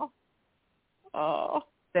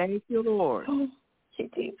 Thank you, Lord. Thank you,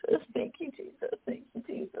 Jesus. Thank you, Jesus. Thank you,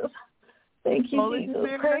 Jesus. Thank you, Holy Jesus.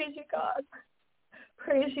 Spirit. Praise you, God.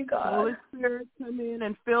 Praise you, God. Holy Spirit, come in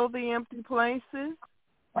and fill the empty places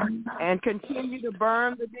and continue to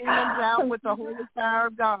burn the demons out with the holy fire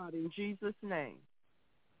of God in Jesus' name.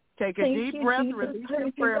 Take a deep breath, release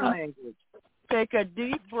your prayer language. Take a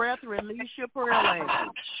deep breath, release your prayer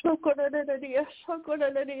language.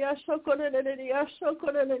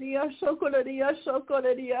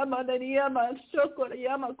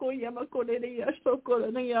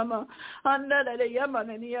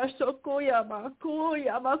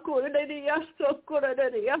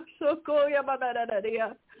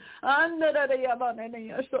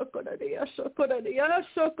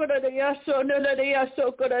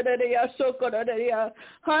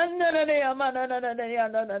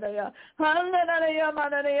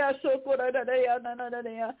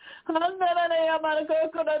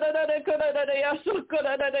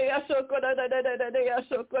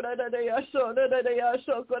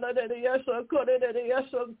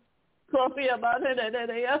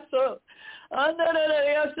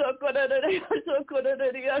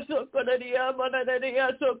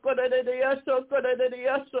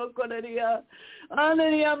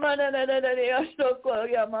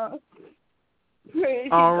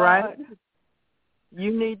 All right.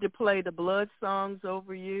 You need to play the blood songs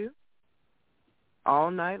over you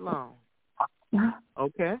all night long.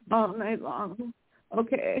 Okay? All night long.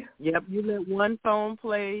 Okay. Yep, you let one phone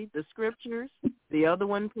play the scriptures, the other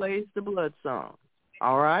one plays the blood song.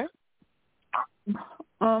 All right?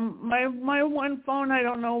 My one phone, I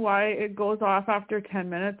don't know why it goes off after 10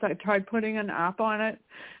 minutes. I tried putting an app on it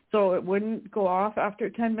so it wouldn't go off after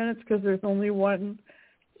 10 minutes because there's only one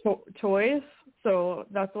choice. So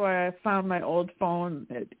that's why I found my old phone.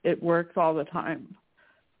 It works all the time.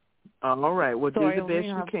 All right. Well, do the best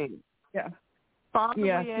you can. Yeah. Father,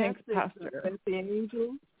 yeah, we thanks, ask Pastor. that the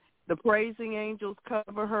angels, the praising angels,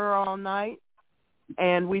 cover her all night.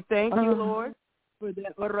 And we thank you, Lord, for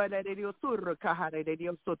that.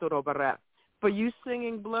 For you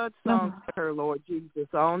singing blood songs to her, Lord Jesus,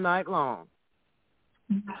 all night long.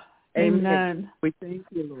 Amen. We thank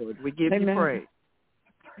you, Lord. We give Amen. you praise.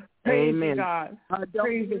 Praise Amen. you, God. Don't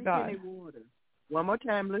Praise drink you, God. any water. One more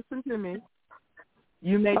time, listen to me.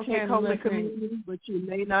 You may take Holy Communion, but you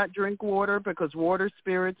may not drink water because water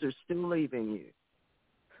spirits are still leaving you.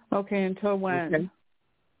 Okay, until when? Okay.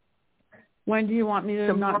 When do you want me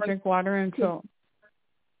to not drink water until?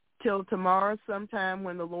 Till tomorrow sometime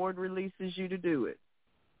when the Lord releases you to do it.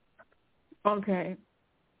 Okay.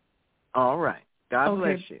 All right. God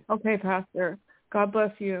bless you. Okay, Pastor. God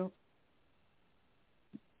bless you.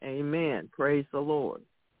 Amen. Praise the Lord.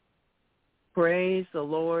 Praise the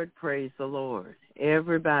Lord. Praise the Lord.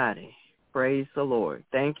 Everybody, Praise the Lord.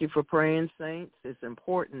 Thank you for praying, saints. It's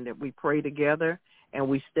important that we pray together and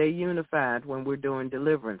we stay unified when we're doing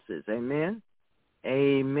deliverances. Amen?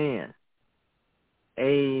 Amen.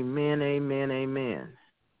 Amen, amen, amen.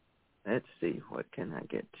 Let's see, what can I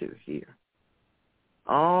get to here?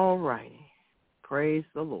 All righty. Praise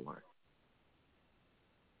the Lord.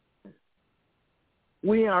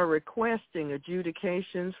 We are requesting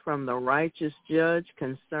adjudications from the righteous judge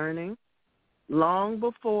concerning, long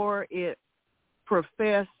before it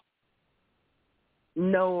professed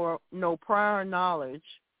no prior knowledge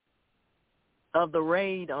of the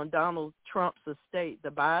raid on Donald Trump's estate, the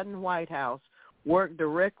Biden White House worked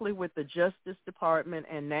directly with the Justice Department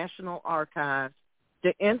and National Archives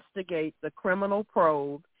to instigate the criminal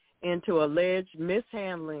probe into alleged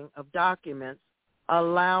mishandling of documents,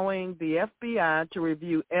 allowing the FBI to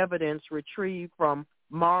review evidence retrieved from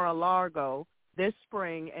Mar-a-Lago this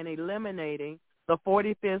spring and eliminating the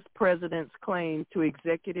 45th president's claim to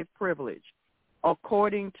executive privilege,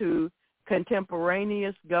 according to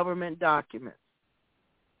contemporaneous government documents.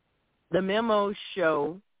 The memos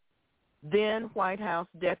show then White House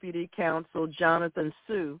Deputy Counsel Jonathan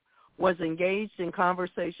Sue was engaged in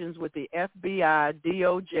conversations with the FBI,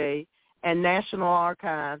 DOJ, and National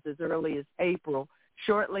Archives as early as April,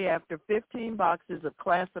 shortly after 15 boxes of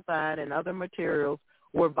classified and other materials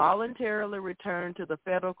were voluntarily returned to the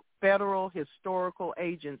Federal Historical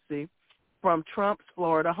Agency from Trump's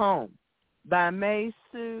Florida home. By May,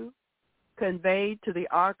 Sue conveyed to the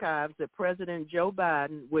archives that President Joe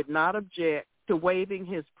Biden would not object to waiving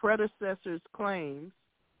his predecessor's claims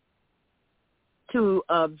to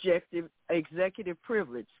executive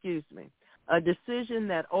privilege, a decision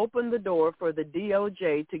that opened the door for the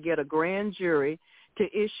DOJ to get a grand jury to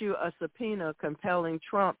issue a subpoena compelling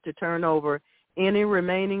Trump to turn over any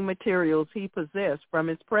remaining materials he possessed from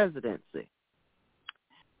his presidency.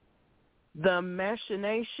 The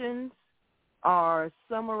machinations are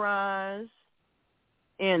summarized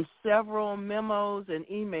in several memos and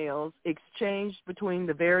emails exchanged between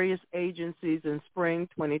the various agencies in spring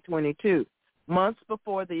 2022, months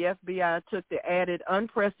before the FBI took the added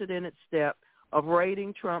unprecedented step of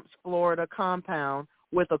raiding Trump's Florida compound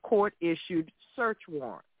with a court-issued search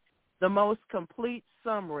warrant. The most complete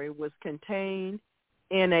summary was contained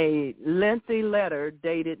in a lengthy letter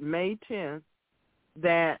dated May 10th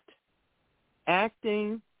that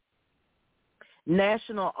acting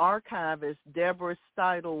National Archivist Deborah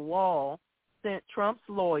Steidel-Wall sent Trump's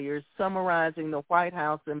lawyers summarizing the White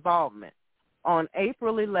House involvement. On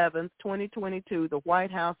April 11, 2022, the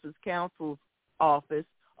White House's counsel's office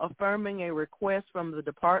affirming a request from the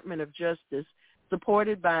Department of Justice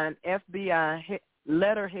supported by an FBI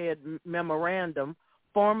letterhead memorandum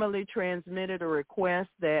formally transmitted a request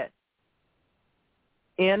that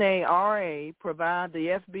NARA provide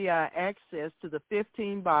the FBI access to the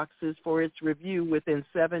 15 boxes for its review within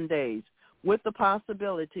 7 days, with the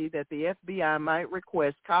possibility that the FBI might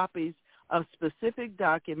request copies of specific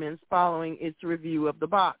documents following its review of the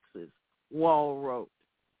boxes, Wall wrote.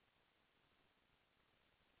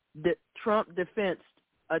 The Trump defense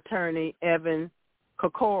attorney Evan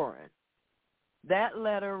Corcoran. That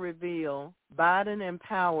letter revealed Biden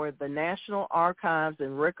empowered the National Archives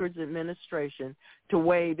and Records Administration to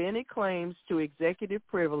waive any claims to executive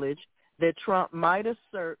privilege that Trump might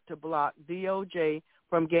assert to block DOJ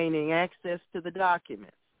from gaining access to the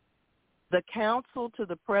documents. The counsel to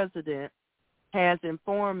the president has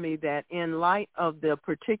informed me that in light of the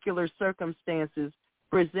particular circumstances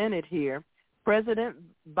presented here, President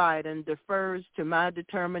Biden defers to my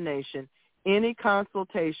determination any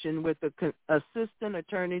consultation with the Assistant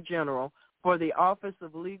Attorney General for the Office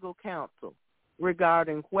of Legal Counsel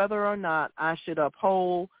regarding whether or not I should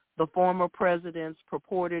uphold the former president's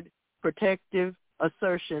purported protective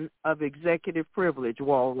assertion of executive privilege,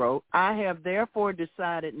 Wall wrote. I have therefore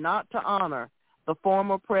decided not to honor the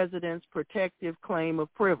former president's protective claim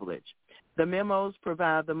of privilege. The memos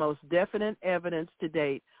provide the most definite evidence to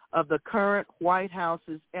date of the current White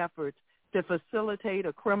House's efforts to facilitate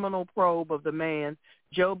a criminal probe of the man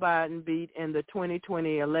Joe Biden beat in the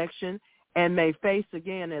 2020 election and may face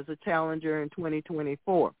again as a challenger in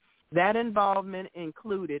 2024. That involvement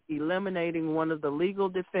included eliminating one of the legal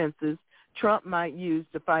defenses Trump might use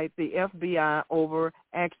to fight the FBI over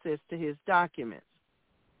access to his documents.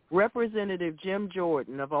 Representative Jim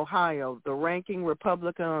Jordan of Ohio, the ranking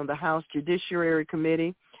Republican on the House Judiciary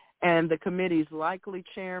Committee and the committee's likely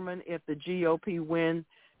chairman if the GOP win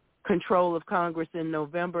control of Congress in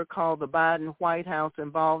November, called the Biden White House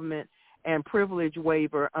involvement and privilege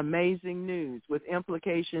waiver amazing news with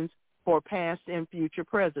implications for past and future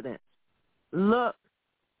presidents. Look,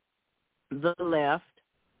 the left,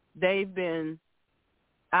 they've been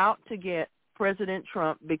out to get President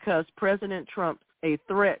Trump because President Trump's a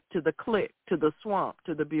threat to the clique, to the swamp,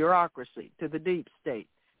 to the bureaucracy, to the deep state,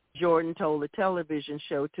 Jordan told a television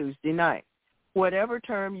show Tuesday night. Whatever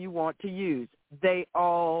term you want to use, they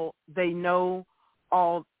all know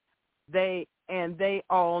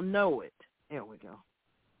it. There we go.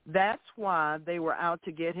 That's why they were out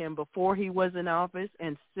to get him before he was in office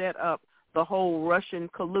and set up the whole Russian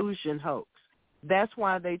collusion hoax. That's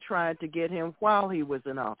why they tried to get him while he was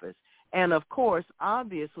in office. And, of course,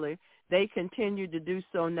 obviously, they continue to do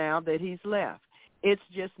so now that he's left. It's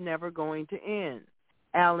just never going to end.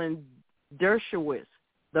 Alan Dershowitz,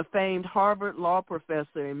 the famed Harvard law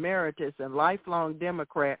professor emeritus and lifelong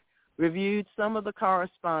Democrat, reviewed some of the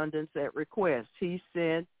correspondence at request. He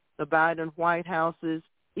said the Biden White House's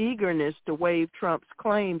eagerness to waive Trump's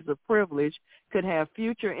claims of privilege could have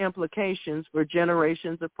future implications for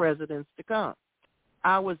generations of presidents to come.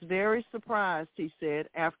 I was very surprised, he said,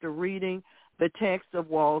 after reading the text of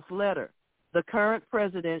Wall's letter. The current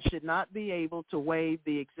president should not be able to waive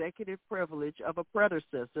the executive privilege of a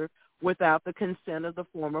predecessor without the consent of the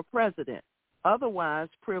former president. Otherwise,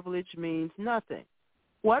 privilege means nothing.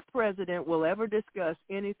 What president will ever discuss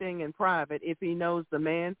anything in private if he knows the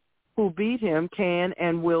man who beat him can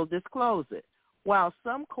and will disclose it? While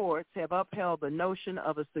some courts have upheld the notion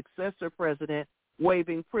of a successor president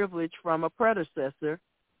waiving privilege from a predecessor,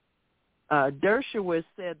 Dershowitz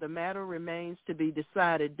said the matter remains to be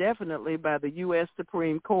decided definitely by the U.S.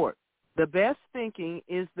 Supreme Court. The best thinking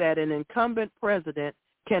is that an incumbent president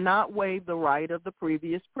cannot waive the right of the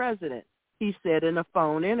previous president, he said in a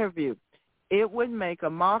phone interview. It would make a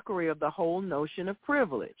mockery of the whole notion of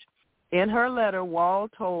privilege. In her letter, Wall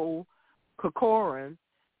told Corcoran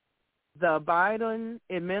the Biden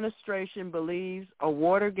administration believes a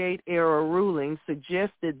Watergate-era ruling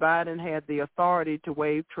suggested Biden had the authority to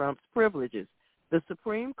waive Trump's privileges. The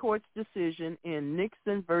Supreme Court's decision in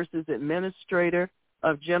Nixon versus Administrator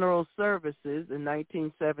of General Services in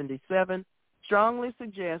 1977 strongly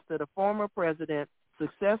suggests that a former president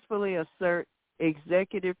successfully assert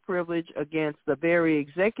executive privilege against the very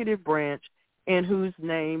executive branch in whose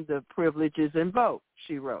name the privilege is invoked,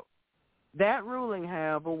 she wrote. That ruling,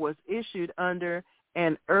 however, was issued under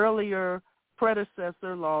an earlier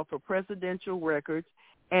predecessor law for presidential records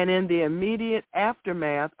and in the immediate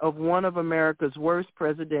aftermath of one of America's worst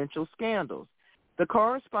presidential scandals. The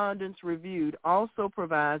correspondence reviewed also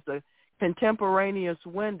provides a contemporaneous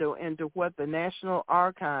window into what the National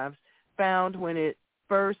Archives found when it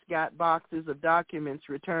first got boxes of documents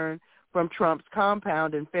returned from Trump's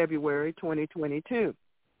compound in February 2022.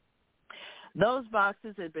 Those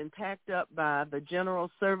boxes had been packed up by the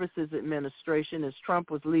General Services Administration as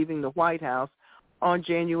Trump was leaving the White House on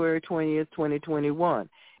January 20th, 2021.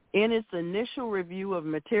 In its initial review of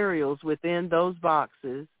materials within those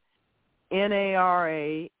boxes,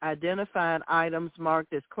 NARA identified items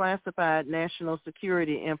marked as classified national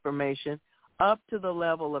security information up to the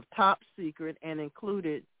level of top secret and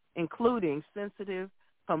including sensitive,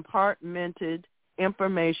 compartmented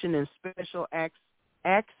information and special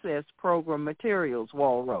access program materials,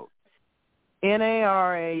 Wall wrote.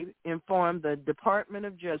 NARA informed the Department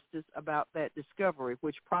of Justice about that discovery,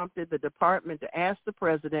 which prompted the department to ask the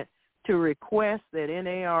president to request that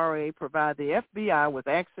NARA provide the FBI with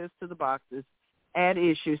access to the boxes at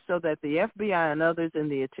issue so that the FBI and others in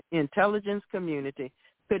the intelligence community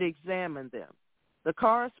could examine them. The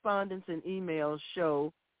correspondence and emails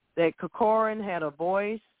show that Corcoran had a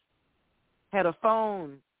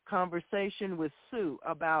phone conversation with Sue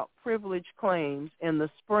about privilege claims in the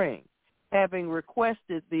spring, having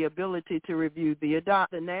requested the ability to review the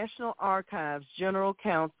National Archives General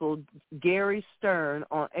Counsel Gary Stern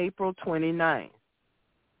on April 29th,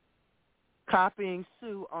 copying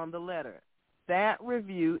Sue on the letter. That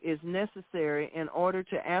review is necessary in order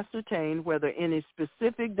to ascertain whether any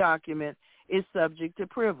specific document is subject to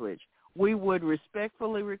privilege. We would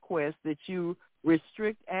respectfully request that you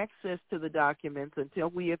restrict access to the documents until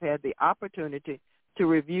we have had the opportunity to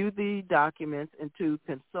review the documents and to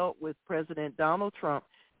consult with President Donald Trump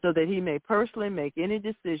so that he may personally make any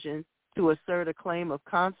decision to assert a claim of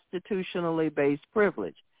constitutionally based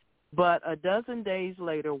privilege. But a dozen days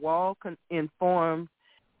later, Wall informed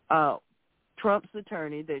Trump's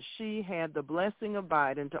attorney that she had the blessing of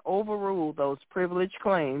Biden to overrule those privilege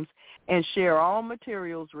claims and share all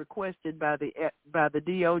materials requested by the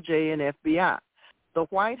DOJ and FBI. The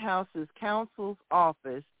White House's counsel's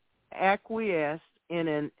office acquiesced in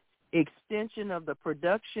an extension of the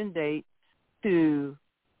production date to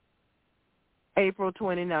April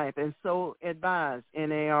 29th, and so advised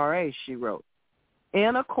NARA, she wrote.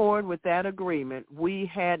 In accord with that agreement, we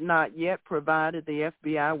had not yet provided the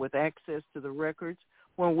FBI with access to the records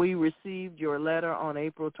when we received your letter on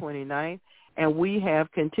April 29th, and we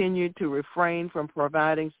have continued to refrain from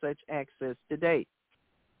providing such access to date.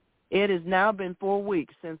 It has now been 4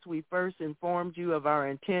 weeks since we first informed you of our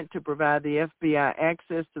intent to provide the FBI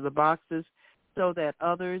access to the boxes so that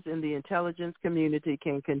others in the intelligence community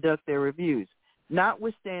can conduct their reviews.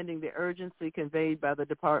 Notwithstanding the urgency conveyed by the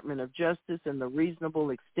Department of Justice and the reasonable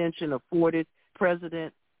extension afforded,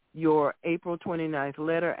 President, your April 29th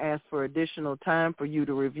letter asked for additional time for you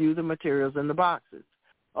to review the materials in the boxes.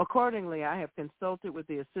 Accordingly, I have consulted with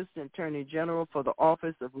the Assistant Attorney General for the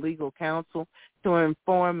Office of Legal Counsel to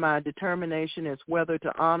inform my determination as whether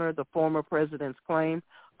to honor the former president's claim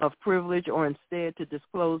of privilege or instead to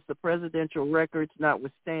disclose the presidential records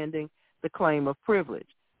notwithstanding the claim of privilege.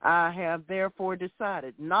 I have therefore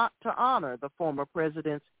decided not to honor the former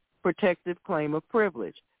president's protective claim of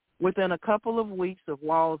privilege. Within a couple of weeks of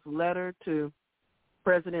Wall's letter to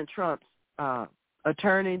President Trump's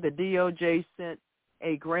attorney, the DOJ sent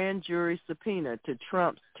a grand jury subpoena to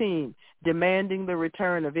Trump's team demanding the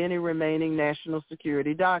return of any remaining national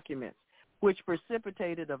security documents, which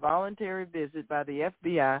precipitated a voluntary visit by the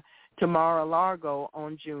FBI to Mar-a-Lago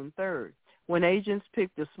on June 3rd. When agents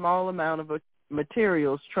picked a small amount of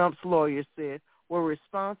materials, Trump's lawyers said, were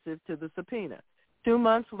responsive to the subpoena. 2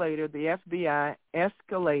 months later, the FBI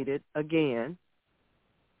escalated again,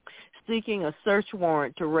 seeking a search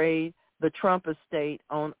warrant to raid the Trump estate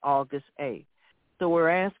on August 8th. So we're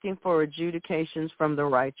asking for adjudications from the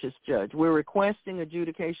righteous judge. We're requesting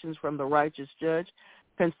adjudications from the righteous judge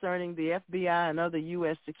concerning the FBI and other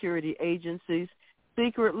U.S. security agencies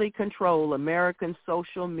secretly control American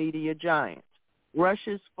social media giants.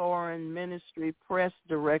 Russia's foreign ministry press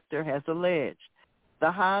director has alleged.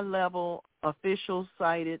 The high-level official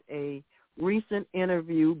cited a recent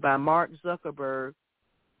interview by Mark Zuckerberg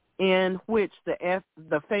in which the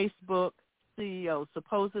Facebook CEO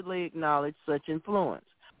supposedly acknowledged such influence.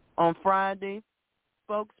 On Friday,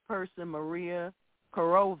 spokesperson Maria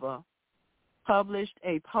Karova published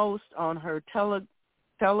a post on her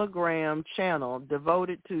Telegram channel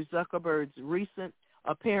devoted to Zuckerberg's recent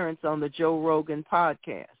appearance on the Joe Rogan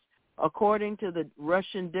podcast. According to the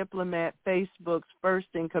Russian diplomat, Facebook's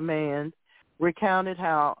first-in-command recounted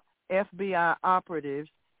how FBI operatives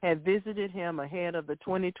had visited him ahead of the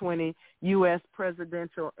 2020 U.S.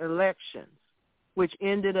 presidential elections, which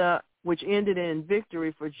ended in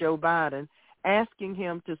victory for Joe Biden, asking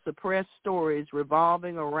him to suppress stories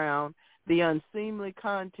revolving around the unseemly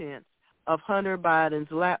contents of Hunter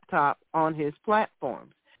Biden's laptop on his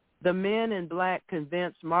platforms. The men in black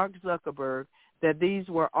convinced Mark Zuckerberg that these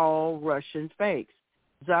were all Russian fakes,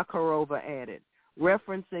 Zakharova added.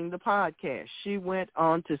 Referencing the podcast, she went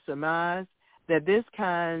on to surmise that this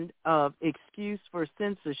kind of excuse for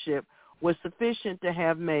censorship was sufficient to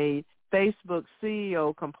have made Facebook's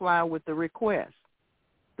CEO comply with the request.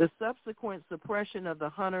 The subsequent suppression of the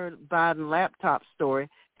Hunter Biden laptop story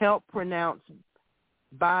helped pronounce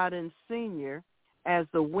Biden Sr. as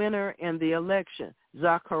the winner in the election,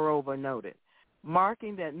 Zakharova noted,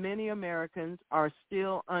 marking that many Americans are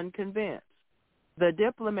still unconvinced. The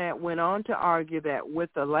diplomat went on to argue that with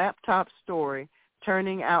the laptop story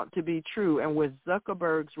turning out to be true and with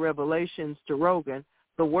Zuckerberg's revelations to Rogan,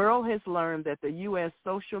 the world has learned that the U.S.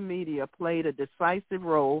 social media played a decisive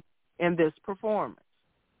role in this performance.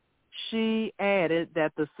 She added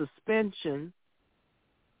that the suspension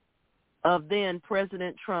of then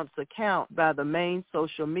President Trump's account by the main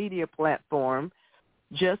social media platform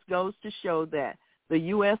just goes to show that the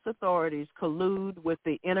U.S. authorities collude with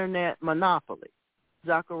the Internet monopoly.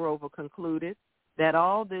 Zakharova concluded that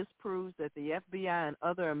all this proves that the FBI and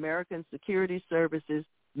other American security services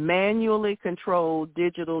manually control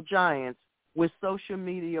digital giants with social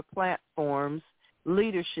media platforms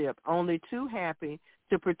leadership only too happy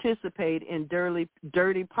to participate in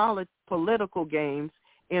dirty political games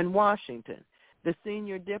in Washington. The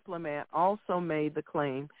senior diplomat also made the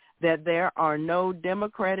claim that there are no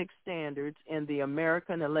democratic standards in the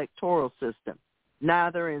American electoral system,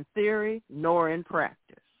 neither in theory nor in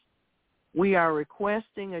practice. We are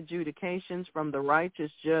requesting adjudications from the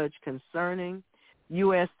righteous judge concerning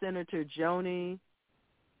U.S. Senator Joni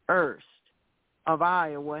Ernst of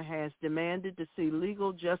Iowa has demanded to see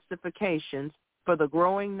legal justifications for the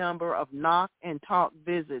growing number of knock and talk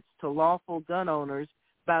visits to lawful gun owners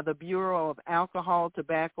by the Bureau of Alcohol,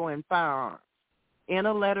 Tobacco, and Firearms. In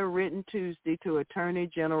a letter written Tuesday to Attorney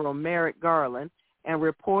General Merrick Garland and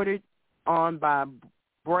reported on by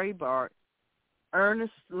Breitbart,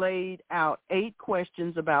 Ernest laid out 8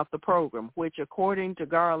 questions about the program, which, according to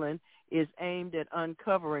Garland, is aimed at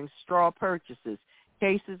uncovering straw purchases,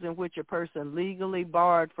 cases in which a person legally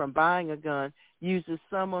barred from buying a gun uses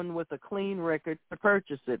someone with a clean record to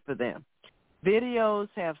purchase it for them. Videos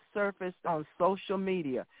have surfaced on social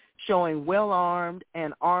media showing well-armed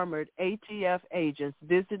and armored ATF agents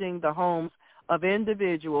visiting the homes of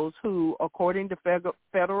individuals who, according to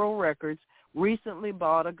federal records, recently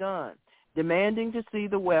bought a gun, demanding to see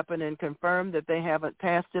the weapon and confirm that they haven't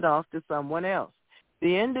passed it off to someone else.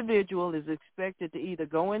 The individual is expected to either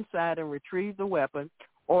go inside and retrieve the weapon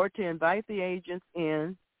or to invite the agents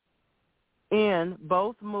in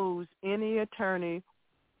both moves any attorney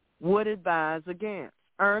would advise against.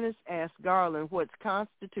 Ernest asked Garland what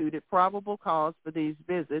constituted probable cause for these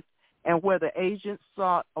visits and whether agents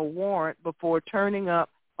sought a warrant before turning up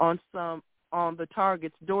on the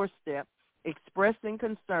target's doorstep, expressing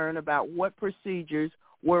concern about what procedures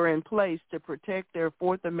were in place to protect their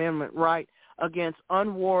Fourth Amendment right against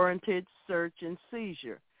unwarranted search and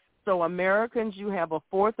seizure. So Americans, you have a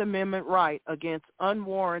Fourth Amendment right against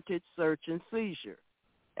unwarranted search and seizure.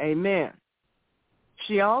 Amen.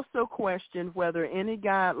 She also questioned whether any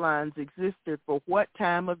guidelines existed for what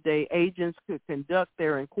time of day agents could conduct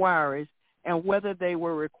their inquiries and whether they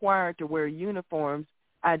were required to wear uniforms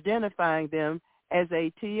identifying them as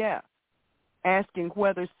ATF, asking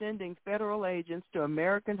whether sending federal agents to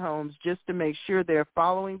American homes just to make sure they're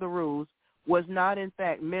following the rules was not in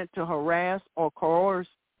fact meant to harass or coerce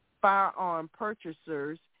firearm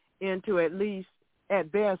purchasers into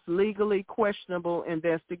at best, legally questionable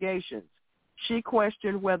investigations. She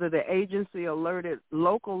questioned whether the agency alerted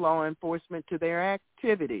local law enforcement to their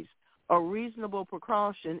activities, a reasonable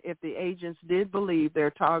precaution if the agents did believe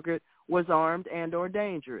their target was armed and or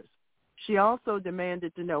dangerous. She also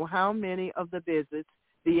demanded to know how many of the visits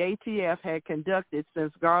the ATF had conducted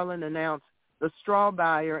since Garland announced the straw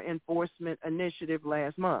buyer enforcement initiative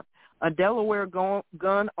last month. A Delaware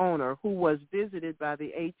gun owner who was visited by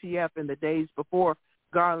the ATF in the days before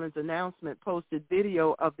Garland's announcement posted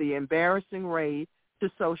video of the embarrassing raid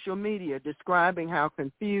to social media, describing how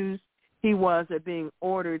confused he was at being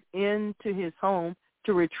ordered into his home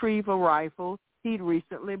to retrieve a rifle he'd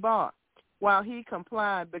recently bought. While he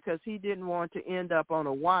complied because he didn't want to end up on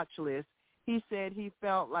a watch list, he said he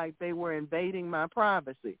felt like they were invading my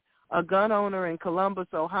privacy. A gun owner in Columbus,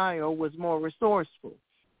 Ohio, was more resourceful.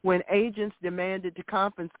 When agents demanded to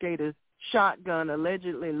confiscate a shotgun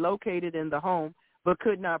allegedly located in the home but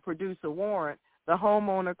could not produce a warrant, the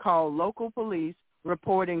homeowner called local police,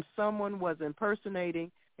 reporting someone was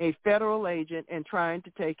impersonating a federal agent and trying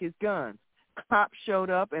to take his guns. Cops showed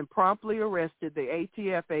up and promptly arrested the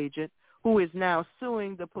ATF agent, who is now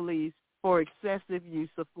suing the police for excessive use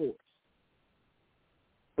of force.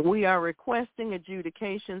 We are requesting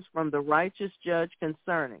adjudications from the righteous judge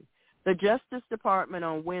concerning. The Justice Department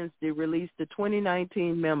on Wednesday released a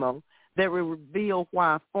 2019 memo that revealed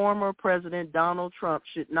why former President Donald Trump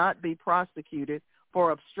should not be prosecuted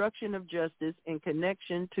for obstruction of justice in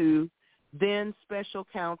connection to then Special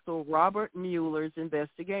Counsel Robert Mueller's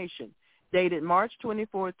investigation. Dated March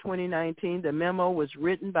 24, 2019, the memo was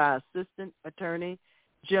written by Assistant Attorney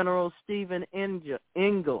General Stephen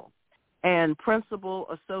Engel and Principal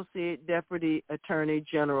Associate Deputy Attorney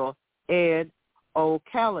General Ed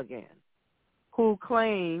O'Callaghan, who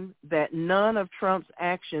claim that none of Trump's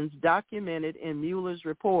actions documented in Mueller's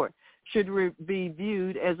report should be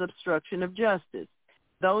viewed as obstruction of justice.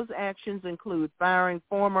 Those actions include firing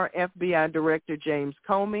former FBI Director James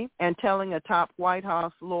Comey and telling a top White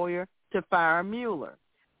House lawyer to fire Mueller.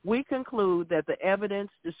 We conclude that the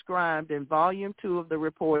evidence described in Volume 2 of the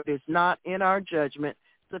report is not, in our judgment,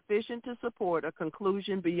 sufficient to support a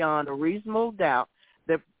conclusion beyond a reasonable doubt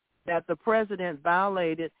that the president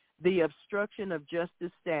violated the obstruction of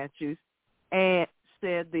justice statutes, and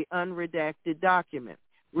said the unredacted document,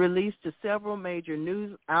 released to several major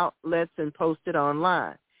news outlets and posted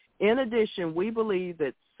online. In addition, we believe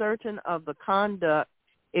that certain of the conduct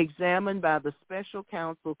examined by the special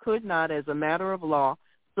counsel could not, as a matter of law,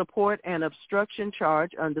 support an obstruction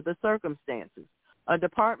charge under the circumstances. A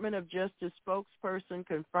Department of Justice spokesperson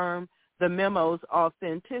confirmed the memo's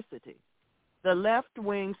authenticity. The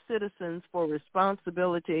left-wing Citizens for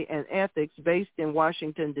Responsibility and Ethics based in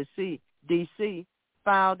Washington, D.C.,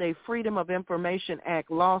 filed a Freedom of Information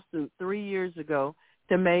Act lawsuit 3 years ago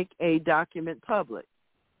to make a document public.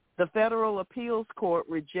 The Federal Appeals Court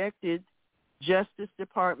rejected Justice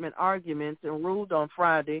Department arguments and ruled on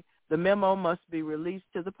Friday the memo must be released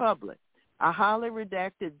to the public. A highly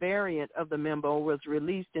redacted variant of the memo was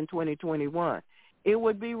released in 2021. It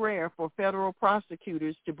would be rare for federal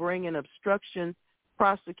prosecutors to bring an obstruction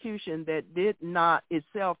prosecution that did not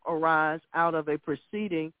itself arise out of a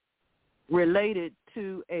proceeding related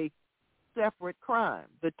to a separate crime,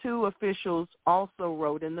 the two officials also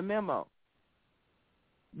wrote in the memo.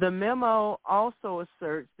 The memo also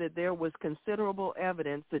asserts that there was considerable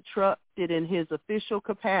evidence that Trump did in his official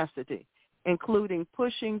capacity, including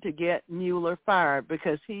pushing to get Mueller fired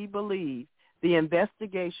because he believed the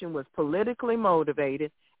investigation was politically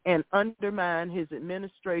motivated and undermined his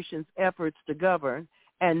administration's efforts to govern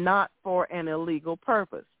and not for an illegal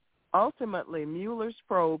purpose. Ultimately, Mueller's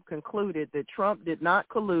probe concluded that Trump did not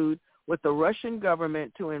collude with the Russian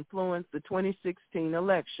government to influence the 2016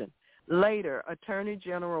 election. Later, Attorney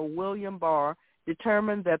General William Barr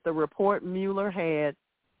determined that the report Mueller had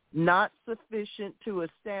not sufficient to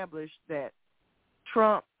establish that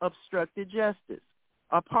Trump obstructed justice.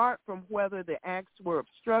 Apart from whether the acts were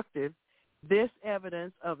obstructive, this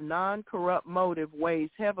evidence of non-corrupt motive weighs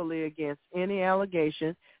heavily against any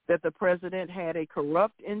allegation that the president had a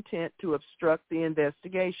corrupt intent to obstruct the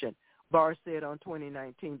investigation, Barr said on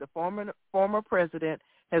 2019. The former president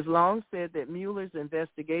has long said that Mueller's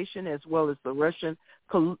investigation, as well as the Russian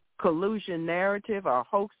collusion narrative, are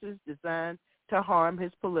hoaxes designed to harm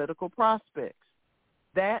his political prospects.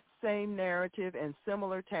 That same narrative and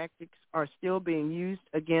similar tactics are still being used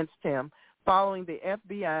against him following the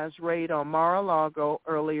FBI's raid on Mar-a-Lago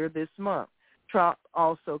earlier this month. Trump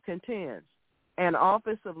also contends an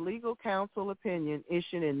Office of Legal Counsel opinion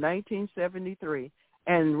issued in 1973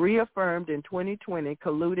 and reaffirmed in 2020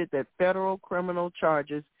 colluded that federal criminal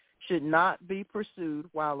charges should not be pursued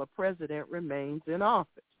while a president remains in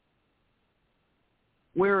office.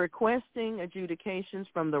 We're requesting adjudications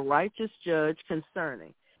from the righteous judge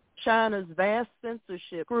concerning China's vast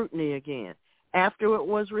censorship scrutiny again, after it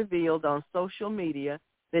was revealed on social media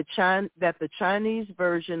that the Chinese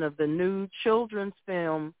version of the new children's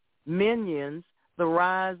film Minions, The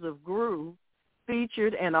Rise of Gru,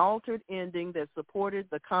 featured an altered ending that supported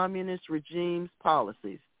the communist regime's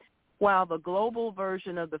policies. While the global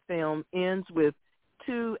version of the film ends with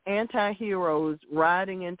two anti-heroes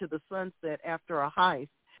riding into the sunset after a heist,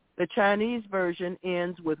 the Chinese version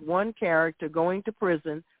ends with one character going to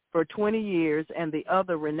prison for 20 years and the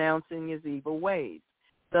other renouncing his evil ways.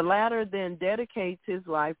 The latter then dedicates his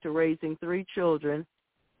life to raising 3 children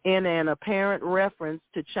in an apparent reference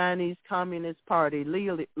to Chinese Communist Party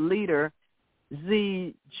leader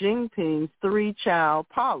Xi Jinping's 3-child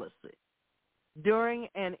policy. During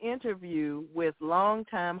an interview with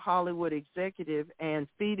longtime Hollywood executive and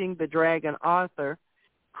Feeding the Dragon author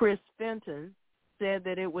Chris Fenton said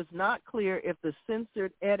that it was not clear if the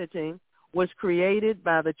censored editing was created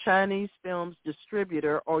by the Chinese film's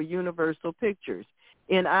distributor or Universal Pictures.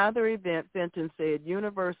 In either event, Fenton said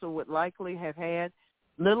Universal would likely have had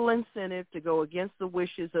little incentive to go against the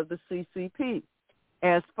wishes of the CCP.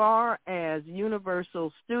 As far as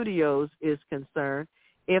Universal Studios is concerned,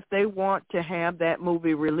 if they want to have that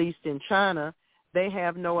movie released in China, they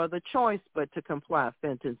have no other choice but to comply,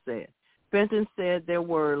 Fenton said. Fenton said there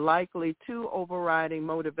were likely 2 overriding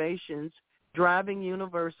motivations driving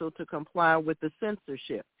Universal to comply with the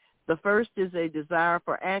censorship. The first is a desire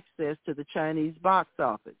for access to the Chinese box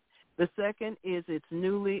office. The second is its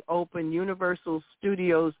newly opened Universal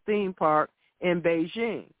Studios theme park in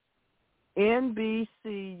Beijing.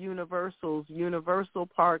 NBC Universal's Universal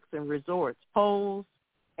Parks and Resorts holds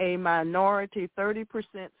a minority 30%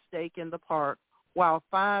 stake in the park, while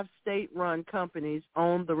 5 state-run companies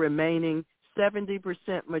own the remaining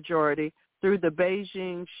 70% majority through the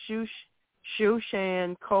Beijing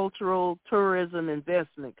Shushan Cultural Tourism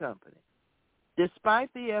Investment Company. Despite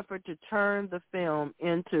the effort to turn the film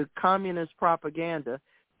into communist propaganda,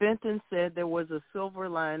 Fenton said there was a silver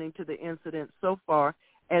lining to the incident so far,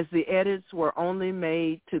 as the edits were only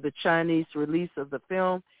made to the Chinese release of the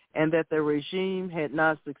film and that the regime had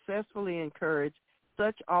not successfully encouraged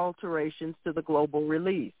such alterations to the global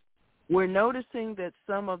release. We're noticing that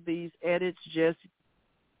some of these edits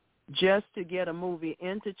just to get a movie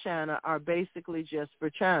into China are basically just for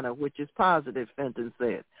China, which is positive, Fenton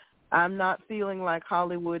said. I'm not feeling like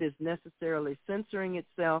Hollywood is necessarily censoring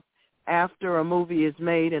itself after a movie is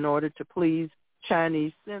made in order to please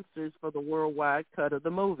Chinese censors for the worldwide cut of the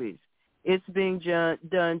movies. It's being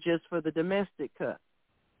done just for the domestic cut.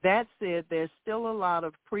 That said, there's still a lot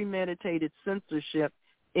of premeditated censorship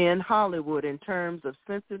in Hollywood in terms of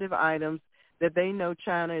sensitive items that they know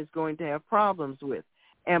China is going to have problems with,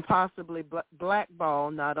 and possibly blackball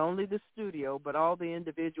not only the studio but all the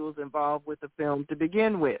individuals involved with the film to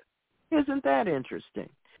begin with. Isn't that interesting?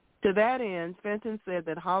 To that end, Fenton said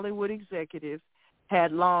that Hollywood executives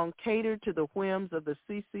had long catered to the whims of the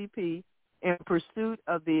CCP in pursuit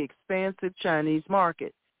of the expansive Chinese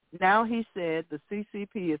market. Now, he said, the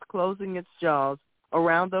CCP is closing its jaws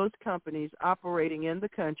around those companies operating in the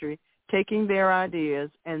country, taking their ideas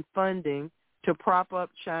and funding to prop up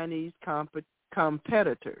Chinese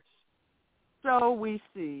competitors. So we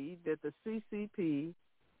see that the CCP,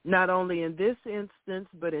 not only in this instance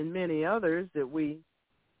but in many others that we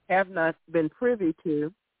have not been privy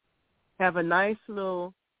to, have a nice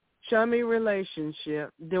little chummy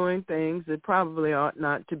relationship doing things that probably ought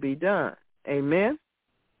not to be done. Amen?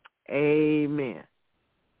 Amen.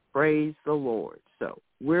 Praise the Lord. So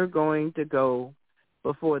we're going to go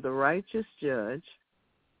before the righteous judge,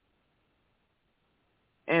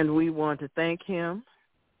 and we want to thank him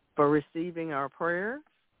for receiving our prayers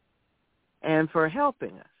and for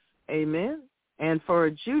helping us. Amen? And for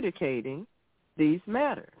adjudicating these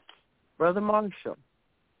matters. Brother Marshall.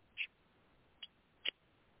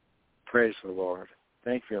 Praise the Lord.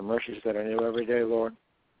 Thank you for your mercies that are new every day, Lord.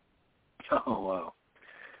 Oh, wow.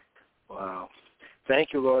 Wow. Thank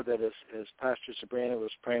you, Lord, that as Pastor Sabrina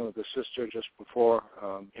was praying with the sister just before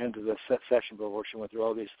into the session before she went through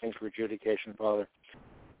all these things for adjudication, Father,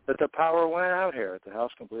 that the power went out here. The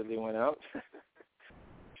house completely went out,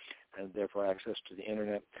 and therefore access to the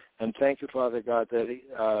Internet. And thank you, Father God,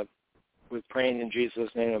 that with praying in Jesus'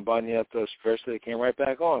 name and binding up those spirits, that it came right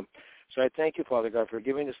back on. So I thank you, Father God, for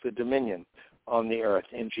giving us the dominion on the earth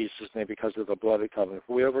in Jesus' name because of the blood of covenant.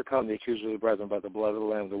 For we overcome the accuser of the brethren by the blood of the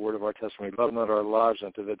Lamb, the word of our testimony, love not our lives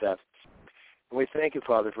unto the death. And we thank you,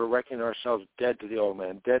 Father, for reckoning ourselves dead to the old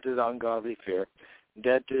man, dead to the ungodly fear,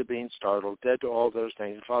 dead to being startled, dead to all those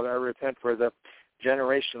things. And Father, I repent for the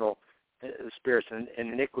generational spirits and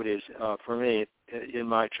iniquities for me in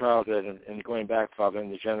my childhood and going back, Father,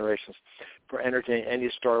 in the generations, for entertaining any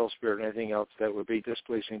startled spirit or anything else that would be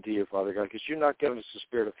displeasing to you, Father God, because you're not giving us the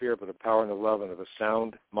spirit of fear, but of power and of love and of a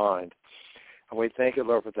sound mind. And we thank you,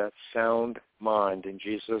 Lord, for that sound mind in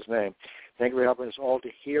Jesus' name. Thank you for helping us all to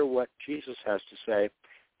hear what Jesus has to say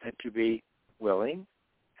and to be willing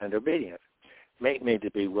and obedient. Make me to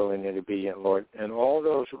be willing and obedient, Lord, and all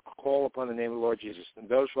those who call upon the name of the Lord Jesus, and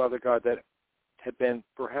those, Father God, that have been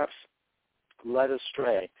perhaps led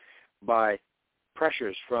astray by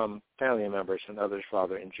pressures from family members and others,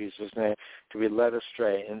 Father, in Jesus' name, to be led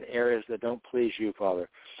astray in areas that don't please you, Father.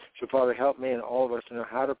 So, Father, help me and all of us to know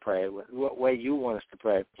how to pray, what way you want us to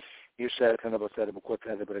pray. You said,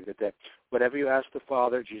 whatever you ask the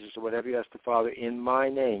Father, Jesus said, whatever you ask the Father in my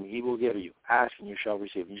name, he will give you. Ask and you shall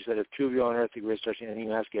receive. And you said, if two of you on earth agree touching anything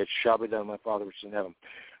you ask, it shall be done, my Father which is in heaven.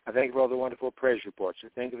 I thank you for all the wonderful praise reports. I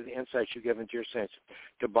thank you for the insights you've given to your saints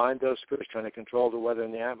to bind those spirits trying to control the weather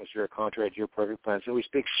and the atmosphere contrary to your perfect plan. So we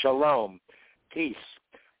speak shalom, peace,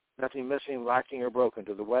 nothing missing, lacking, or broken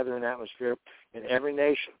to the weather and atmosphere in every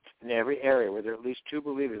nation, in every area where there are at least two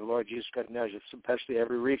believers in the Lord Jesus Christ of Nazareth, especially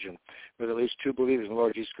every region where there are at least two believers in the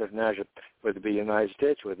Lord Jesus Christ of Nazareth, whether it be the United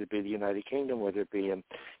States, whether it be the United Kingdom, whether it be in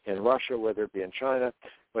Russia, whether it be in China,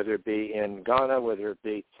 whether it be in Ghana, whether it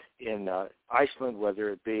be in Iceland,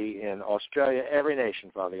 whether it be in Australia, every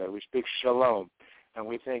nation, Father God. We speak shalom. And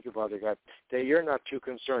we thank you, Father God, that you're not too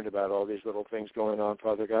concerned about all these little things going on,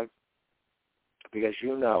 Father God, because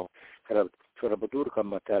you know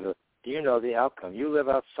the outcome. You live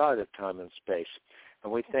outside of time and space.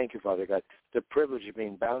 And we thank you, Father God, the privilege of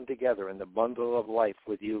being bound together in the bundle of life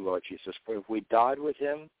with you, Lord Jesus. For if we died with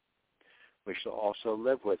him, we shall also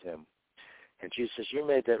live with him. And Jesus, you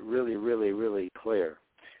made that really, really, really clear,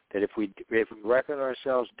 that if we reckon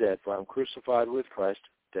ourselves dead, for I'm crucified with Christ,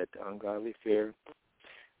 dead to ungodly fear,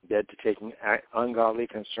 dead to taking ungodly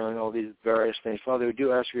concern, all these various things. Father, we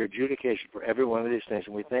do ask for your adjudication for every one of these things,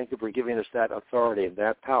 and we thank you for giving us that authority and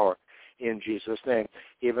that power in Jesus' name,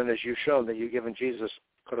 even as you've shown that you've given Jesus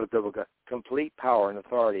complete power and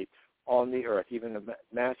authority on the earth, even in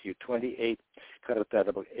Matthew 28,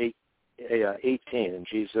 18, in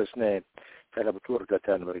Jesus' name.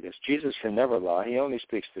 Jesus can never lie. He only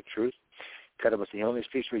speaks the truth. He only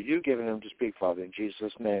speaks what you've given him to speak, Father, in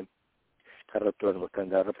Jesus' name.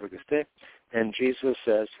 And Jesus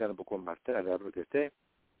says, and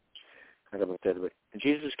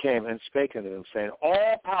Jesus came and spake unto them, saying,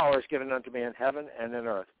 all power is given unto me in heaven and in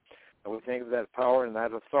earth. And we think of that power and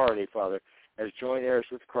that authority, Father, as joint heirs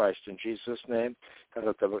with Christ in Jesus' name.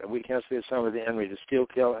 And we cancel the assignment of the enemy to steal,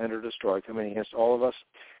 kill, and or destroy, coming against all of us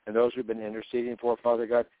and those we've been interceding for, Father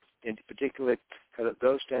God, in particular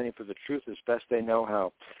those standing for the truth as best they know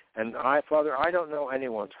how. And Father, I don't know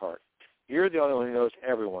anyone's heart. You're the only one who knows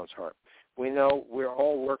everyone's heart. We know we're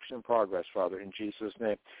all works in progress, Father, in Jesus'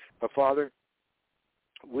 name. But, Father,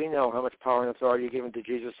 we know how much power and authority you've given to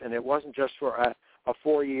Jesus, and it wasn't just for a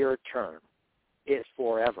 4-year term. It's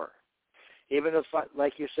forever. Even if,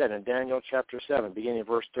 like you said in Daniel chapter 7, beginning of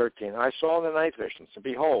verse 13, I saw the night visions, and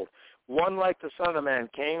behold, one like the Son of Man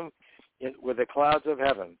came with the clouds of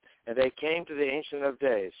heaven, and they came to the Ancient of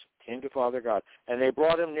Days, came to Father God, and they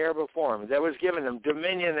brought him near before him. There was given him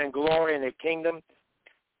dominion and glory and a kingdom,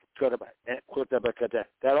 that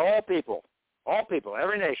all people,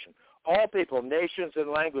 every nation, all people, nations,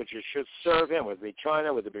 and languages should serve him, whether it be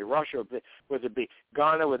China, whether it be Russia, whether it be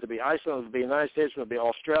Ghana, whether it be Iceland, whether it be the United States, whether it be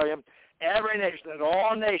Australia. Every nation and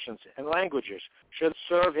all nations and languages should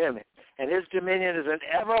serve him. And his dominion is an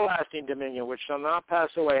everlasting dominion which shall not pass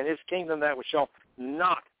away, and his kingdom that which shall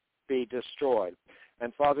not be destroyed.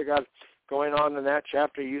 And Father God, going on in that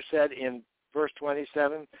chapter, you said in verse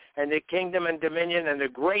 27, and the kingdom and dominion and the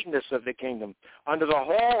greatness of the kingdom under the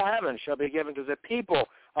whole heaven shall be given to the people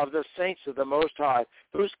of the saints of the Most High,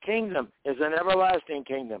 whose kingdom is an everlasting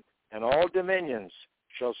kingdom, and all dominions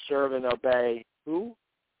shall serve and obey. Who?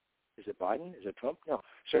 Is it Biden? Is it Trump? No.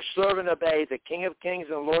 Shall serve and obey the King of Kings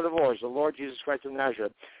and Lord of Lords, the Lord Jesus Christ of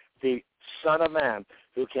Nazareth, the Son of Man,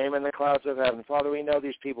 who came in the clouds of heaven. Father, we know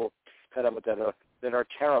these people that are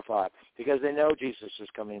terrified because they know Jesus is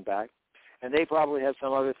coming back. And they probably have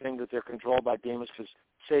some other thing that they're controlled by demons, because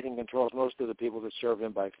Satan controls most of the people that serve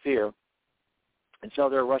him by fear. And so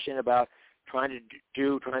they're rushing about trying to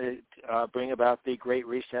bring about the Great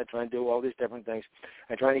Reset, trying to do all these different things,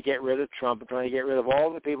 and trying to get rid of Trump, and trying to get rid of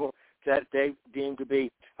all the people that they deem to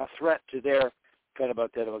be a threat to their kind of a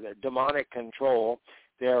demonic control,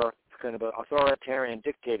 their kind of authoritarian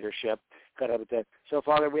dictatorship. Kind of that. So,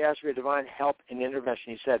 Father, we ask for your divine help and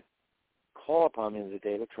intervention. He said, call upon me in the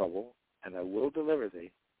day of trouble, and I will deliver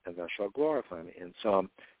thee, and thou shalt glorify me. In Psalm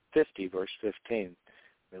 50, verse 15.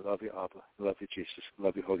 We love you, Abba. We love you, Jesus. We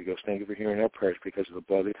love you, Holy Ghost. Thank you for hearing our prayers because of the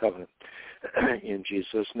blood of the covenant. In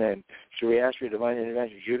Jesus' name. So we ask for your divine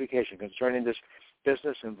intervention, adjudication concerning this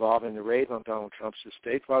business involving the raid on Donald Trump's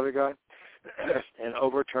estate, Father God, and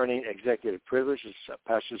overturning executive privileges,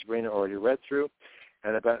 Pastor Sabrina already read through,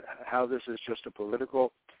 and about how this is just a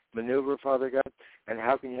political maneuver, Father God, and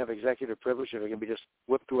how can you have executive privilege if it can be just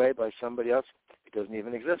whipped away by somebody else? It doesn't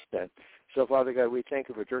even exist then. So, Father God, we thank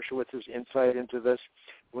you for Dershowitz's insight into this.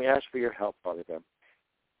 We ask for your help, Father God.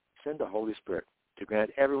 Send the Holy Spirit to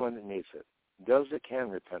grant everyone that needs it, those that can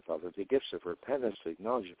repent, Father, the gifts of repentance, the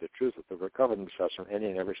knowledge of the truth, that they recover themselves from any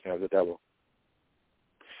and every snare of the devil.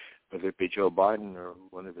 Whether it be Joe Biden or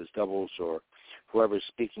one of his doubles or whoever's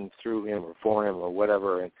speaking through him or for him or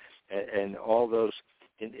whatever, and all those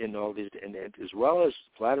in all these, and as well as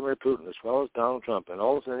Vladimir Putin, as well as Donald Trump, and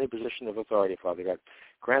all those in any position of authority, Father God,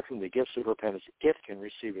 grant them the gifts of repentance if can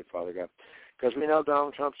receive it, Father God. Because we know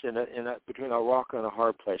Donald Trump's in between a rock and a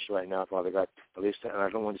hard place right now, Father God. At least, and I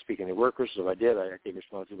don't want to speak any workers. If I did, I take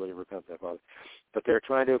responsibility to repent that, Father. But they're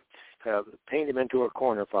trying to paint him into a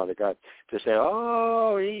corner, Father God, to say,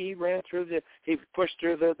 oh, he pushed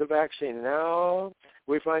through the vaccine. Now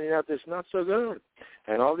we're finding out that's not so good.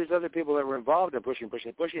 And all these other people that were involved in pushing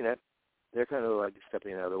it, they're kind of like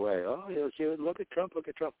stepping out of the way. Oh, look at Trump, look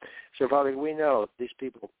at Trump. So, Father, we know these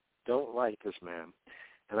people don't like this man.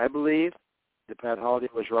 And I believe that Pat Holliday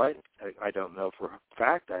was right. I don't know for a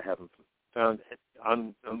fact. I haven't found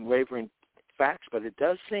unwavering facts, but it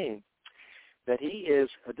does seem that he is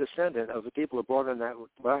a descendant of the people who brought in that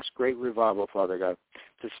last great revival, Father God,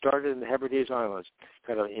 that started in the Hebrides Islands,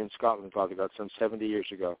 kind of in Scotland, Father God, some 70 years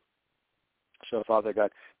ago. So, Father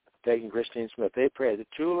God, Peg and Christine Smith, they prayed. The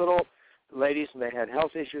two little ladies, and they had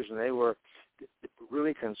health issues, and they were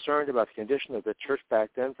really concerned about the condition of the church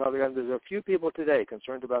back then, Father God. There's a few people today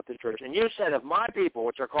concerned about the church. And you said, if my people,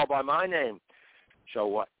 which are called by my name,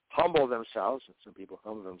 shall what? Humble themselves. And some people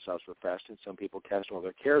humble themselves with fasting. Some people cast all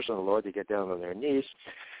their cares on the Lord. They get down on their knees.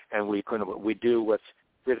 And we do what's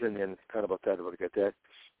written in kind of a that.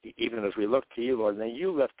 Even as we look to you, Lord, and then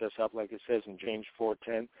you lift us up, like it says in James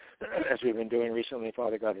 4:10, as we've been doing recently,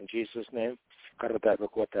 Father God, in Jesus' name.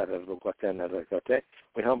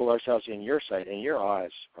 We humble ourselves in your sight, and your eyes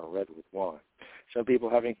are red with wine. Some people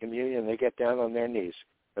having communion, they get down on their knees.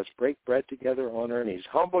 Let's break bread together on our knees.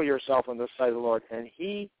 Humble yourself on the sight of the Lord, and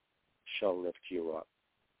he shall lift you up.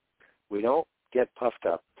 We don't get puffed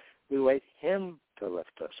up. We wait him to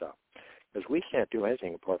lift us up. Because we can't do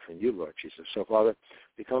anything apart from you, Lord Jesus. So, Father,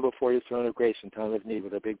 we come before your throne of grace in time of need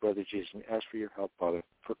with our big brother Jesus, and we ask for your help, Father,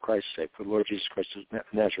 for Christ's sake, for the Lord Jesus Christ of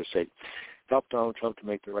Nazareth's sake. Help Donald Trump to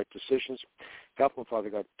make the right decisions. Help him, Father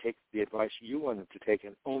God, to take the advice you want him to take,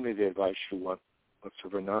 and only the advice you want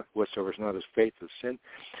Whatsoever is not as faith is sin.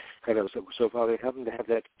 So, Father, help them to have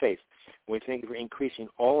that faith. We thank you for increasing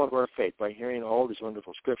all of our faith by hearing all these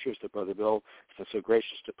wonderful scriptures that Brother Bill has been so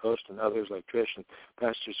gracious to post, and others like Trish and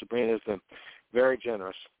Pastor Sabrina has been very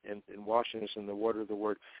generous in washing us in the water of the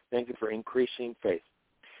Word. Thank you for increasing faith.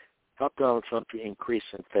 Help Donald Trump to increase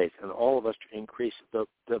in faith, and all of us to increase, the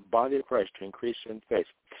body of Christ to increase in faith.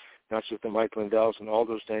 Not just the Mike Lindells and all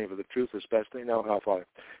those standing for the truth as best they know how, Father,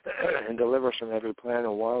 and deliver us from every plan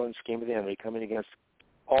and wile and scheme of the enemy, coming against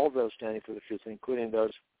all those standing for the truth, including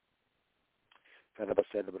those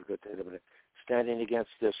standing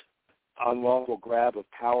against this unlawful grab of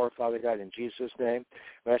power, Father God, in Jesus' name.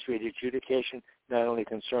 We ask for your adjudication, not only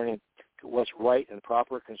concerning what's right and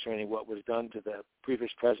proper concerning what was done to the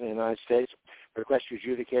previous president of the United States, but request your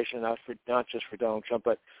adjudication not just for Donald Trump,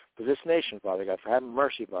 but for this nation, Father God, for having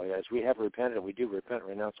mercy, Father God. As we have repented, and we do repent,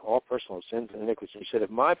 renounce all personal sins and iniquities. You said,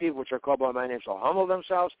 if my people, which are called by my name, shall humble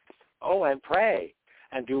themselves, and pray,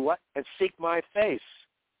 and do what? And seek my face.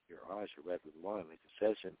 Your eyes are red with wine, like it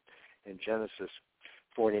says in Genesis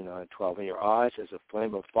 49:12, and your eyes as a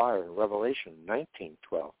flame of fire in Revelation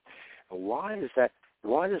 19:12. And why is that?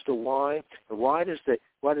 Why does the wine? Why is the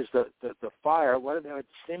fire? Why are they a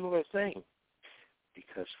similar thing?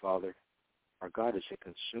 Because, Father, our God is a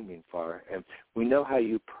consuming fire, and we know how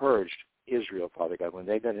you purged Israel, Father God, when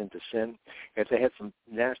they got into sin. If they had some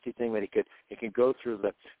nasty thing that it could go through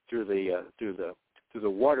the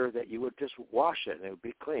water, that you would just wash it and it would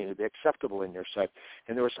be clean, it would be acceptable in your sight.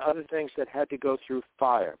 And there was other things that had to go through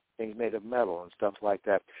fire, things made of metal and stuff like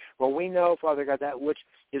that. Well, we know, Father God, that which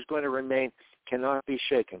is going to remain cannot be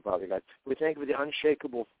shaken, Father God. We thank you for the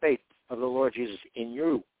unshakable faith of the Lord Jesus in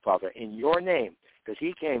you, Father, in your name, because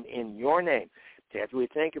he came in your name. We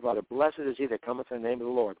thank you, Father. Blessed is he that cometh in the name of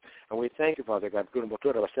the Lord. And we thank you, Father God.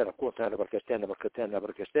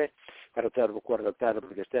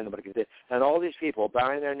 And all these people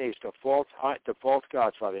bowing their knees to false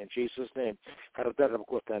gods, Father, in Jesus' name.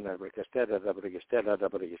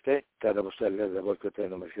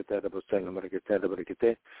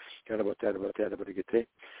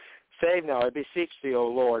 Save now, I beseech thee, O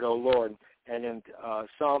Lord. And in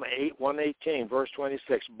Psalm 118, verse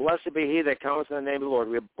 26, blessed be he that cometh in the name of the Lord.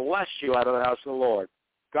 We bless you out of the house of the Lord.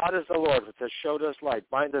 God is the Lord, which has showed us light.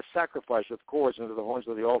 Bind the sacrifice with cords into the horns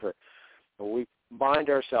of the altar. And we bind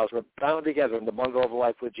ourselves. We're bound together in the bundle of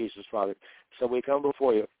life with Jesus, Father. So we come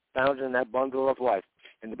before you, bound in that bundle of life,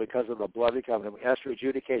 and because of the bloody covenant. We ask for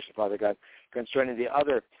adjudication, Father God, concerning the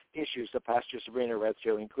other issues that Pastor Sabrina read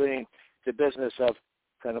through, including the business of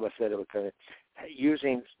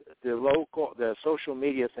using the social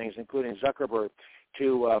media things, including Zuckerberg,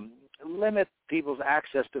 to limit people's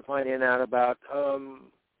access to finding out about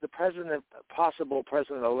the possible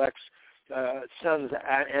president-elect's son's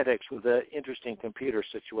antics with the interesting computer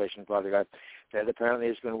situation, Father God, that apparently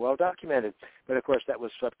has been well documented. But, of course, that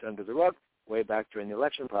was swept under the rug way back during the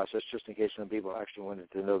election process, just in case some people actually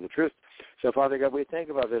wanted to know the truth. So, Father God, we think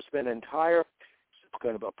about this. There's been entire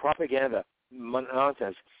kind of a propaganda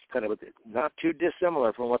nonsense, kind of not too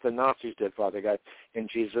dissimilar from what the Nazis did, Father God, in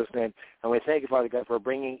Jesus' name. And we thank you, Father God, for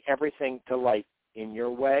bringing everything to light in your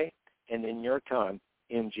way and in your time,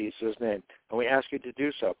 in Jesus' name. And we ask you to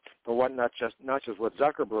do so for what not just what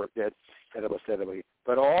Zuckerberg did,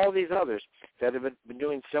 but all these others that have been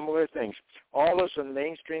doing similar things, all those in the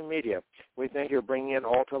mainstream media. We think you're bringing it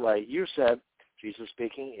all to light. You said, Jesus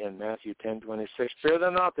speaking in Matthew 10:26, fear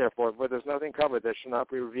them not, therefore, for there's nothing covered that shall not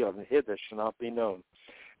be revealed, and hid that shall not be known.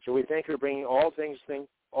 So we think you're bringing all these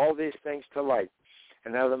things to light.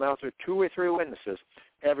 And out of the mouth of 2 or 3 witnesses,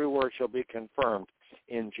 every word shall be confirmed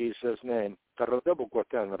in Jesus' name. And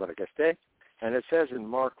it says in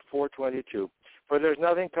Mark 4:22, for there's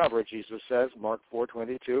nothing covered, Jesus says, Mark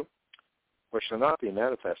 4:22, which shall not be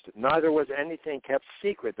manifested. Neither was anything kept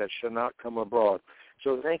secret that shall not come abroad.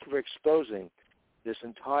 So thank you for exposing this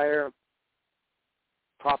entire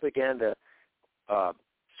propaganda,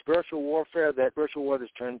 spiritual warfare, that spiritual war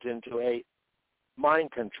has turned into a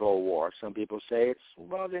mind control war. Some people say it's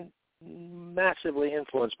massively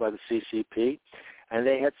influenced by the CCP, and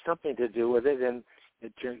they had something to do with it in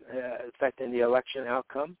affecting the election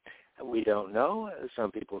outcome. We don't know.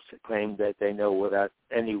 Some people claim that they know without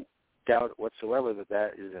any doubt whatsoever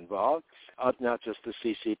that is involved, not just the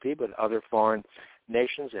CCP, but other foreign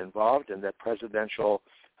nations involved in that presidential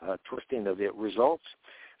twisting of the results.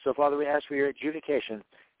 So, Father, we ask for your adjudication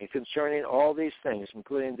in concerning all these things,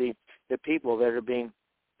 including the people that are being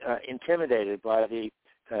intimidated by the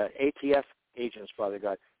ATF agents, Father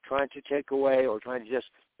God, trying to take away or trying to just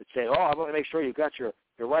saying, oh, I want to make sure you've got your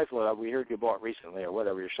rifle we heard you bought recently or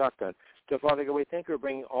whatever, your shotgun. So, Father God, we thank you for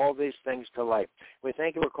bringing all these things to light. We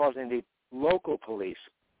thank you for causing the local police,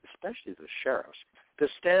 especially the sheriffs, to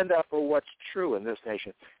stand up for what's true in this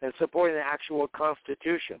nation and supporting the actual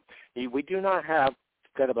Constitution. We do not have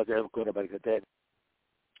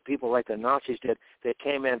people like the Nazis did that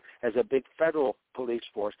came in as a big federal police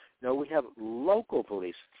force. No, we have local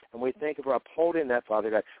police, and we thank you for upholding that, Father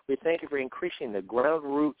God. We thank you for increasing the ground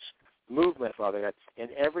roots movement, Father God, in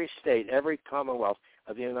every state, every commonwealth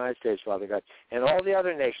of the United States, Father God, and all the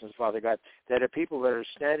other nations, Father God, that are people that are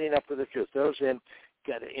standing up for the truth. Those in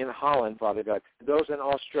Holland, Father God, those in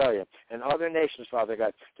Australia, and other nations, Father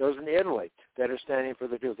God, those in Italy that are standing for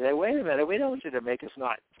the truth. They say, wait a minute, we don't want you to make us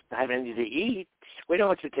not have anything to eat. We don't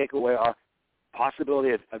want you to take away our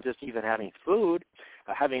possibility of just even having food,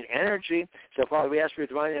 having energy. So, Father, we ask for your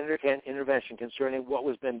divine intervention concerning what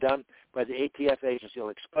was been done by the ATF agency. You'll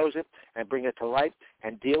expose it and bring it to light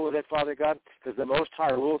and deal with it, Father God, because the Most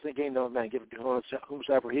High rules the kingdom of man. Give it to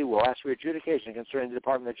whomsoever he will. Ask for your adjudication concerning the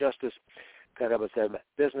Department of Justice kind of a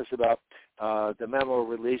business about the memo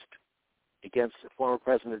released against former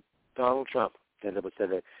President Donald Trump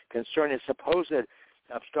concerning supposed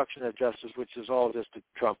obstruction of justice, which is all just a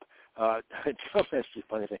Trump. Trump is a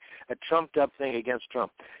funny thing, a trumped-up thing against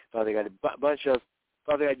Trump. Father God, a bunch of,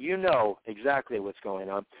 Father God, you know exactly what's going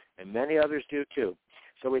on, and many others do too.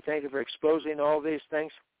 So we thank you for exposing all these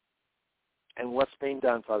things and what's being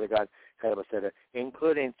done, Father God,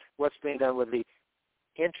 including what's being done with the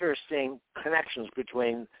interesting connections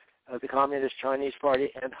between the Communist Chinese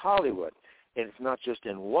Party and Hollywood. And it's not just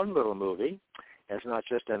in one little movie. It's not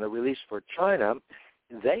just in a release for China.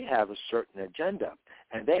 They have a certain agenda,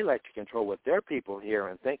 and they like to control what their people hear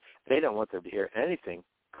and think. They don't want them to hear anything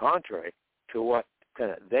contrary to what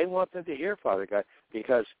they want them to hear, Father God,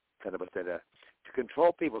 because to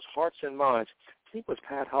control people's hearts and minds. I think it was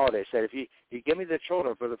Pat Holliday said, if you give me the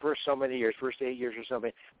children for the first so many years, first 8 years or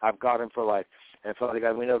something, I've got them for life. And, Father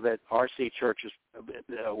God, we know that RC Church is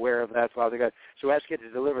aware of that, Father God. So ask you to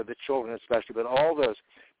deliver the children especially, but all those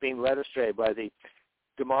being led astray by the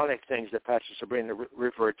demonic things that Pastor Sabrina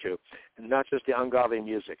referred to, and not just the ungodly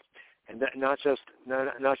music, and not just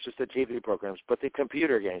the TV programs, but the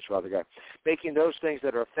computer games, Father God, making those things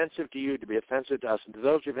that are offensive to you to be offensive to us, and to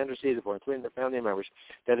those you've interceded for, including the family members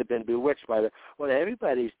that have been bewitched by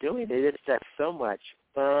everybody's doing it. It's just so much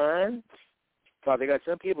fun. Father God,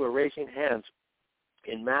 some people are raising hands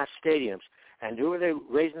in mass stadiums. And who are they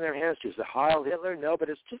raising their hands to? Is it Heil Hitler? No, but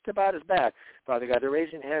it's just about as bad, Father God. They're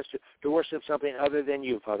raising hands to worship something other than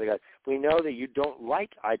you, Father God. We know that you don't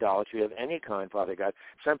like idolatry of any kind, Father God.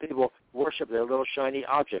 Some people worship their little shiny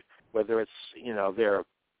object, whether it's, their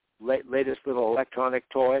latest little electronic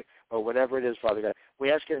toy or whatever it is, Father God.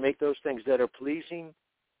 We ask you to make those things that are pleasing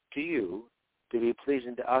to you to be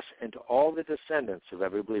pleasing to us and to all the descendants of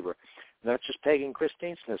every believer, not just pagan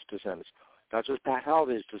Christine Smith's descendants, not just Pat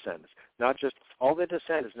Halliday's descendants, not just all the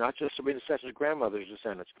descendants, not just Sabrina Sessions' grandmother's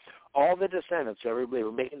descendants, all the descendants, every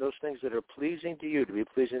believer, making those things that are pleasing to you to be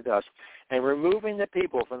pleasing to us, and removing the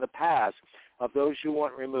people from the past of those you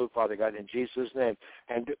want removed, Father God, in Jesus' name,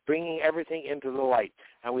 and bringing everything into the light.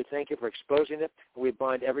 And we thank you for exposing it, and we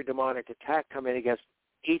bind every demonic attack coming against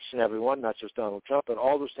each and every one, not just Donald Trump, but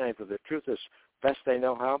all those standing for the truth as best they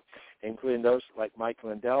know how, including those like Mike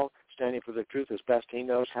Lindell, standing for the truth as best he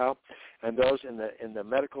knows how, and those in the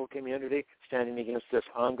medical community standing against this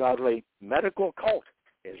ungodly medical cult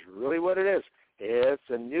is really what it is. It's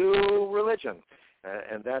a new religion,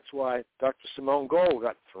 and that's why Dr. Simone Gold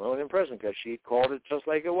got thrown in prison, because she called it just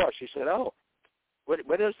like it was. She said, oh,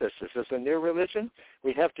 what is this? Is this a new religion?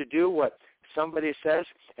 We have to do what somebody says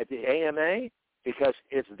at the AMA because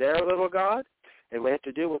it's their little God, and we have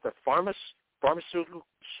to do what the pharmaceutical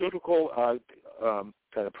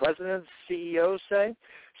kind of presidents, CEOs say.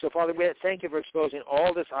 So, Father, we thank you for exposing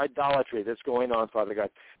all this idolatry that's going on, Father God,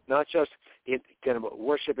 not just in kind of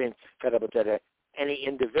worshiping kind of any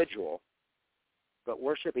individual, but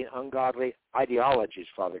worshiping ungodly ideologies,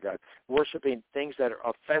 Father God, worshiping things that are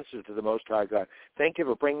offensive to the Most High God. Thank you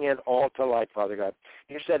for bringing it all to light, Father God.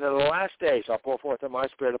 You said, in the last days I'll pour forth of my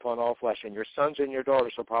Spirit upon all flesh, and your sons and your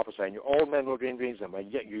daughters will prophesy, and your old men will dream dreams, and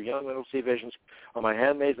your young men will see visions, on my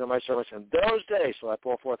handmaids and my servants. In those days shall I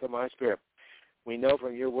pour forth of my Spirit. We know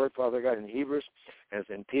from your word, Father God, in Hebrews and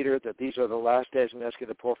in Peter that these are the last days, and ask you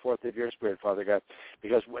to pour forth of your Spirit, Father God,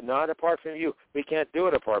 because we're not apart from you. We can't do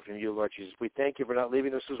it apart from you, Lord Jesus. We thank you for not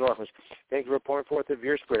leaving us as orphans. Thank you for pouring forth of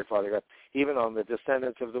your Spirit, Father God, even on the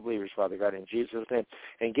descendants of the believers, Father God, in Jesus' name,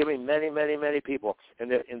 and giving many, many, many people in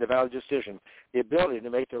the valley of decision the ability to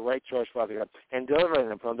make the right choice, Father God, and delivering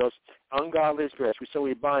them from those ungodly spirits. So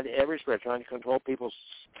we bind every spirit trying to control people's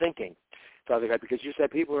thinking, Father God, because you said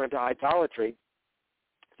people are into idolatry.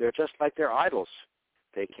 They're just like their idols.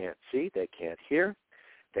 They can't see, they can't hear,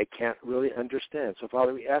 they can't really understand. So,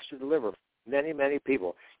 Father, we ask you to deliver many, many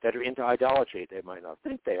people that are into idolatry. They might not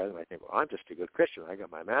think they are. They might think, well, I'm just a good Christian. I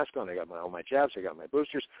got my mask on. I got all my jabs. I got my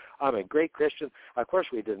boosters. I'm a great Christian. Of course,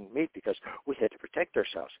 we didn't meet because we had to protect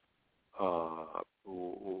ourselves.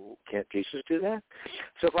 Can't Jesus do that?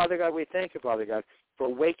 So, Father God, we thank you, Father God,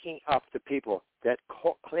 for waking up the people that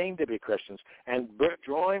claim to be Christians and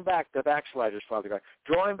drawing back the backsliders, Father God,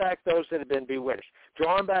 drawing back those that have been bewitched,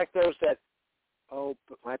 drawing back those that, oh,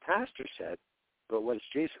 but my pastor said, but what does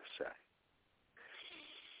Jesus say?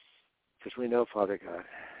 Because we know, Father God,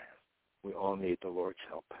 we all need the Lord's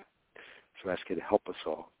help. So I ask you to help us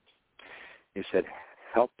all. You said,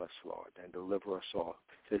 help us, Lord, and deliver us all.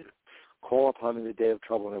 You said, call upon me in the day of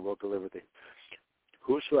trouble, and I will deliver thee.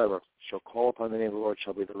 Whosoever shall call upon the name of the Lord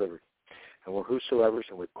shall be delivered. And we're whosoever's,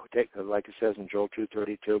 and we take, like it says in Joel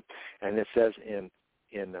 2:32, and it says in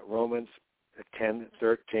Romans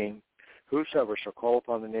 10:13, whosoever shall call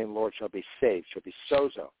upon the name of the Lord shall be saved, shall be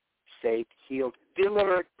sozo, saved, healed,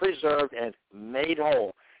 delivered, preserved, and made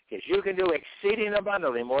whole. Because you can do exceeding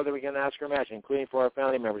abundantly more than we can ask or imagine, including for our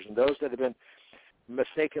family members and those that have been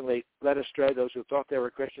mistakenly led astray, those who thought they were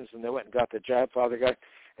Christians and they went and got the jab, Father God,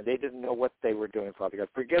 and they didn't know what they were doing, Father God.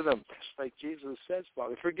 Forgive them, just like Jesus says,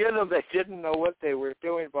 Father. Forgive them. They didn't know what they were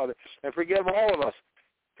doing, Father. And forgive all of us,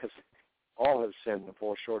 because all have sinned and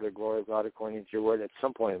fall short of the glory of God according to your word at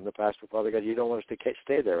some point in the past. But, Father God, you don't want us to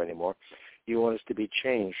stay there anymore. You want us to be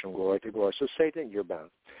changed from glory to glory. So, Satan, you're bound.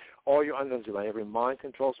 All your unknowns are bound. Every mind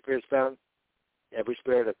control spirit is bound. Every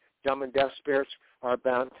spirit of dumb and deaf spirits are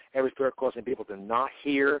bound. Every spirit causing people to not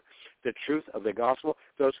hear the truth of the gospel.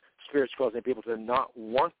 Those spirits causing people to not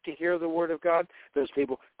want to hear the word of God. Those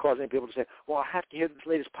people causing people to say, well, I have to hear this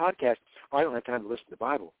latest podcast. I don't have time to listen to the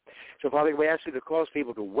Bible. So, Father, we ask you to cause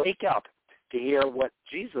people to wake up to hear what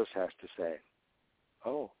Jesus has to say.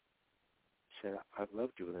 Oh, he said, I've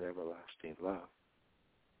loved you with an everlasting love.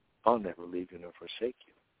 I'll never leave you nor forsake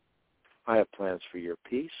you. I have plans for your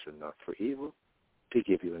peace and not for evil, to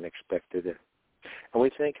give you an expected end. And we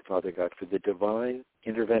thank you, Father God, for the divine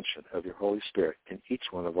intervention of your Holy Spirit in each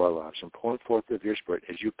one of our lives and pouring forth of your Spirit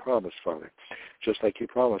as you promised, Father, just like you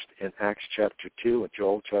promised in Acts chapter 2 and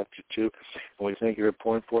Joel chapter 2. And we thank you for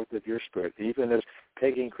pouring forth of your Spirit, even as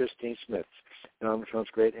Peggy and Christine Smith and Armstrong's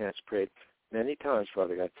great aunts prayed many times,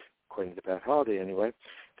 Father God, according to Pat Holiday anyway.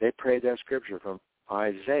 They prayed that scripture from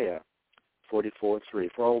Isaiah 44:3.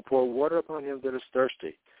 For I will pour water upon him that is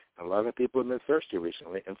thirsty. A lot of people have been thirsty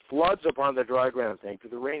recently, and floods upon the dry ground. Thank you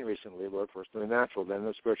for the rain recently, Lord, first in the natural, then in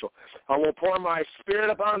the spiritual. I will pour my spirit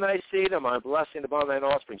upon thy seed and my blessing upon thine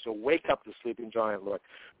offspring. So wake up the sleeping giant, Lord.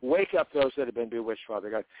 Wake up those that have been bewitched, Father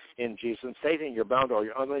God, in Jesus. And Satan, you're bound, all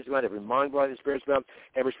your unbelief is bound, every mind, body, spirit is bound,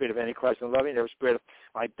 every spirit of Antichrist and loving, every spirit of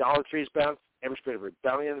idolatry is bound, every spirit of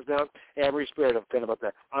rebellion is bound, every spirit of kind of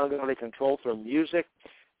the ungodly control through music,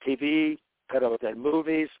 TV, cut about that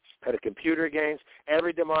movies, cut of computer games,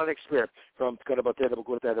 every demonic spirit from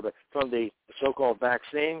the so-called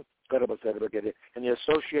vaccine, and the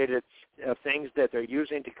associated things that they're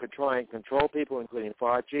using to try and control people, including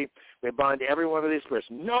 5G. We bind every one of these spirits.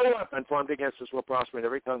 No weapon formed against us will prosper, and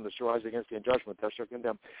every tongue that shall rise against thee in judgment thou shalt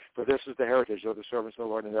condemn. For this is the heritage of the servants of the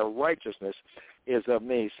Lord, and their righteousness is of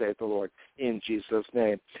me, saith the Lord, in Jesus'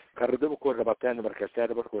 name.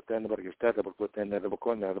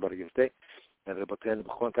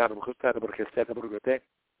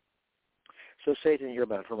 So, Satan, you're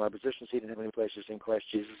bound from our position seated in heavenly places in Christ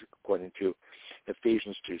Jesus, according to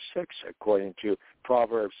Ephesians 2:6, according to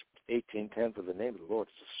Proverbs 18:10. For the name of the Lord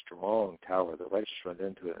is a strong tower. The righteous run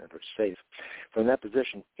into it and are safe. From that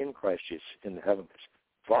position in Christ Jesus, in the heavens,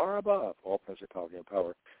 far above all principality and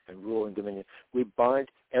power and rule and dominion, we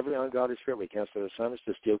bind every ungodly spirit. We cancel their assignments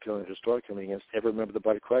to steal, kill, and destroy, coming against every member of the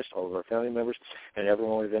body of Christ, all of our family members, and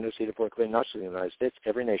everyone we've interceded for, including not just in the United States,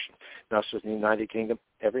 every nation, not just in the United Kingdom,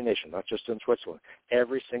 every nation, not just in Switzerland,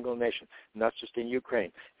 every single nation, not just in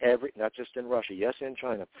Ukraine, not just in Russia, yes, in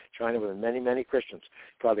China with many, many Christians,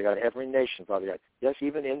 Father God, every nation, Father God, yes,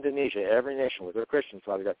 even Indonesia, every nation with their Christians,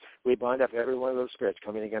 Father God, we bind up every one of those spirits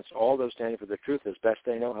coming against all those standing for the truth as best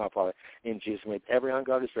they know how, Father. In Jesus' name, every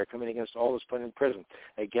ungodly spirit coming against all that's put in prison,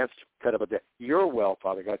 against your will,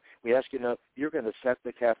 Father God. We ask you now, you're going to set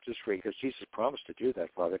the captives free because Jesus promised to do that,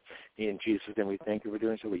 Father. In Jesus' name, we thank you for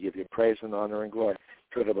doing so. We give you praise and honor and glory.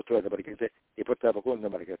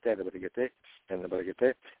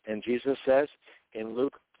 And Jesus says in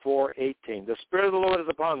Luke 4:18, the Spirit of the Lord is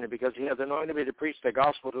upon me because he has anointed me to preach the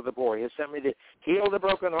gospel to the poor. He has sent me to heal the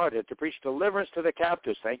brokenhearted, to preach deliverance to the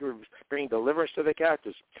captives. Thank you for bringing deliverance to the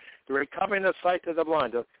captives. The recovering of sight to the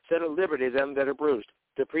blind, to set at liberty them that are bruised,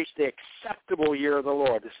 to preach the acceptable year of the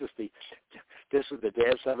Lord. This is the day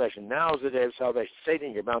of salvation. Now is the day of salvation.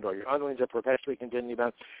 Satan, you're bound. All your underlings are perpetually continue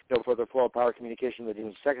bound. No further flow of power, communication, the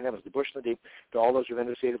demons. Second heaven is the bush and the deep. To all those who have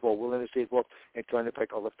interceded for, will intercede for, and trying to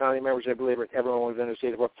affect all the family members and believers, everyone who has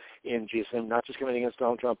interceded for, in Jesus' name. Not just coming against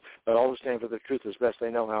Donald Trump, but all who stand for the truth as best they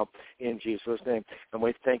know how, in Jesus' name. And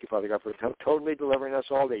we thank you, Father God, for totally delivering us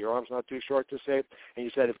all day. Your arm's not too short to save. And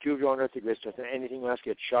you said, if two of you on earth agree, just anything you ask,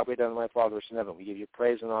 it shall be done in my Father's in heaven. We give you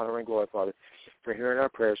praise and honor and glory, Father, for hearing our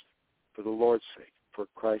prayers for the Lord's sake, for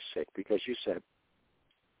Christ's sake, because you said,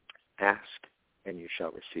 ask and you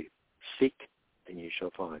shall receive. Seek and you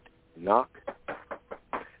shall find. Knock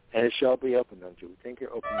and it shall be opened unto you. We think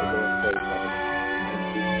you're open the door of faith, Father. And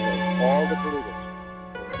Jesus said, all the believers,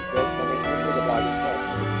 those coming into the body of Christ,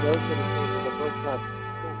 those that have seen for the first time,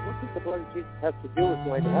 what does the blood of Jesus have to do with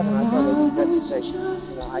going to heaven? I thought it was meant to say,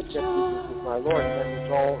 I accept Jesus as my Lord, and then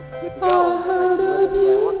it's all good to go. And then I can live the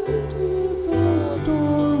way I want to.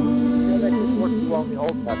 That just works well in the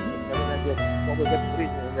Old Testament. And then I did what was it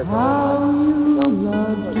pleasing in this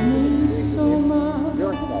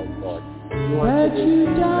your sight, Lord. You want to do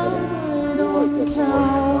your good work and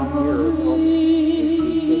not yours only.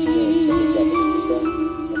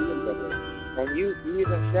 And you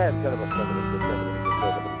even said,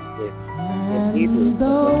 in Hebrews,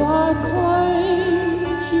 though I claimed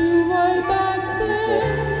you way back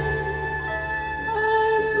then,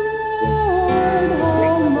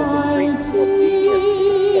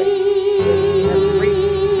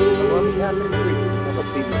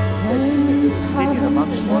 I'm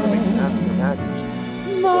Lord Almighty.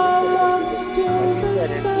 And you said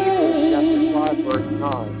in Hebrews chapter 5, verse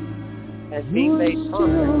 9, and be made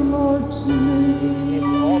perfect in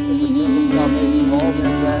all the eternal salvation of all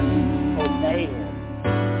them that obey him.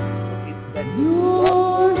 And you said you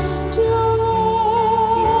love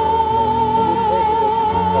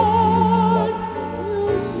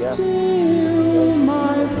yes.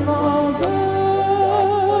 My Father.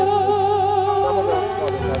 Some of those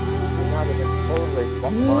Father God might have been totally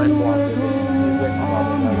mind-blocked with it.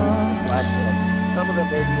 Some of them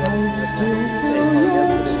may be able to say, oh,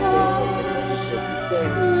 yesterday you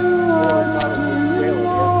saved more God of this trailer.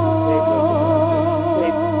 Yesterday you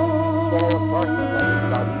saved Sarah Parsons, like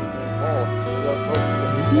it's about you being whole. And those folks that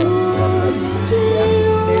we have to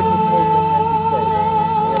save the person and be saved.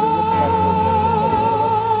 And every witchcraft person is every one of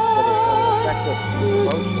us that is going to affect us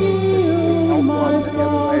emotionally, physically, health-wise, and the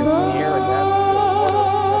other way, the air and atmosphere, the water,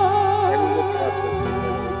 and every witchcraft person is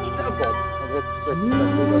going to be simple of what the Scripture says we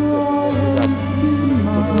don't get to make it up.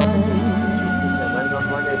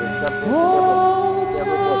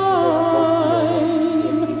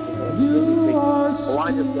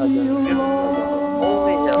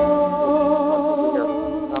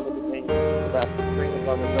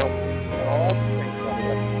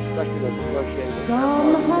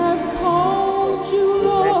 Some have called you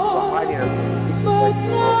Lord, but now they serve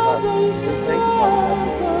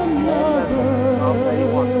another.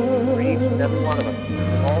 For each and every one of us,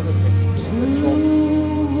 and all the things, the children,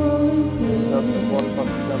 the Lord of us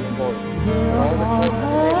coming forward, and all the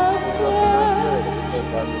children of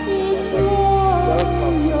Nigeria, those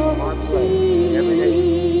from our place, every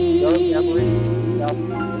nation, those Aboriginals, South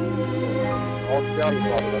Australia,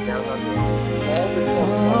 Father, down under, all the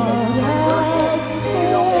children, you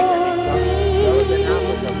don't make any stuff, those in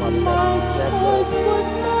Africa, Father, that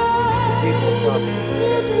people from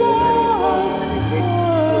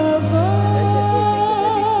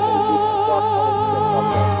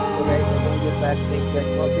vaccine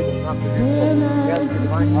technology will not produce yes,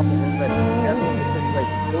 divine help and intervention. Yes,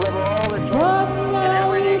 deliver all the children in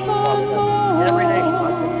every nation, Father God. Every nation,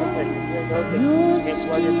 not just the nation. Heal those that can't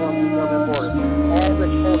blood your from the southern border. All the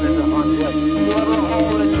children in Honduras. Deliver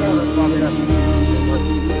all the children, Father God.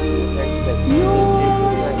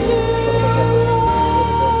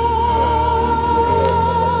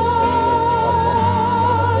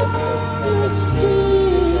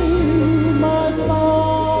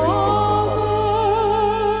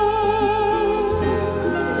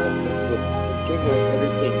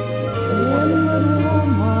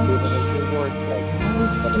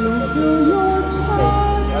 Feel your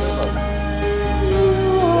touch.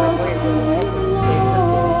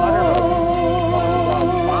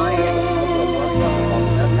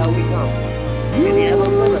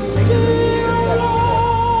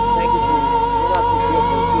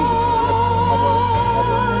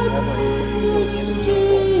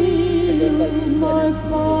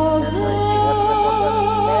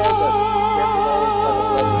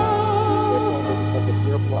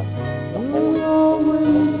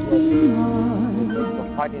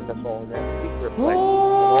 hiding us all in that secret place. And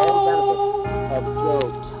all the benefits of Job.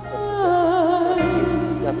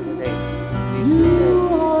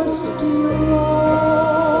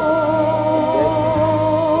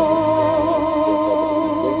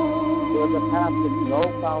 There's a path that no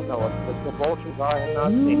foul knoweth, that the vulture's eye has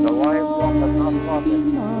not seen, the lion's whelp has not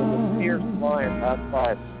seen, and the fierce lion hath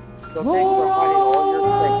tried. So thank you for hiding all your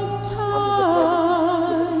strength under the blood of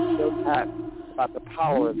Jesus. Show Pat about the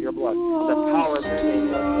power of your blood, the power of your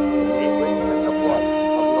name, Lord. And the blood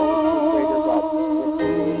of the only true Creator God,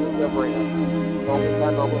 including Sabrina. Over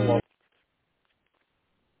time, over